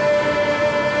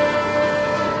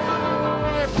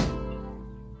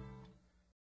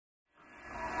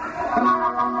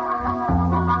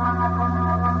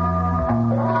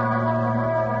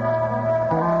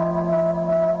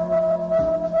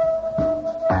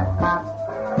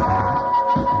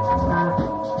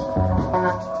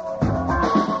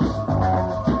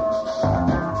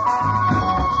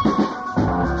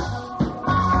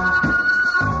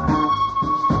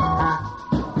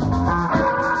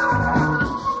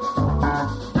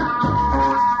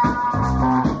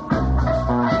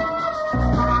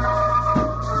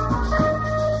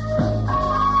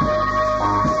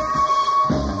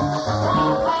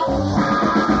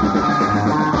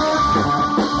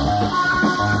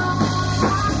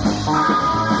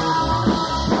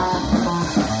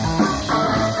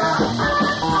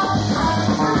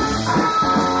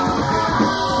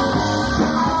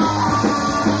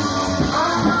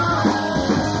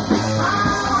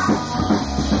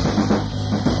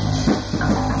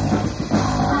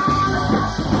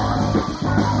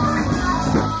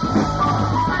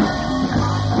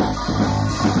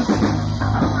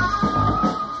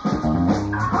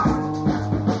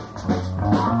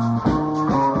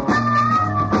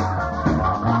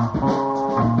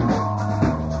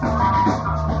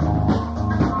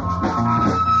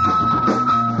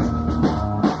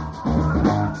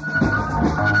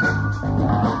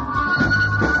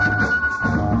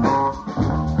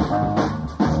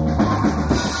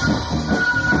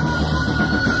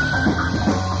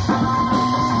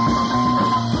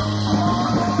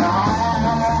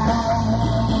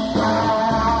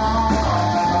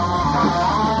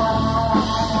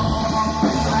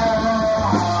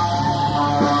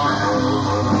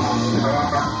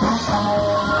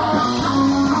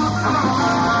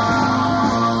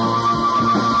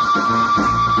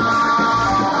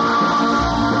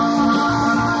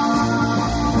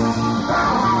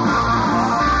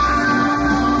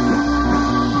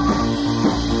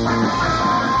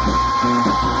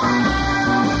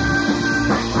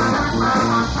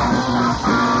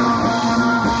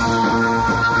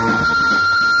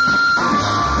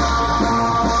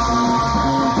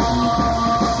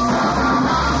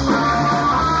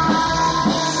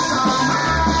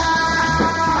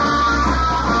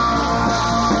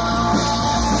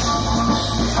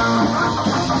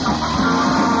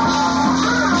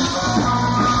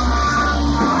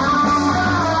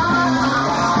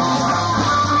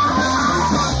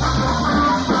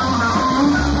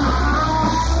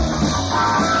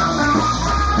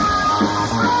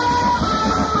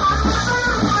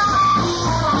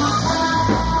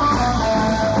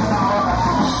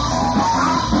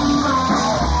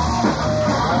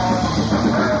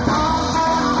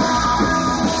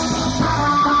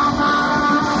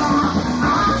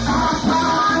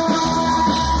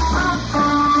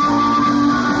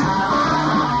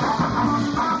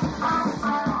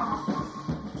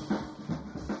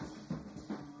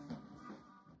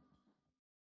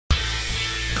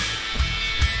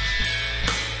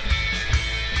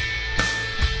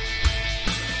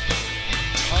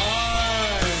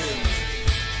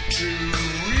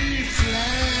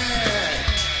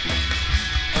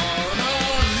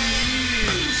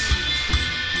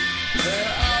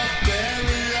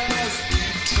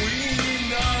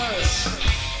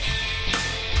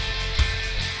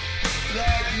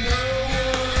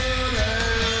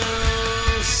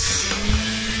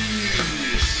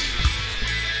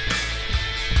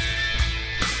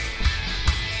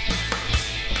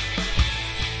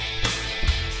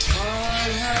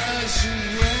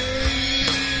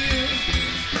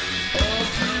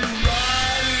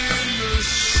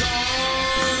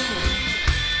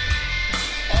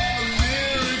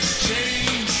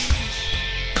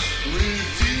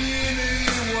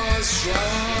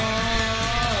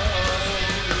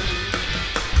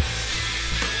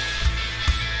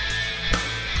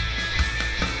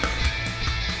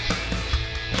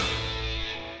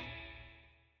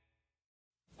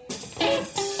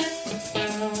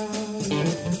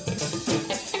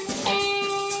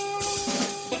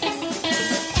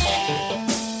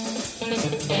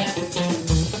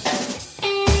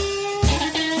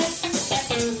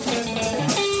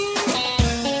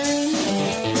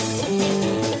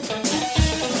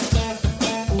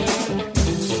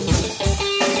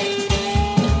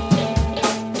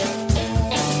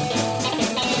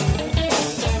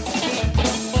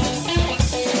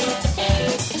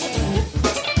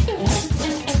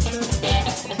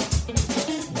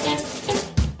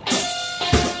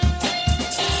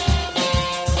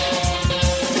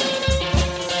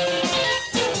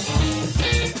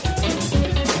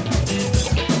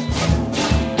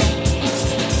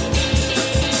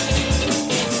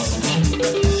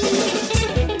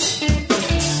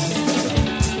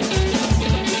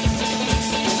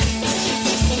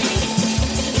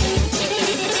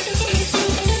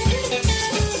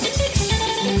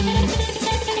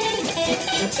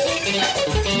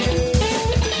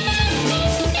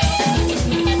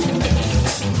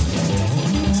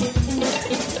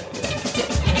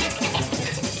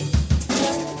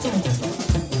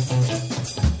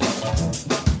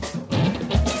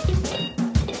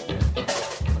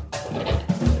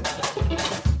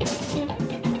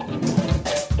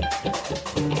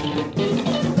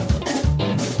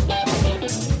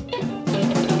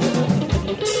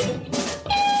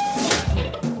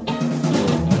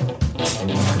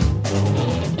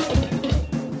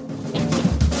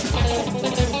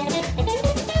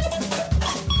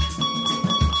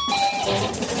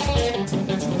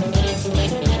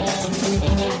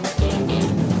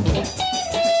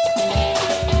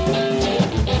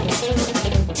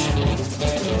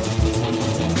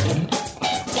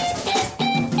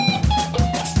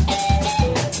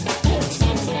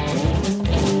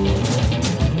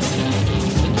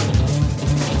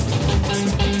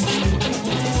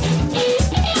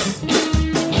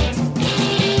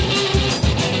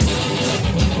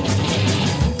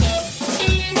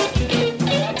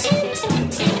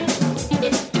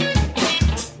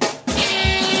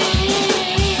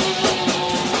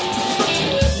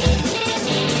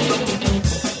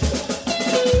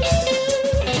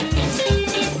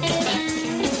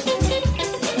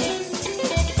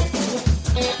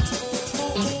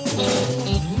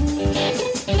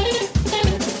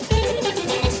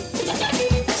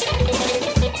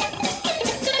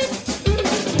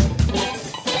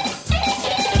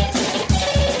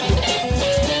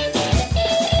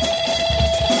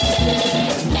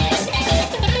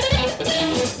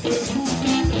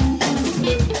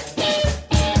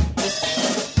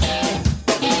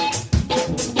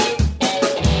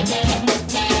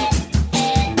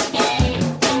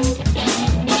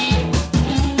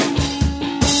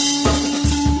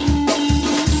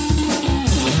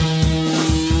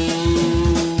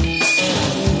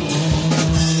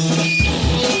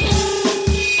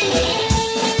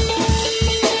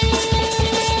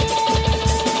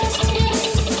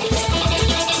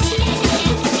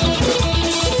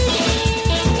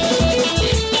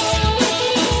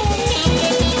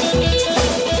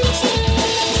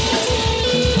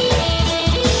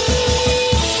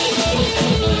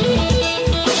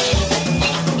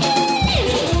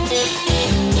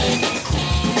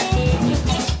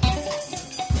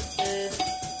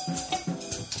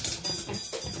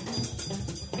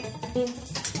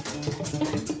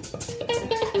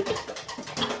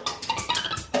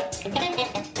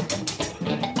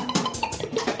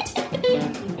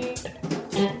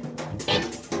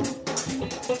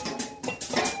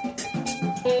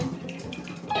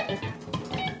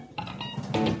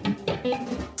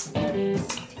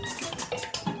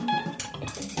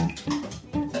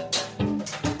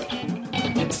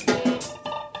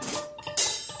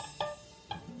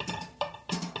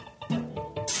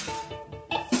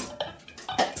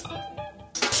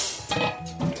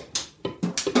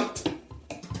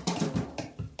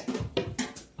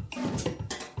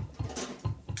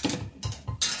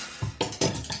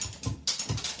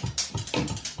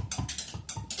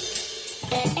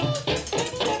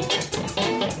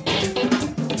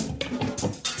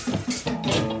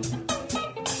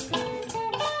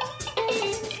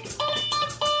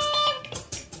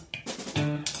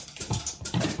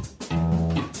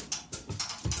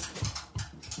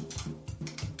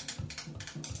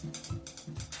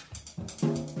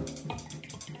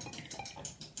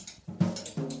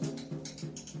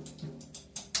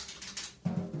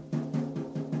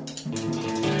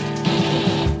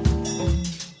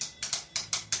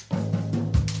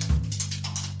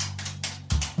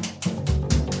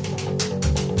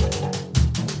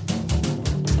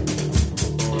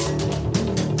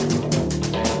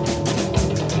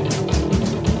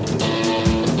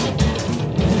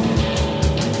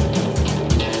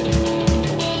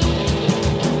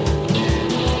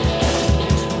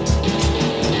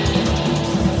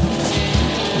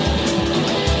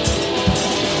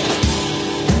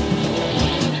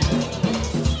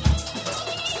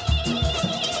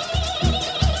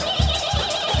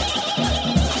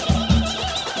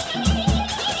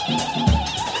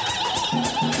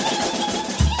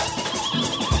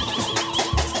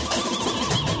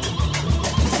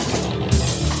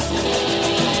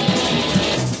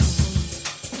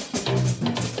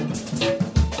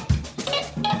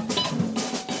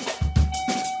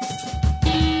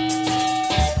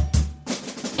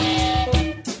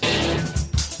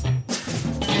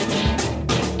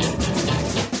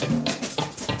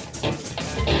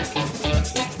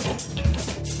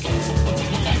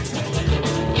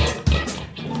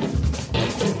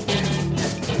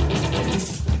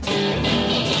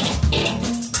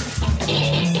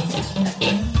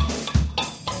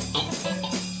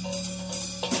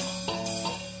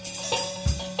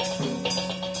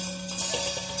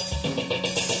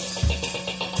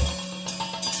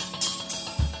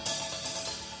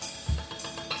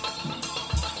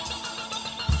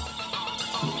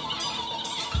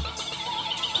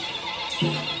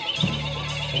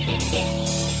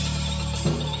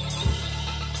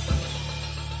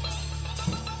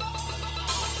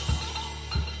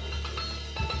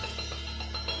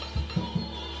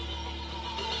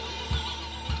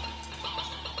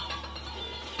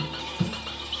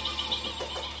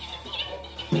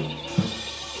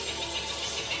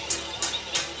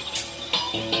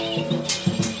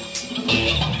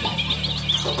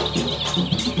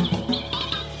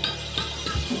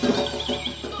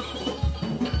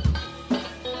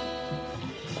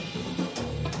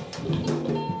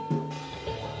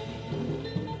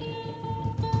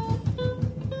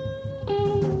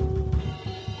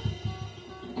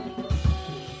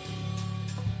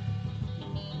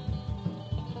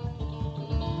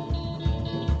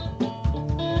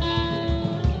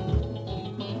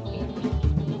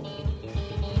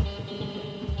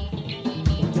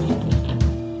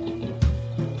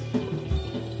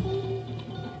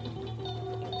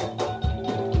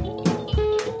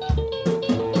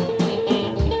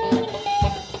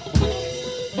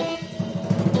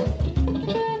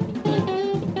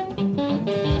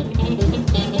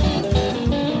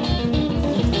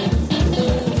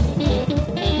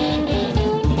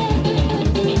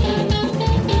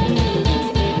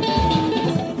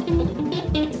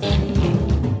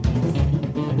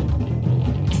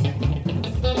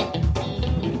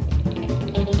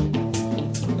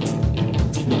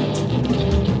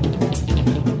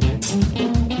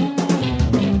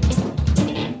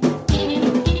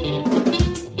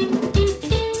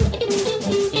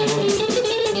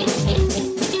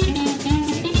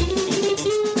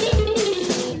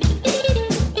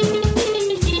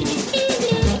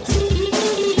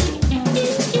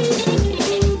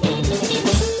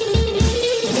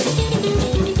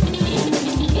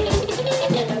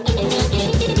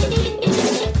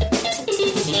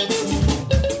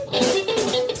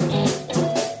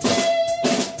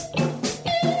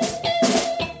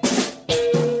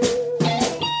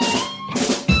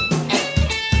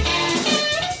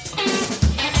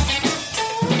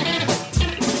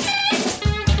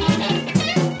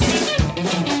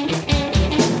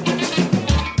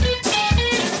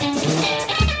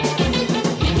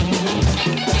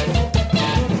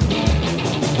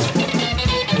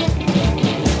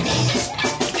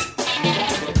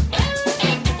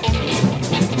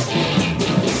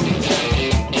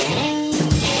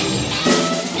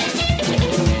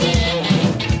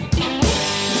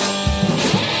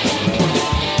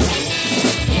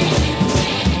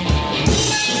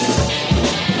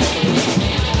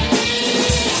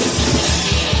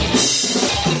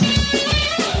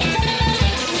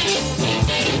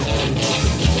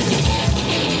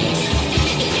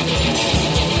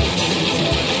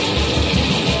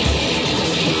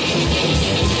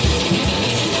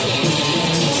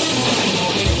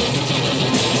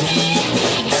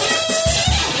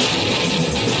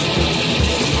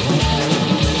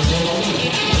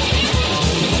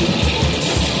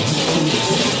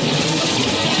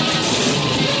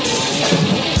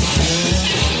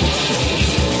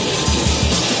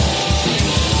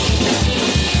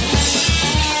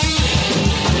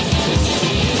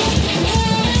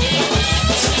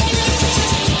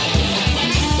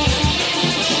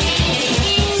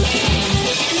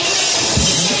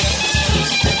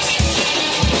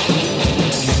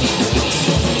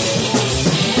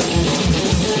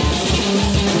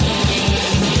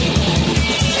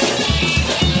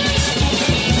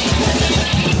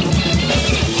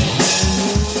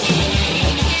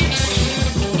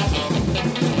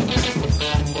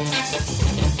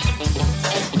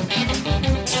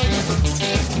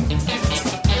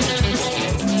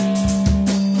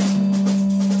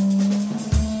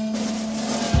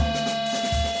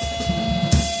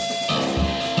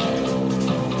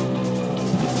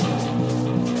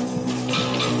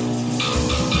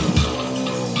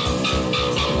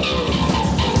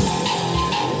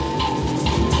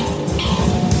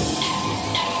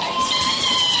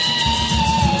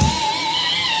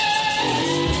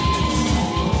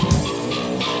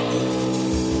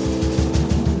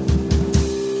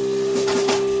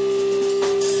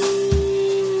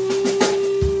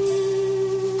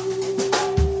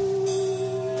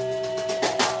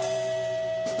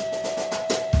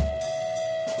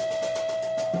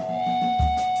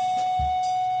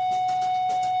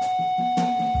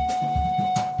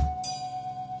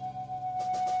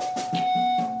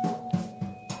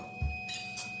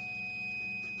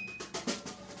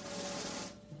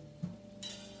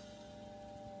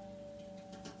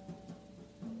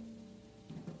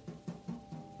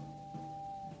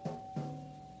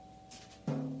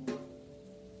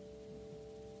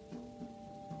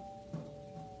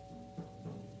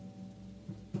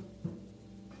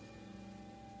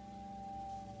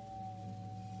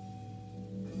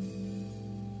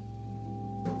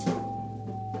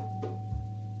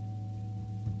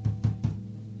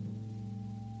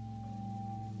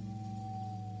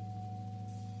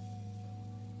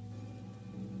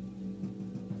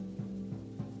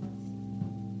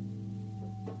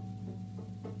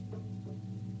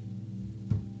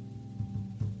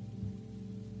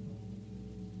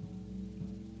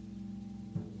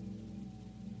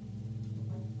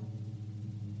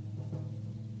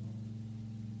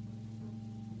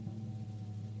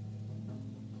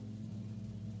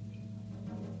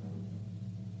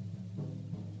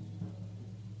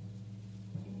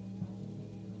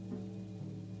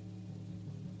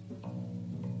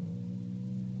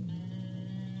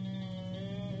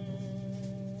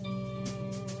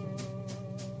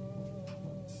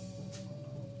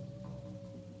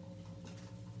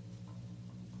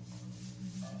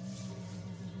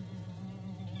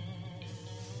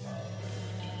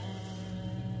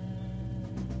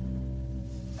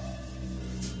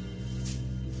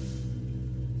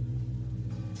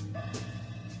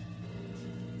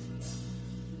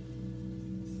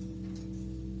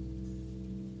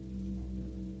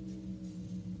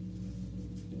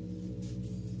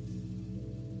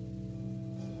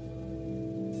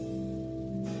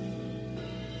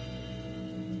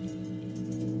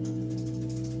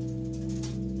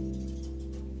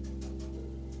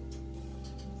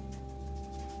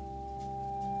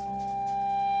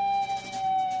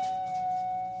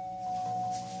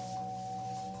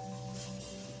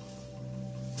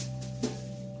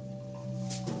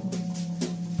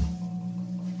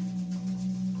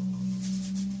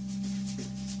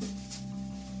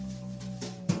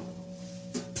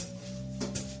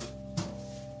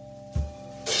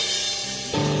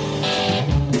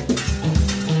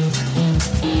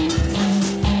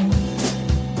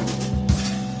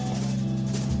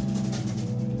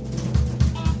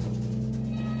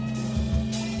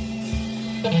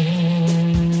 Got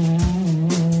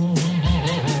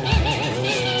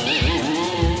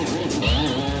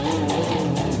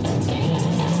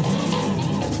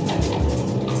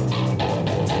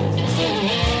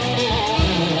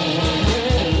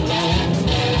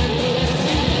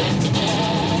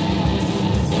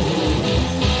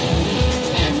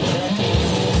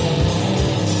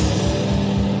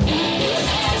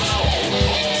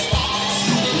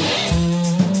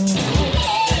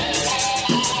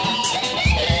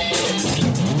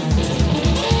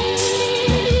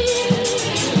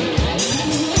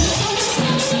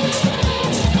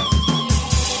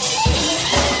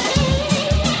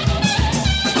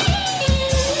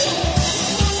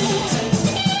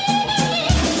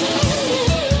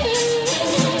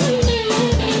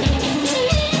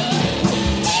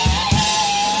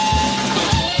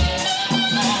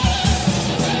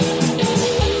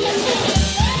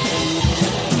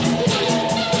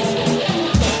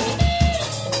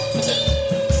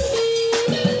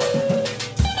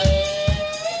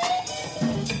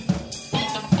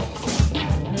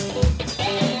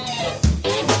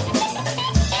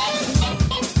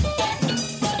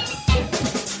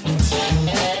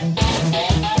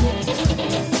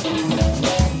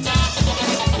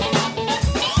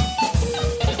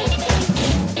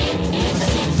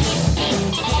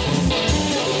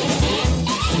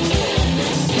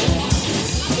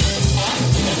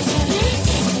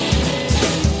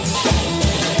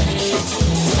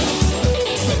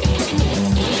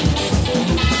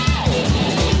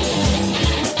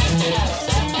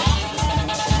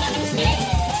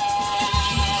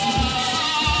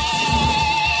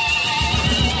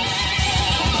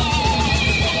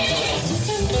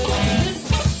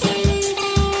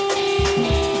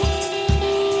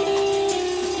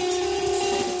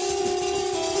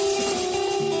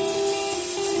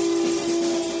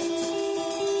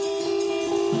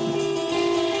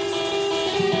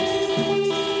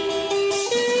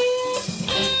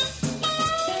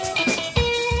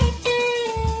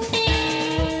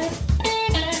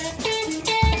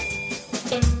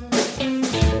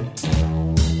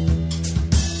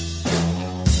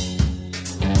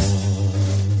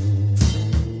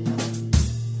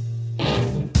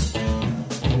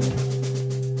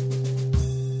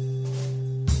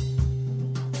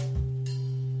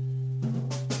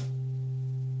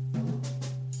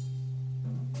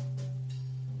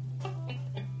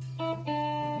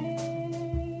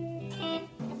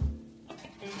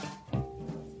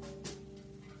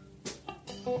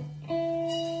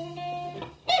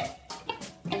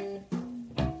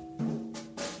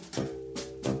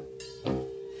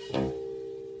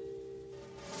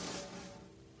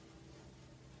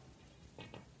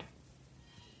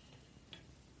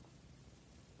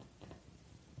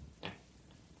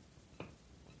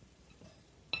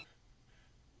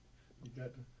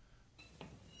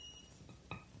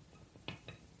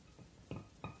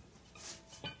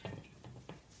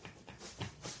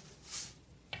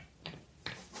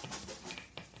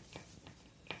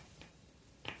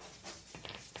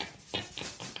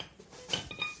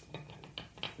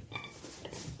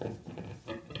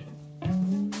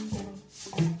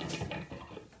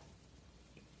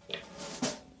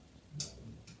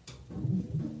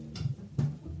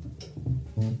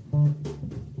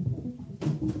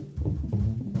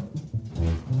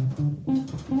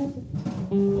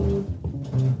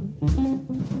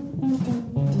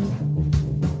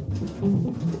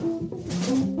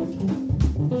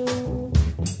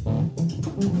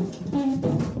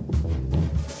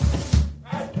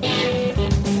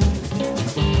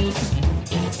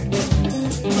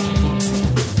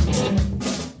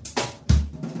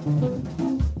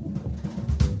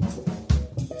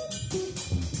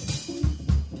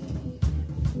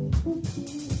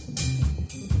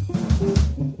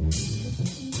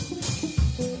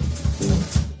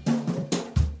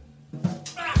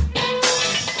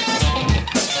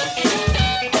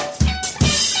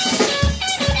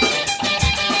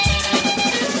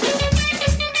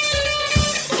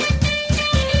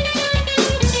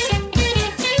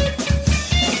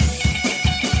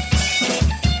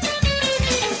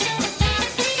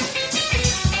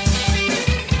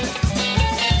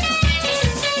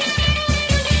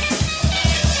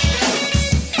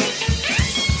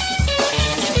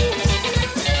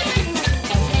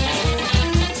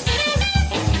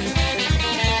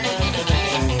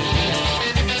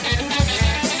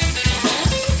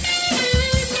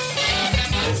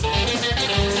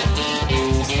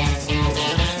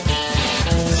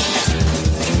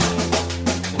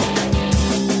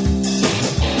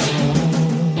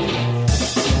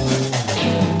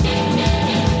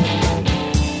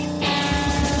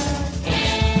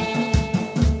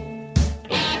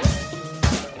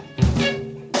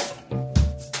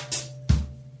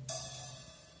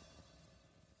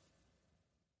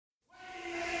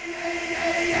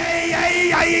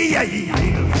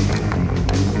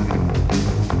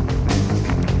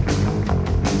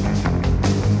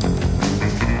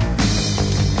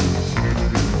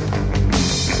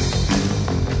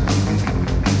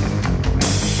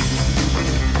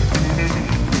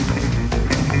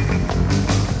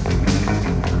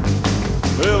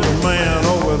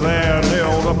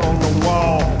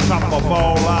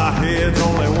gonna fall our heads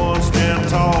only one stand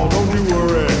tall. Don't you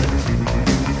worry.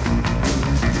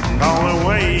 Call me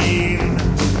Wayne.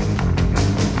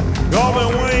 Call me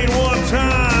Wayne one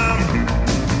time.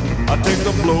 I take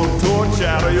the blowtorch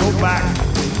out of your back.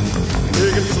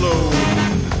 Take it slow.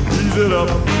 Ease it up.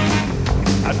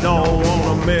 I don't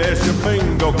wanna mess your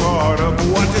bingo card up.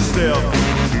 Watch your step.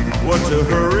 What's your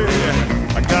hurry?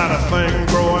 I got a thing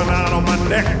growing out on my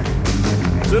neck.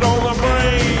 Sit on the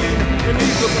brain, it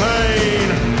needs the pain.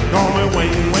 Call me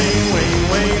Wayne, Wayne, Wayne,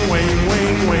 Wayne, Wayne,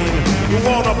 Wayne, Wayne. You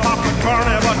wanna pop the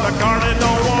carny, but the carny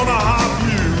don't wanna hop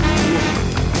you.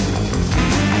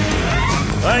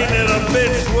 Ain't it a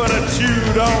bitch with a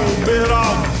chewed on bit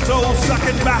off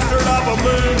soul-sucking bastard of a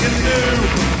moon can do?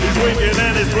 He's winking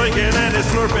and he's blinking and he's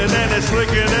slurping and he's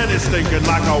slinking and he's stinking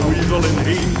like a weasel in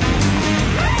heat.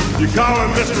 You call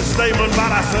him Mr. Statement,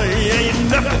 but I say he ain't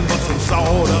nothing but some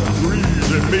sawed-up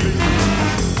greasy meat.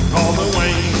 Call me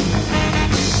Wayne.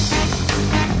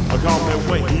 Call me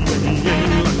Wayne.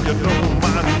 Like you know my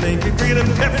name. Keep drinking them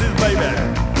Pepsis, baby.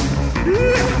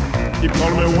 Yeah. Keep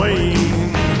calling me Wayne.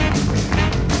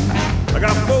 I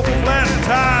got 4 flat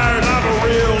tires. I'm a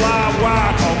real live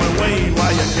wire. Call me Wayne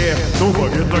while you care. Don't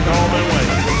forget to call me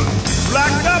Wayne.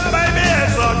 Black up, baby.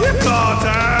 It's a guitar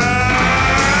time.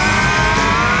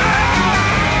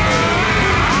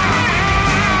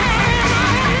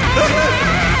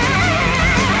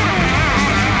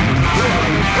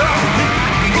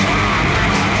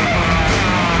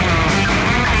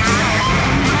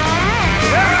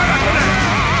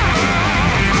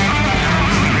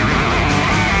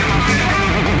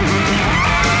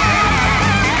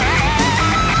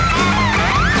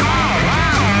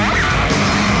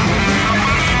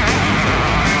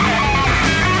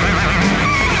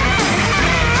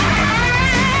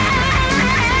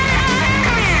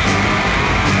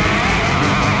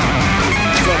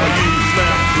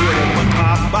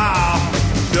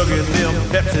 Chugging them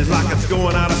Pepsis like it's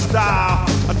going out of style.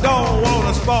 I don't want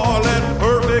to spoil that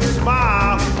perfect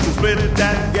smile. You spit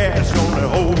that gas on the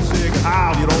whole sick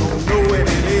aisle. You don't know what it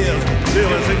is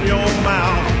till it's in your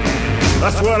mouth.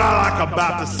 That's what I like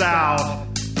about the South.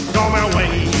 Call me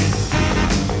Wayne.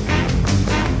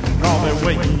 Call me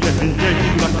Wayne.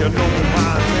 Yeah, like you know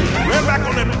my name. We're back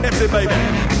on that Pepsi, baby.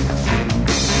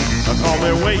 Call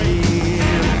me Wayne.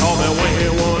 Call me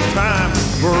Wayne one time.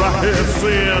 For I have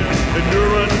sinned and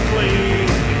you're unclean.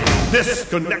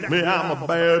 Disconnect me, I'm a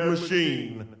bad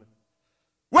machine.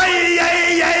 Way,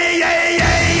 yay, yay, yay,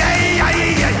 yay, yay,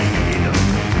 yay, yay.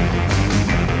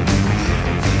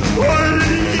 Way,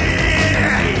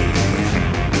 yay.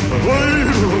 Way,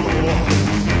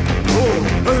 oh,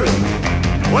 hey,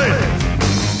 wait.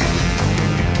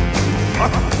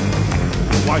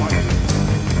 White.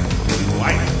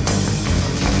 White.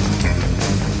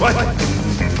 What?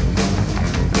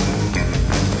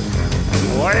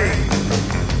 Wait.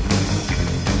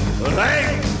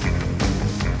 Hey.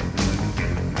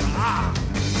 Ah.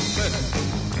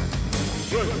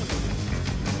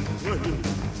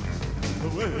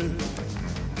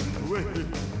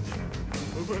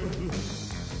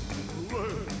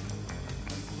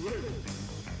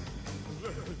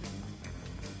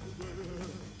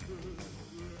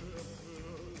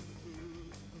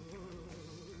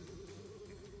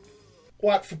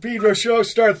 Watt for Pedro Show.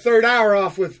 Start third hour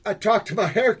off with I Talked to My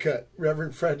Haircut,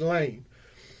 Reverend Fred Lane.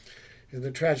 In the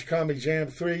Tragic Comedy Jam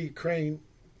 3, Crane,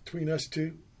 Between Us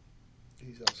Two.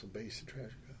 He's also based in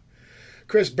Tragic Comedy.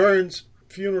 Chris Burns,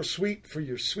 Funeral Suite for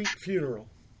Your Sweet Funeral.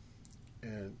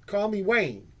 And Call Me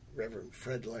Wayne, Reverend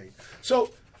Fred Lane.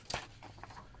 So,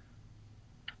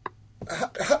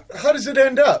 how does it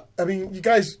end up? I mean, you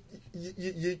guys,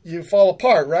 you fall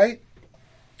apart, right?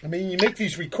 I mean, you make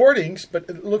these recordings, but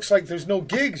it looks like there's no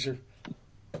gigs or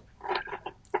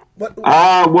what?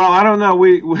 Well, I don't know.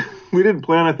 We didn't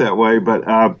plan it that way, but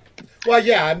well,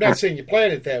 yeah, I'm not saying you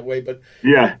planned it that way, but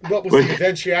yeah, what was the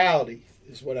eventuality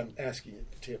is what I'm asking you,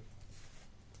 Tim.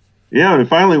 Yeah, and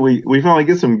finally we finally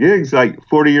get some gigs like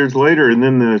 40 years later, and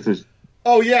then there's this.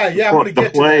 Oh yeah, I'm going to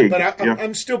get plague. to that, but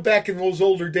I'm still back in those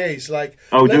older days. Like,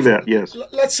 do that, yes.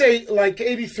 Let's say like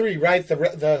 '83, right?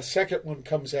 The second one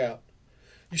comes out.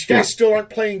 You guys still aren't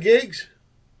playing gigs?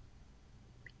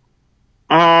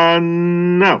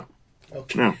 No.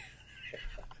 Okay. No.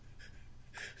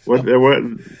 So, what?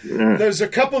 There's a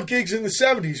couple of gigs in the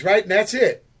 '70s, right? And that's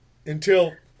it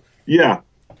until. Yeah,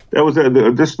 that was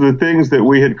just the things that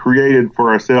we had created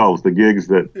for ourselves. The gigs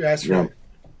that. That's right.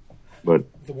 But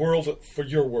the world for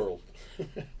your world.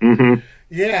 Mm-hmm.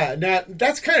 Yeah. Now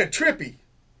that's kind of trippy.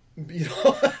 You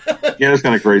know? Yeah, that's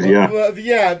kind of crazy. Yeah.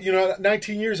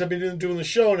 19 years I've been doing the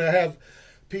show, and I have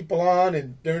people on,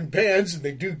 and they're in bands, and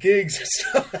they do gigs and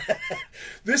stuff.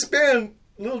 This band,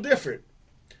 a little different.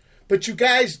 But you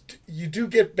guys, you do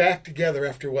get back together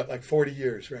after, what, like 40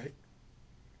 years, right?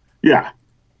 Yeah.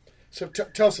 So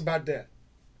tell us about that.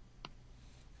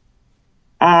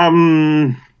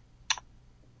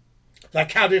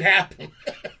 Like, how did it happen?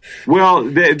 Well,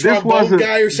 this wasn't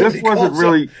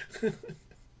really.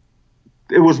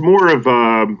 It was more of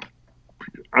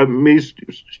me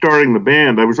starting the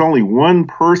band. There was only one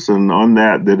person on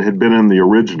that had been in the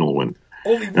original one.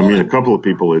 Only one? I mean, a couple of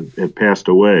people had passed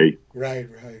away. Right.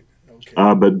 Okay.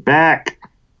 But back,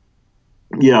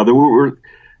 there were.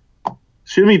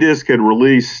 Shimmy Disc had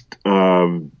released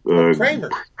Kramer.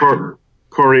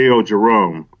 Cory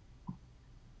Jerome.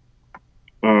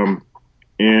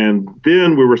 And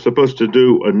then we were supposed to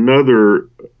do another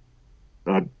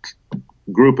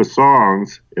group of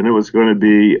songs, and it was going to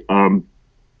be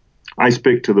I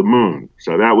Speak to the Moon.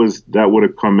 So that would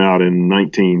have come out in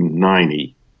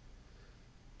 1990.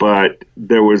 But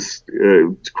there was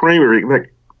Kramer,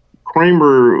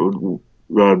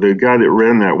 the guy that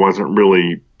ran that wasn't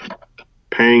really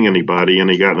paying anybody, and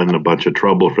he got in a bunch of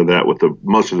trouble for that with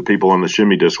most of the people on the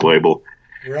Shimmy Disc label.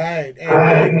 Right.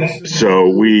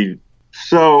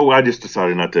 So I just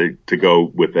decided not to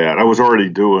go with that. I was already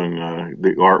doing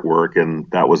the artwork, and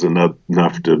that was enough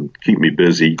to keep me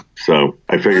busy. So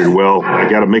I figured, well, I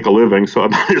got to make a living, so I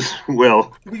might as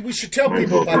well. We should tell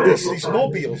people about these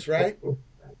mobiles, right?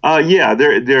 Yeah,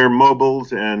 they're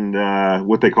mobiles and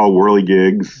what they call whirly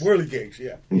gigs. Whirly gigs,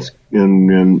 yeah.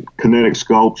 And kinetic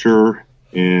sculpture,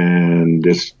 and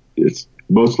it's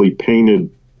mostly painted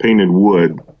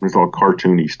wood. It's all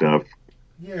cartoony stuff.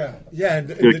 Yeah, and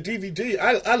the DVD,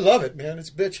 I love it, man. It's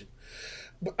bitching.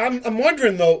 I'm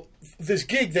wondering, though, this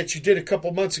gig that you did a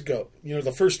couple months ago,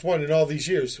 the first one in all these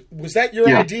years, was that your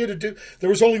idea to do? There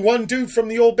was only one dude from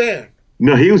the old band.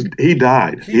 No, he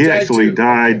died. He actually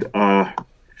died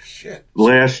Shit.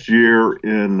 Last year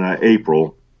in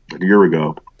April, a year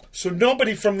ago. So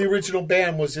nobody from the original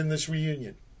band was in this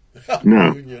reunion?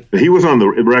 No. He was on the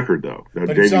record, though.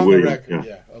 But he's on the record,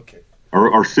 yeah. Okay.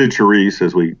 Or Sid Charisse,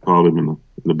 as we called him in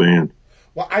the band.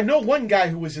 Well, I know one guy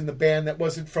who was in the band that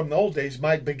wasn't from the old days,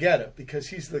 Mike Baguetta, because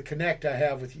he's the connect I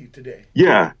have with you today.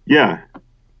 Yeah.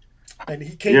 And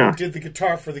he came and did the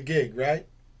guitar for the gig, right?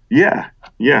 Yeah.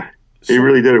 He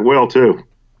really did it well, too.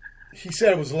 He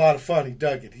said it was a lot of fun. He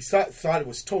dug it. He thought it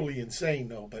was totally insane,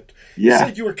 though. But he Yeah.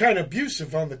 said you were kind of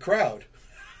abusive on the crowd.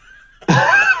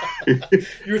 You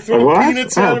were throwing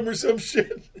peanuts at him or some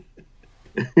shit.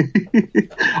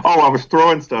 I was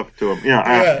throwing stuff to him.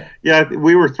 Yeah,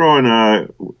 we were throwing. I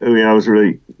was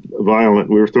really violent.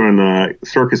 We were throwing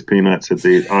circus peanuts at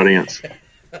the audience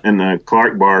and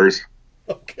Clark bars.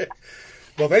 Okay,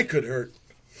 well, they could hurt.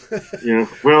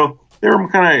 Well, they were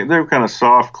kind of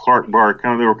soft Clark bar.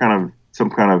 They were kind of some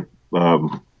kind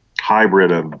of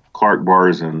hybrid of Clark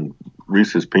bars and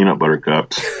Reese's peanut butter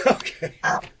cups. Okay,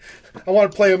 I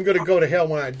want to play "I'm Gonna Go to Hell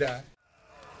When I Die."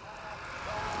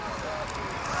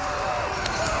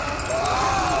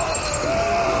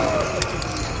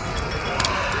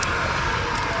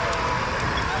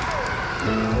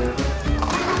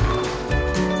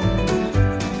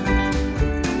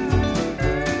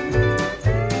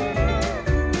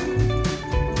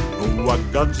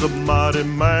 God's a mighty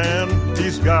man,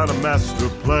 he's got a master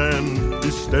plan.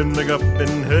 He's standing up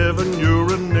in heaven,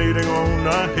 urinating on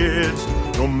our heads.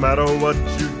 No matter what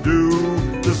you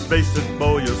do, just face it,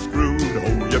 boy, you're screwed.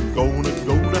 Oh, you're gonna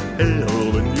go to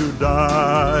hell when you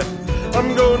die.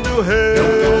 I'm going to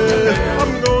hell,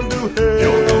 I'm going to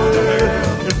hell.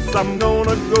 Yes, I'm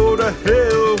gonna go to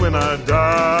hell when I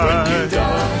die. When you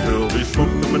die. There'll be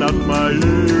smoke coming out my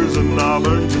ears, and I'll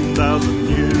burn 2,000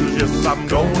 years. Yes, I'm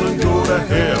gonna go to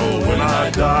hell when I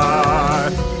die.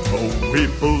 Oh, he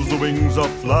pulls the wings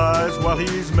off flies while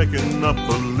he's making up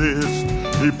a list.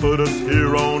 He put us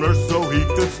here on earth so he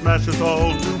could smash us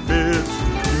all to bits.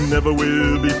 You never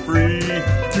will be free,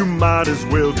 you might as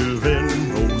well give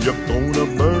in. Oh, you're gonna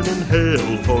burn in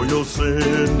hell for your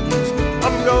sins.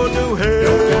 I'm going to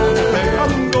hell,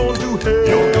 I'm going to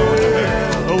hell.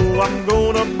 Oh, I'm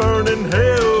gonna burn in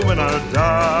hell when I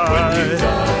die.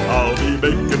 I'll be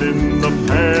baking in the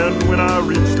pan when I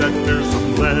reach that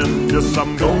fearsome land. Yes,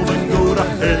 I'm gonna go to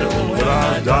hell when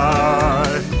I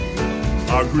die.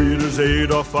 Our greeter's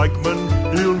Adolf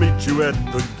Eichmann, he'll meet you at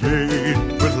the gate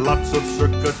with lots of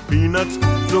circus peanuts,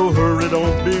 so hurry,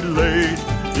 don't be late.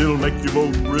 He'll make you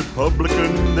vote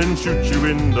Republican, then shoot you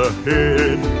in the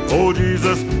head. Oh,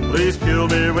 Jesus, please kill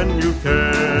me when you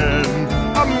can.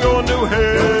 I'm going to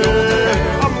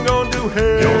hell, I'm going to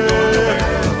hell.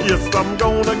 Yes, I'm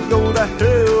gonna go to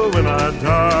hell when I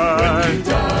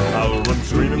die.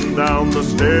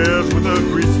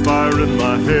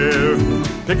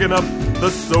 picking up the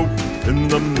soap in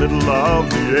the middle of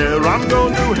the air. I'm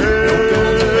going to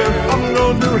hell, I'm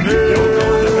going to hell.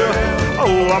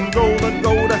 Oh, I'm gonna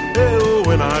go to hell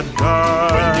when I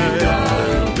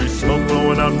die. Be smoke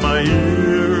blowing out my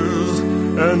ears,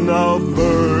 and I'll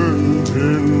burn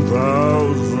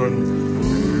 10,000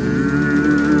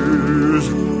 years.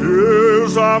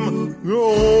 Yes, I'm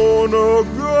gonna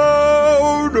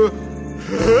go to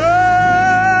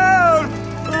hell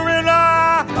when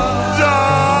I die.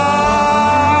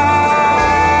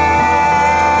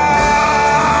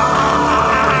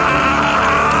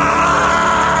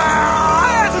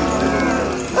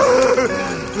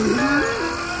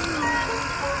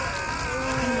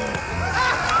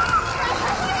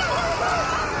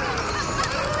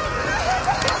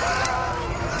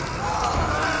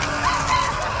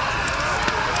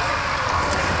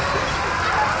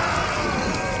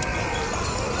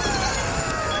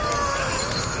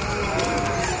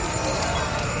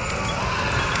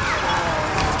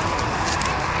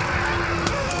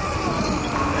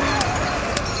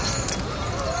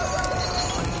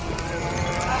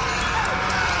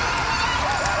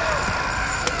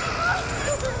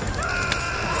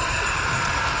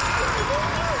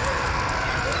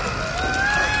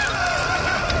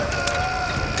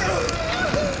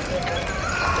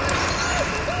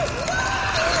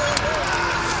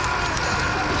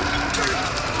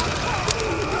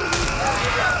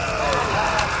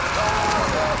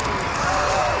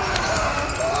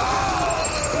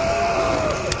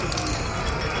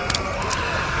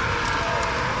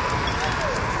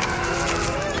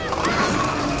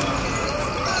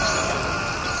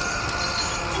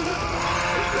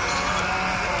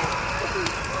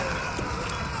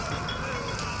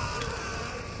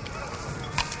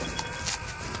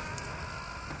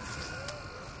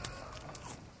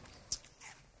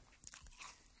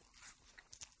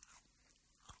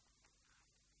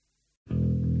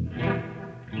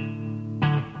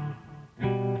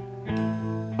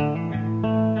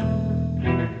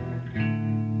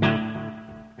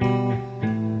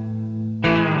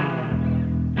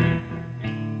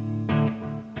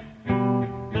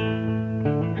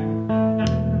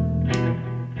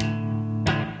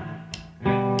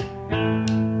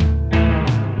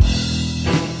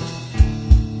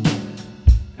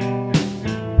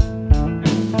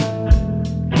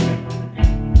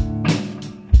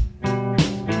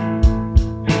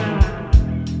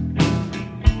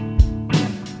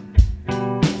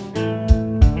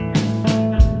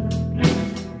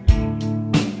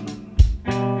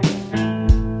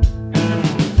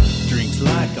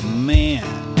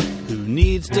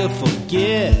 To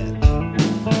forget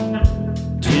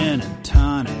gin and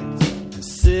tonics and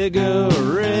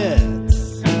cigarettes.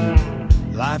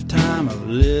 Lifetime of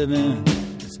living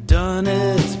has done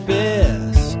its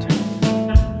best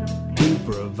to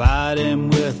provide him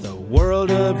with a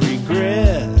world of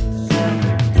regrets.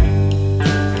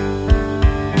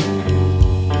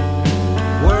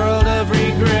 World of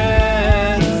regrets.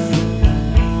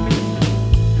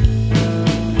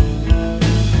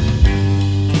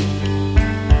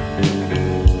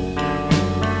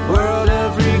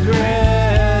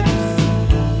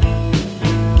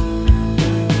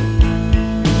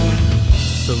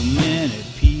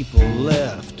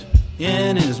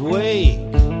 In his wake,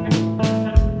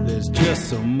 there's just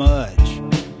so much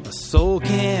a soul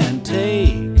can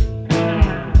take.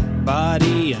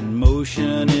 Body and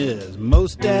motion is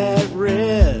most at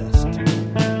rest,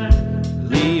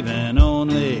 leaving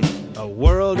only a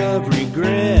world of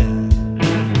regret.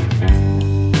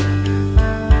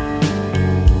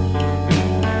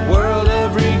 World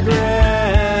of regret.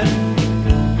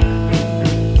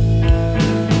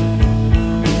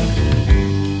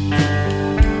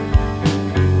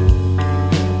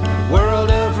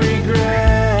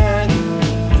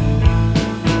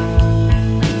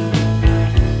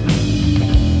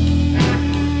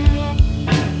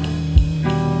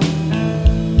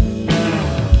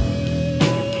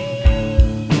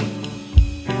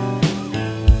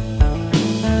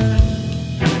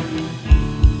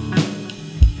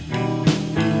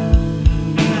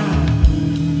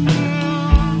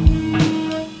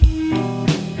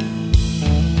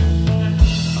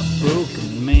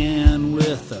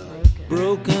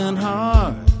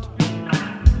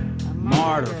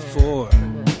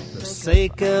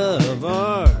 Of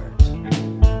art,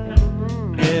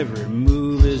 every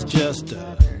move is just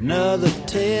another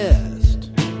test.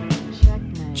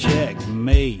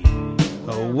 Checkmate,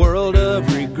 a world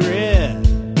of regret.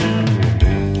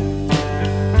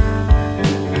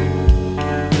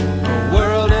 A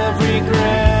world of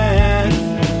regret.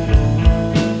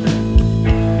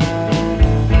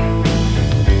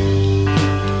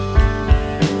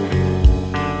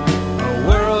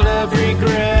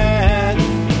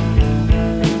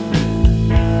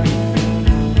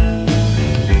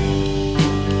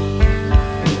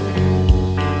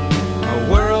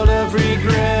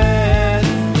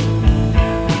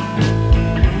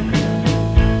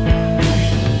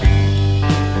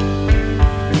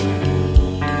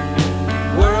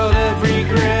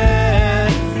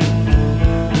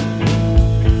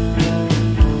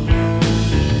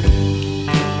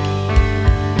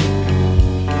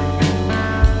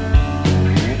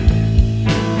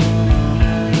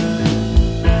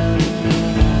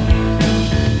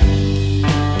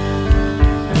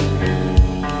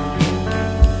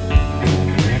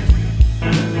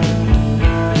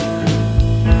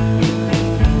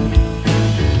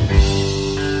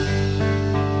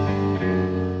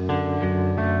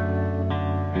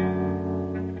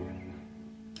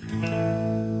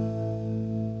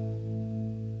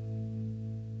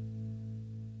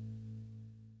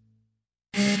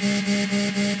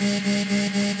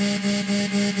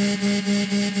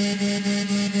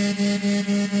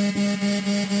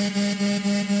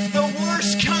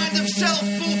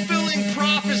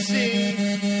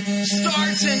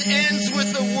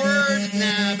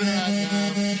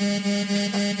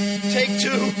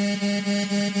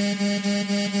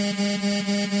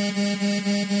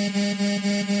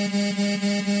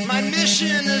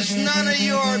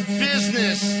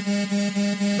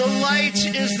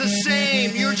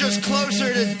 you're just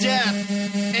closer to death.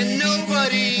 And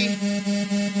nobody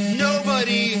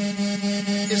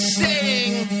is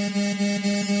saying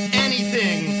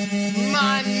anything.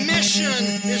 My mission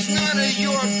is none of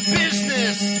your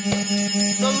business.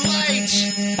 The light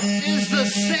is the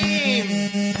same.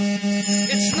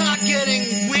 It's not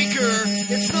getting weaker.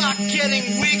 It's not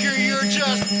getting weaker. You're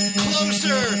just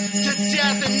closer to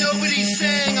death, and nobody's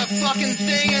saying a fucking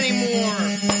thing anymore.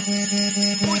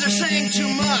 Or they're saying too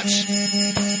much.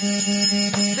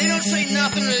 They don't say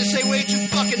nothing, or they say way too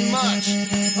fucking much.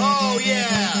 Oh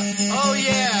yeah.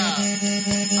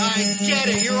 I get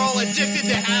it. You're all addicted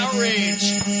to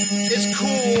outrage. It's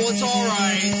cool. It's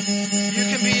alright. You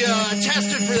can be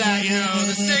tested for that, you know.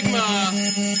 The stigma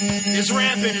is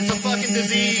rampant. It's a fucking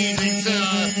disease.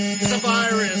 It's a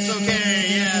virus. Okay,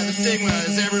 yeah, the stigma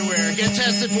is everywhere. Get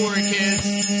tested for it, kids.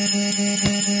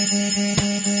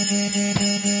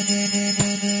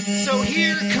 So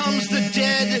here comes the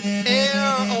dead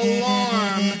air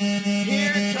alarm.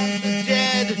 Here comes the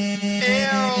dead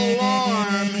air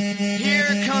alarm.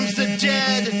 Here comes the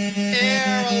dead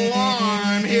air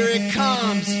alarm. Here it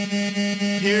comes.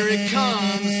 Here it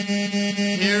comes.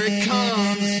 Here it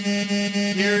comes.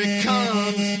 Here it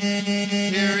comes.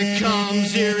 Here it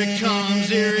comes. Here it comes. Here it comes.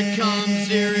 Here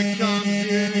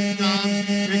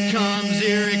it comes. Here it comes.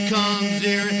 Here it comes. Here it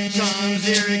comes.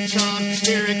 Here it comes.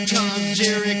 Here it comes. Here it comes.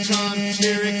 Here it comes.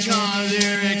 Here it comes.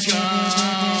 Here it comes.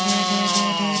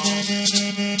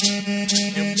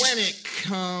 And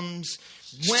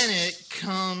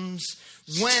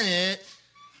when it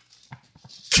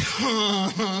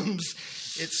comes,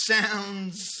 it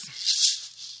sounds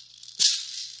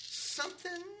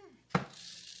something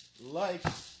like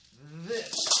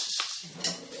this.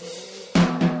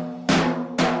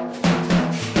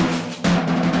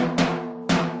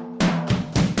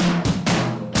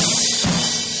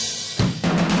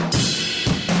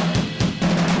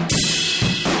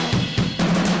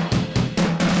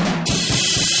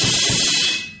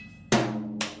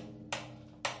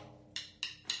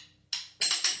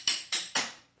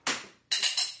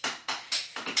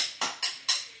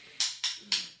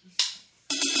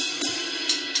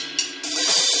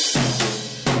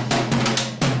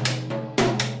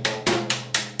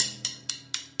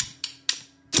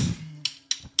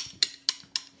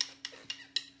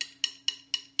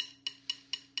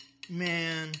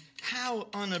 Man, how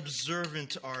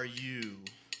unobservant are you?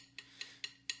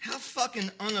 How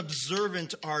fucking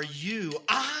unobservant are you?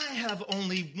 I have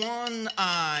only one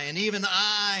eye, and even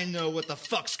I know what the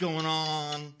fuck's going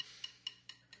on.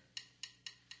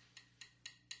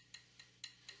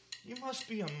 You must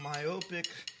be a myopic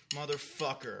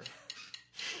motherfucker.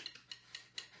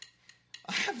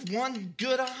 I have one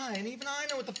good eye, and even I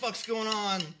know what the fuck's going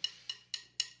on.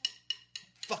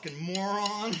 Fucking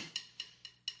moron.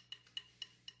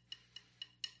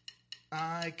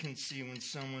 I can see when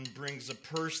someone brings a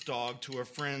purse dog to a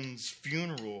friend's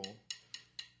funeral.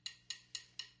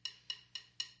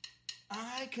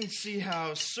 I can see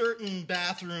how certain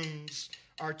bathrooms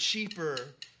are cheaper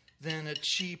than a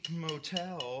cheap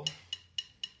motel.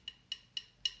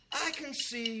 I can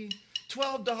see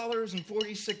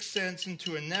 $12.46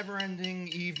 into a never-ending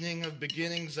evening of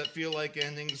beginnings that feel like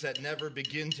endings that never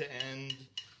begin to end.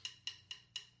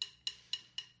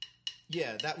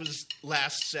 Yeah, that was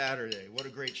last Saturday. What a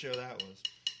great show that was.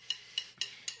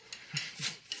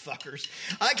 Fuckers.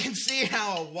 I can see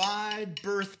how a wide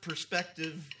berth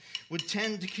perspective would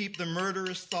tend to keep the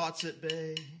murderous thoughts at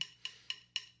bay.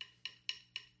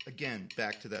 Again,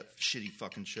 back to that shitty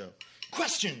fucking show.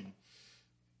 Question.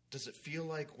 Does it feel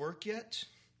like work yet?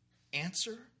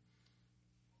 Answer.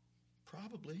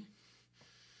 Probably.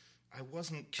 I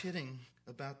wasn't kidding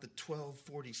about the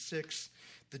 1246,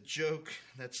 the joke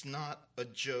that's not a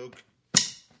joke.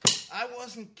 I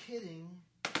wasn't kidding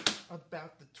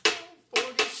about the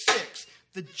 1246,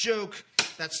 the joke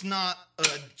that's not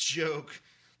a joke.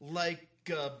 Like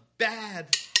a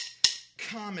bad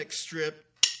comic strip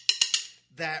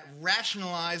that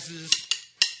rationalizes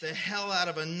the hell out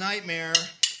of a nightmare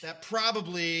that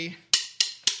probably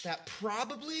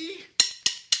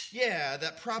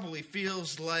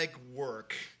feels like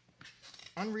work.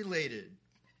 Unrelated.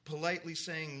 Politely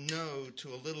saying no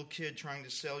to a little kid trying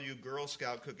to sell you Girl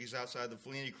Scout cookies outside the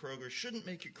Fellini Kroger shouldn't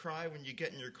make you cry when you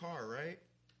get in your car, right?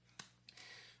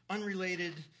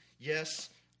 Unrelated, yes,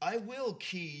 I will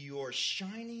key your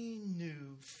shiny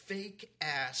new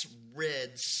fake-ass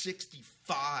red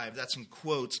 65, that's in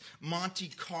quotes, Monte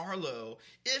Carlo,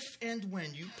 if and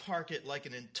when you park it like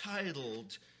an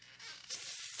entitled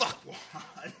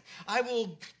fuckwad. I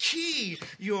will key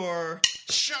your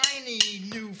shiny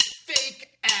new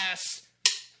fake-ass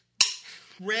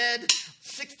red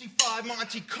 1965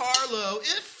 Monte Carlo,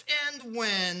 if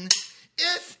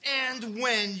and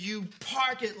when you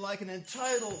park it like an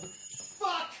entitled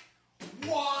fuck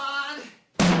wad.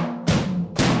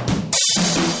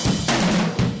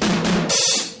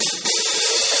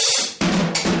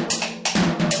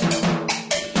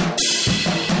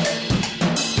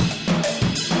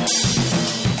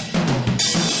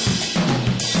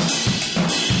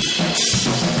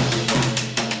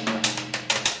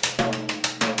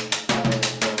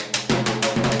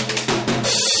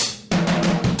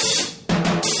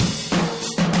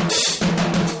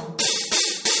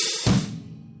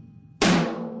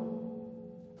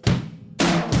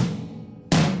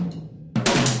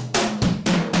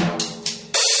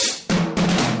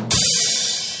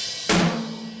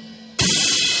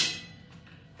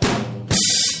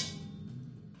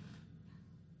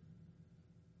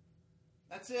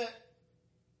 That's it.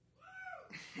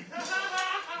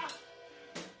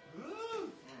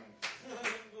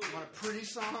 Want a pretty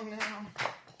song now?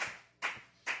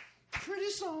 Pretty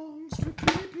songs for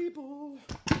pretty people.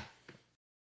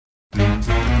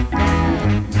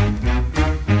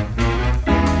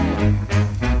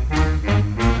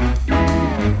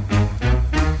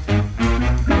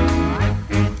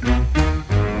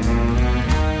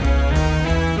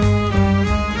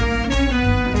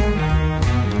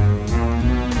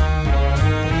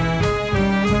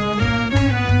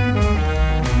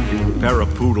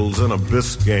 Poodles in a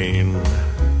Biscayne,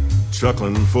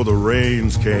 chuckling for the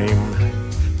rains came.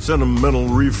 Sentimental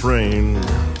refrain,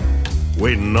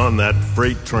 waiting on that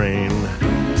freight train.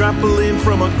 Trampoline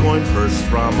from a coin purse,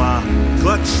 from a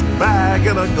clutch bag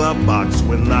in a glove box.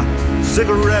 When the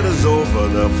cigarette is over,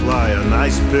 they'll fly an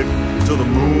ice pick to the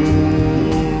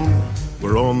moon.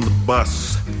 We're on the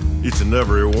bus, each and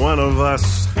every one of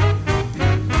us.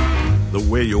 The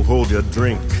way you hold your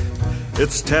drink,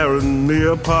 it's tearing me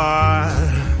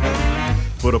apart.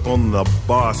 Put up on the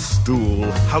bar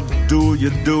stool, how do you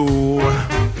do?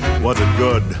 Was it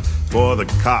good for the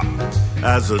cop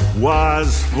as it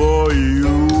was for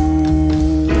you?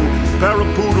 Pair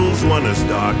of poodles, one is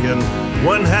dark and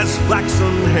one has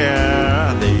flaxen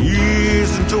hair. They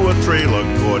eased into a trailer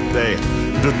court, they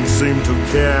didn't seem to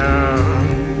care.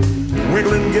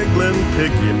 Wiggling, giggling,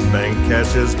 piggy bank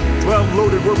cashes, 12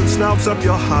 loaded rubber snouts up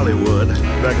your Hollywood.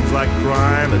 Beckons like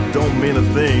crime, it don't mean a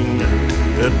thing.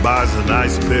 It buys a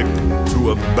nice pick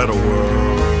to a better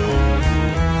world.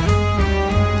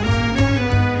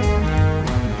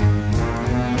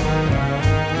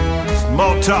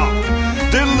 Small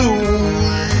talk, deluge.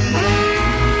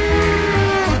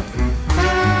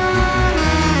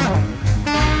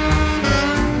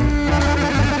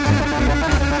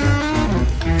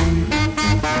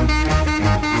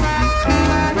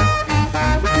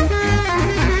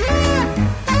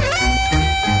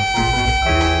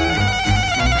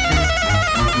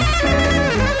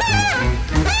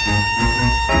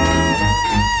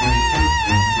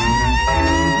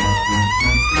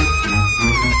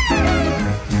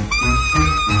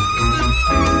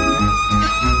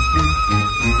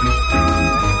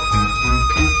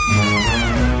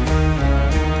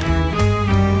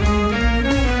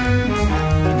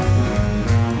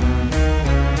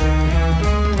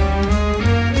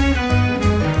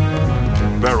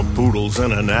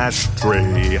 In an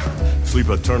ashtray, sleep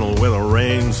eternal where the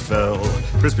rains fell.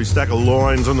 Crispy stack of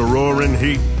loins in the roaring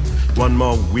heat. One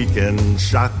more weekend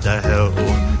shot to hell.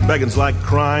 Beggins like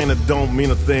crying, it don't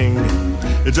mean a thing.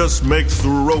 It just makes the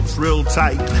ropes real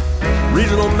tight.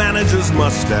 Regional manager's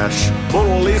mustache,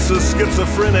 Mona Lisa's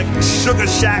schizophrenic sugar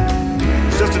shack.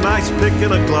 It's just an ice pick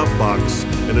in a glove box,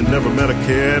 and it never met a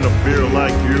can of beer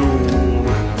like you.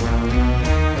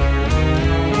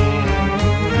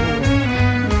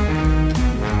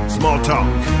 Small talk,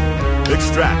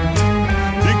 extract,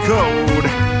 decode,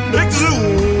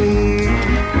 exhume.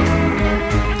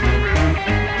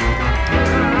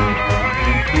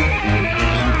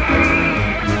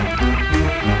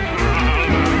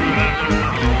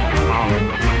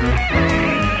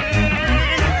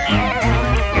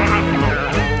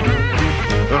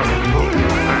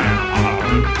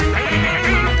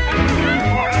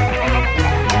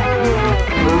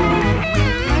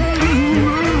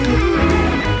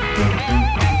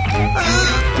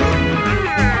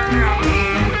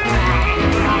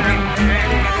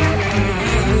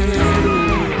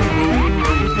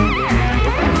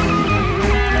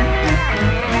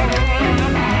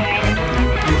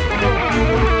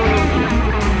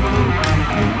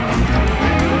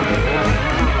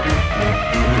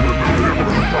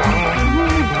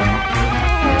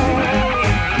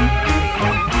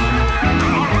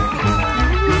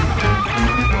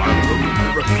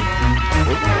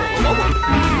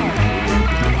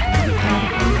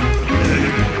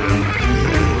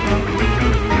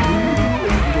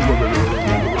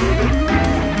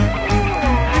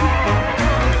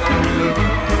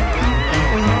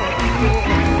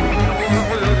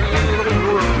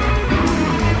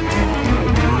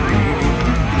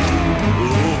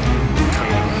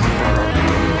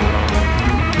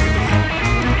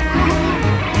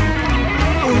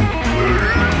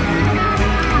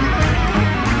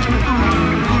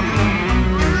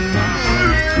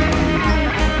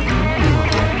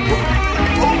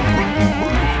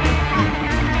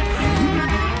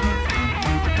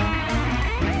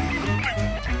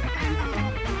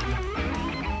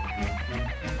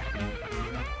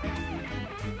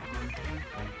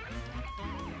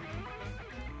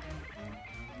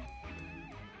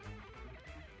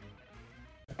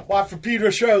 Watt for Pedro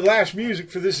Show, last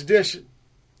music for this edition.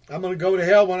 I'm going to go to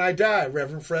hell when I die,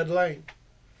 Reverend Fred Lane.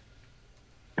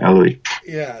 Hallelujah.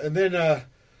 Yeah, and then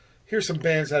here's some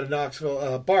bands out of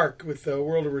Knoxville. Bark with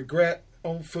World of Regret,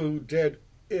 Own Food, Dead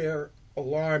Air,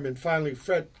 Alarm, and finally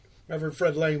Reverend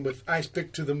Fred Lane with Ice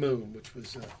Pick to the Moon, which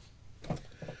was,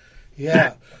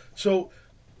 yeah. So,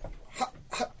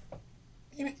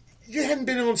 you hadn't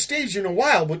been on stage in a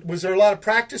while, but was there a lot of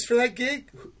practice for that gig?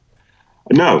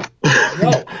 No.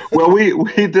 Well,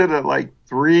 we did it like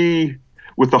 3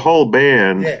 with the whole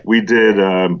band. Yeah. We did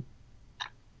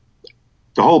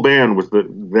the whole band was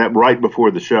that right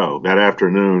before the show that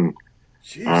afternoon,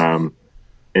 and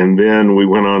then we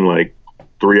went on like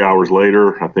 3 hours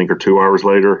later, I think, or 2 hours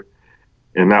later,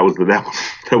 and that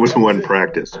was one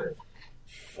practice.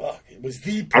 Fuck, it was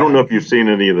the. I don't know if you've seen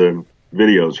any of the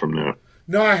videos from that.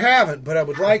 No, I haven't, but I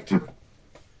would like to.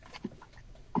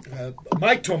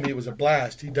 Mike told me it was a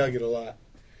blast. He dug it a lot,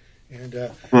 and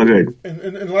okay.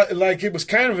 and like it was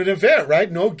kind of an event, right?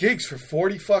 No gigs for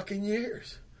 40 fucking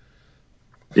years.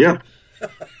 Yeah,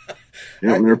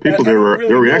 yeah. And there were people there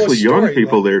were actually young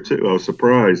people there too. I was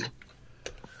surprised.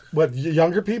 What,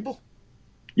 younger people?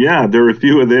 Yeah, there were a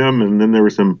few of them, and then there were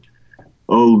some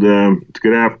old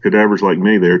cadavers like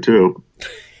me there too.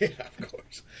 Yeah, of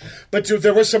course. But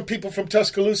there were some people from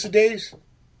Tuscaloosa days?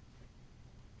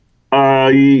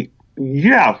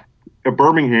 Yeah, at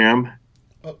Birmingham,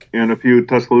 okay. And a few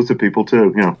Tuscaloosa people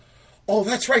too. Yeah. Oh,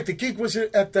 that's right. The gig was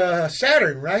at the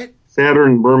Saturn, right?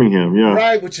 Saturn, Birmingham. Yeah.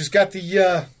 Right, which has got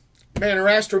the Man or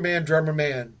Astro Man drummer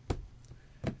man.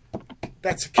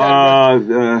 That's a cat.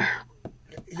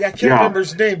 Yeah, I can't remember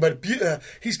his name, but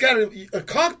he's got a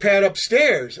conch pad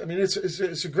upstairs. I mean,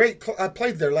 it's a great. I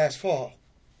played there last fall.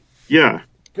 Yeah.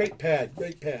 Great pad.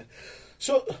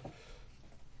 So.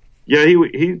 Yeah,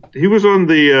 he was on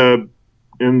the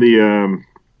in the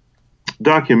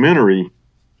documentary.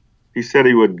 He said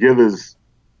he would give his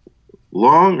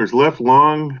left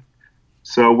lung.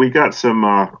 So we got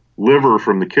some liver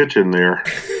from the kitchen there,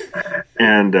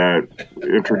 and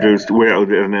introduced.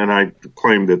 Well, and I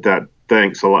claimed that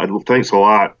thanks a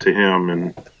lot to him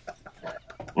and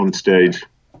on stage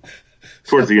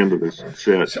towards the end of this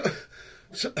set.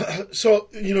 So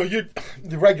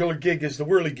the regular gig is the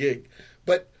whirly gig,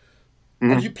 but.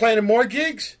 Mm-hmm. Are you planning more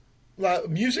gigs?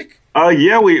 Music?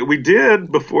 Yeah, we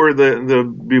did before the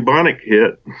bubonic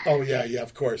hit. Oh, yeah,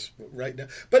 of course, right now.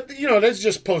 But, that's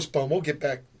just postponed. We'll get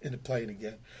back into playing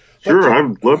again. Sure,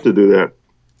 I'd love to do that.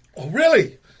 Oh,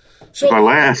 really? So if I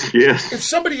last, yes. If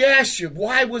somebody asked you,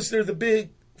 why was there the big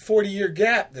 40-year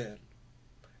gap then?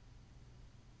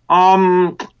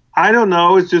 I don't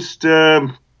know. It's just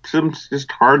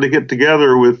hard to get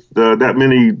together with that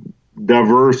many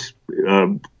diverse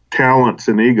talents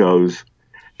and egos.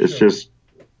 It's just,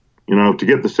 to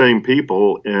get the same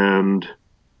people, and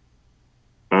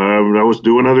I was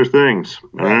doing other things.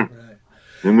 Right.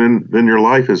 And then your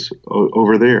life is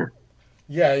over there.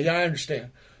 Yeah, I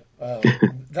understand.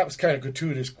 That was kind of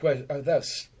gratuitous question.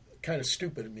 That's kind of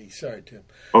stupid of me. Sorry, Tim.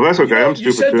 Oh, that's okay. I'm stupid too.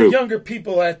 You said the younger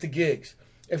people at the gigs.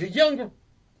 If you're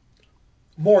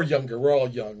more younger, we're all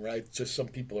young, right? Just some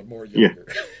people are more younger.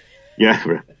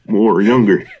 Yeah, more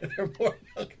younger. They're more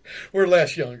younger. We're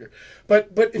less younger.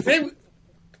 But if they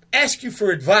ask you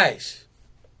for advice,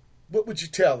 what would you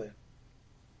tell them?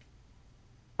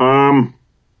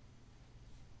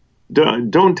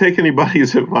 Don't take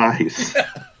anybody's advice. Yeah,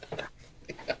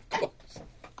 of course.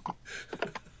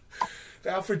 The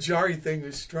Alfred Jarry thing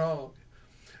was strong.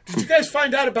 Did you guys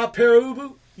find out about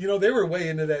Perubu? They were way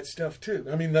into that stuff too.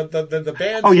 I mean, the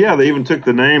band. Oh yeah, they even took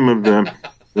the name of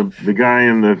the guy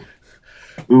in the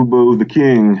Ubu, the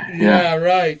king. Yeah,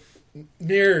 right.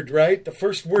 Neared, right? The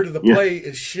first word of the play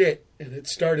is shit, and it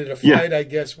started a fight, I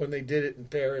guess, when they did it in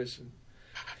Paris. And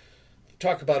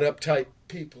talk about uptight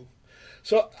people.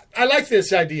 So I like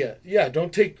this idea. Yeah,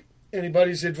 don't take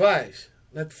anybody's advice.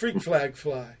 Let the freak flag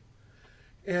fly.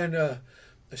 And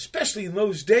especially in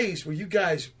those days where you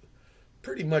guys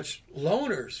pretty much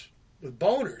loners with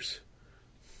boners.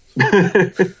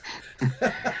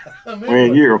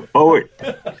 Man, you're a poet,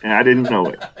 and I didn't know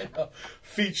it. I know.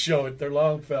 Feet show it. They're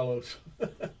Longfellows.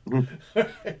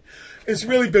 It's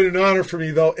really been an honor for me,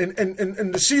 though,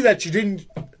 and to see that you didn't,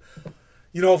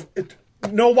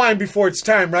 no wine before it's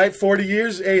time, right? 40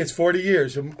 years? Hey, it's 40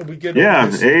 years. And we get over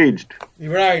this. Aged.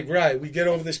 Right. We get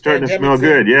over this starting pandemic to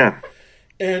smell good, yeah.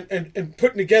 And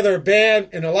putting together a band,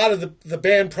 and a lot of the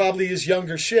band probably is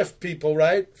younger shift people,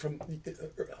 right?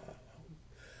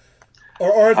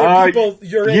 Or are there people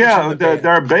your age? Yeah,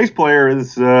 our bass player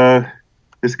is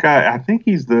this guy. I think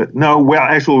he's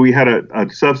actually we had a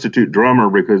substitute drummer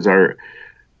because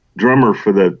drummer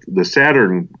for the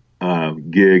Saturn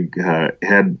gig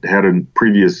had a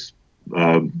previous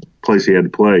place he had to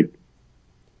play,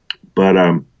 but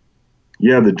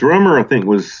the drummer I think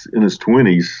was in his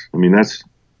 20s. I mean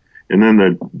and then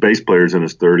the bass player's in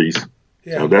his 30s.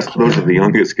 Yeah, so those are the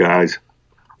youngest guys.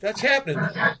 That's happening.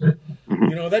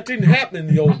 Mm-hmm. That didn't happen in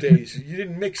the old days. You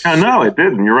didn't mix. I know it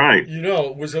didn't. You're right.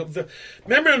 It was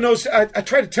remember in those. I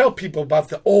try to tell people about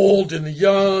the old and the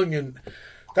young, and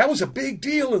that was a big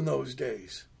deal in those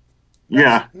days.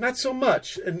 Not so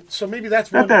much, and so maybe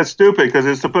that's not that stupid because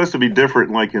it's supposed to be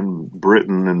different, like in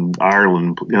Britain and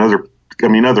Ireland,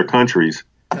 other countries.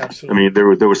 Absolutely. I mean,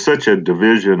 there was such a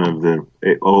division of the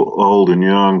old and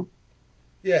young.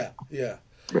 Yeah.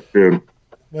 But,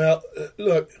 well,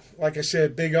 look, like I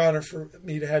said, big honor for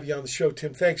me to have you on the show,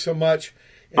 Tim. Thanks so much.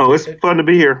 And, it's fun to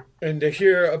be here. And to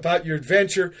hear about your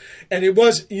adventure. And it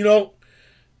was,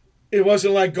 it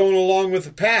wasn't like going along with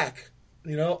the pack.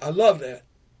 I love that.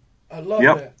 I love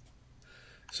that.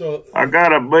 So I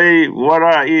gotta be what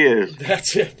I is.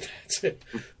 That's it.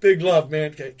 Big love,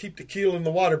 man. Keep the keel in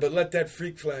the water, but let that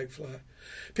freak flag fly.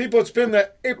 People, it's been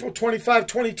the April 25,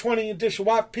 2020 edition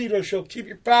of Pedro Show. Keep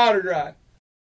your powder dry.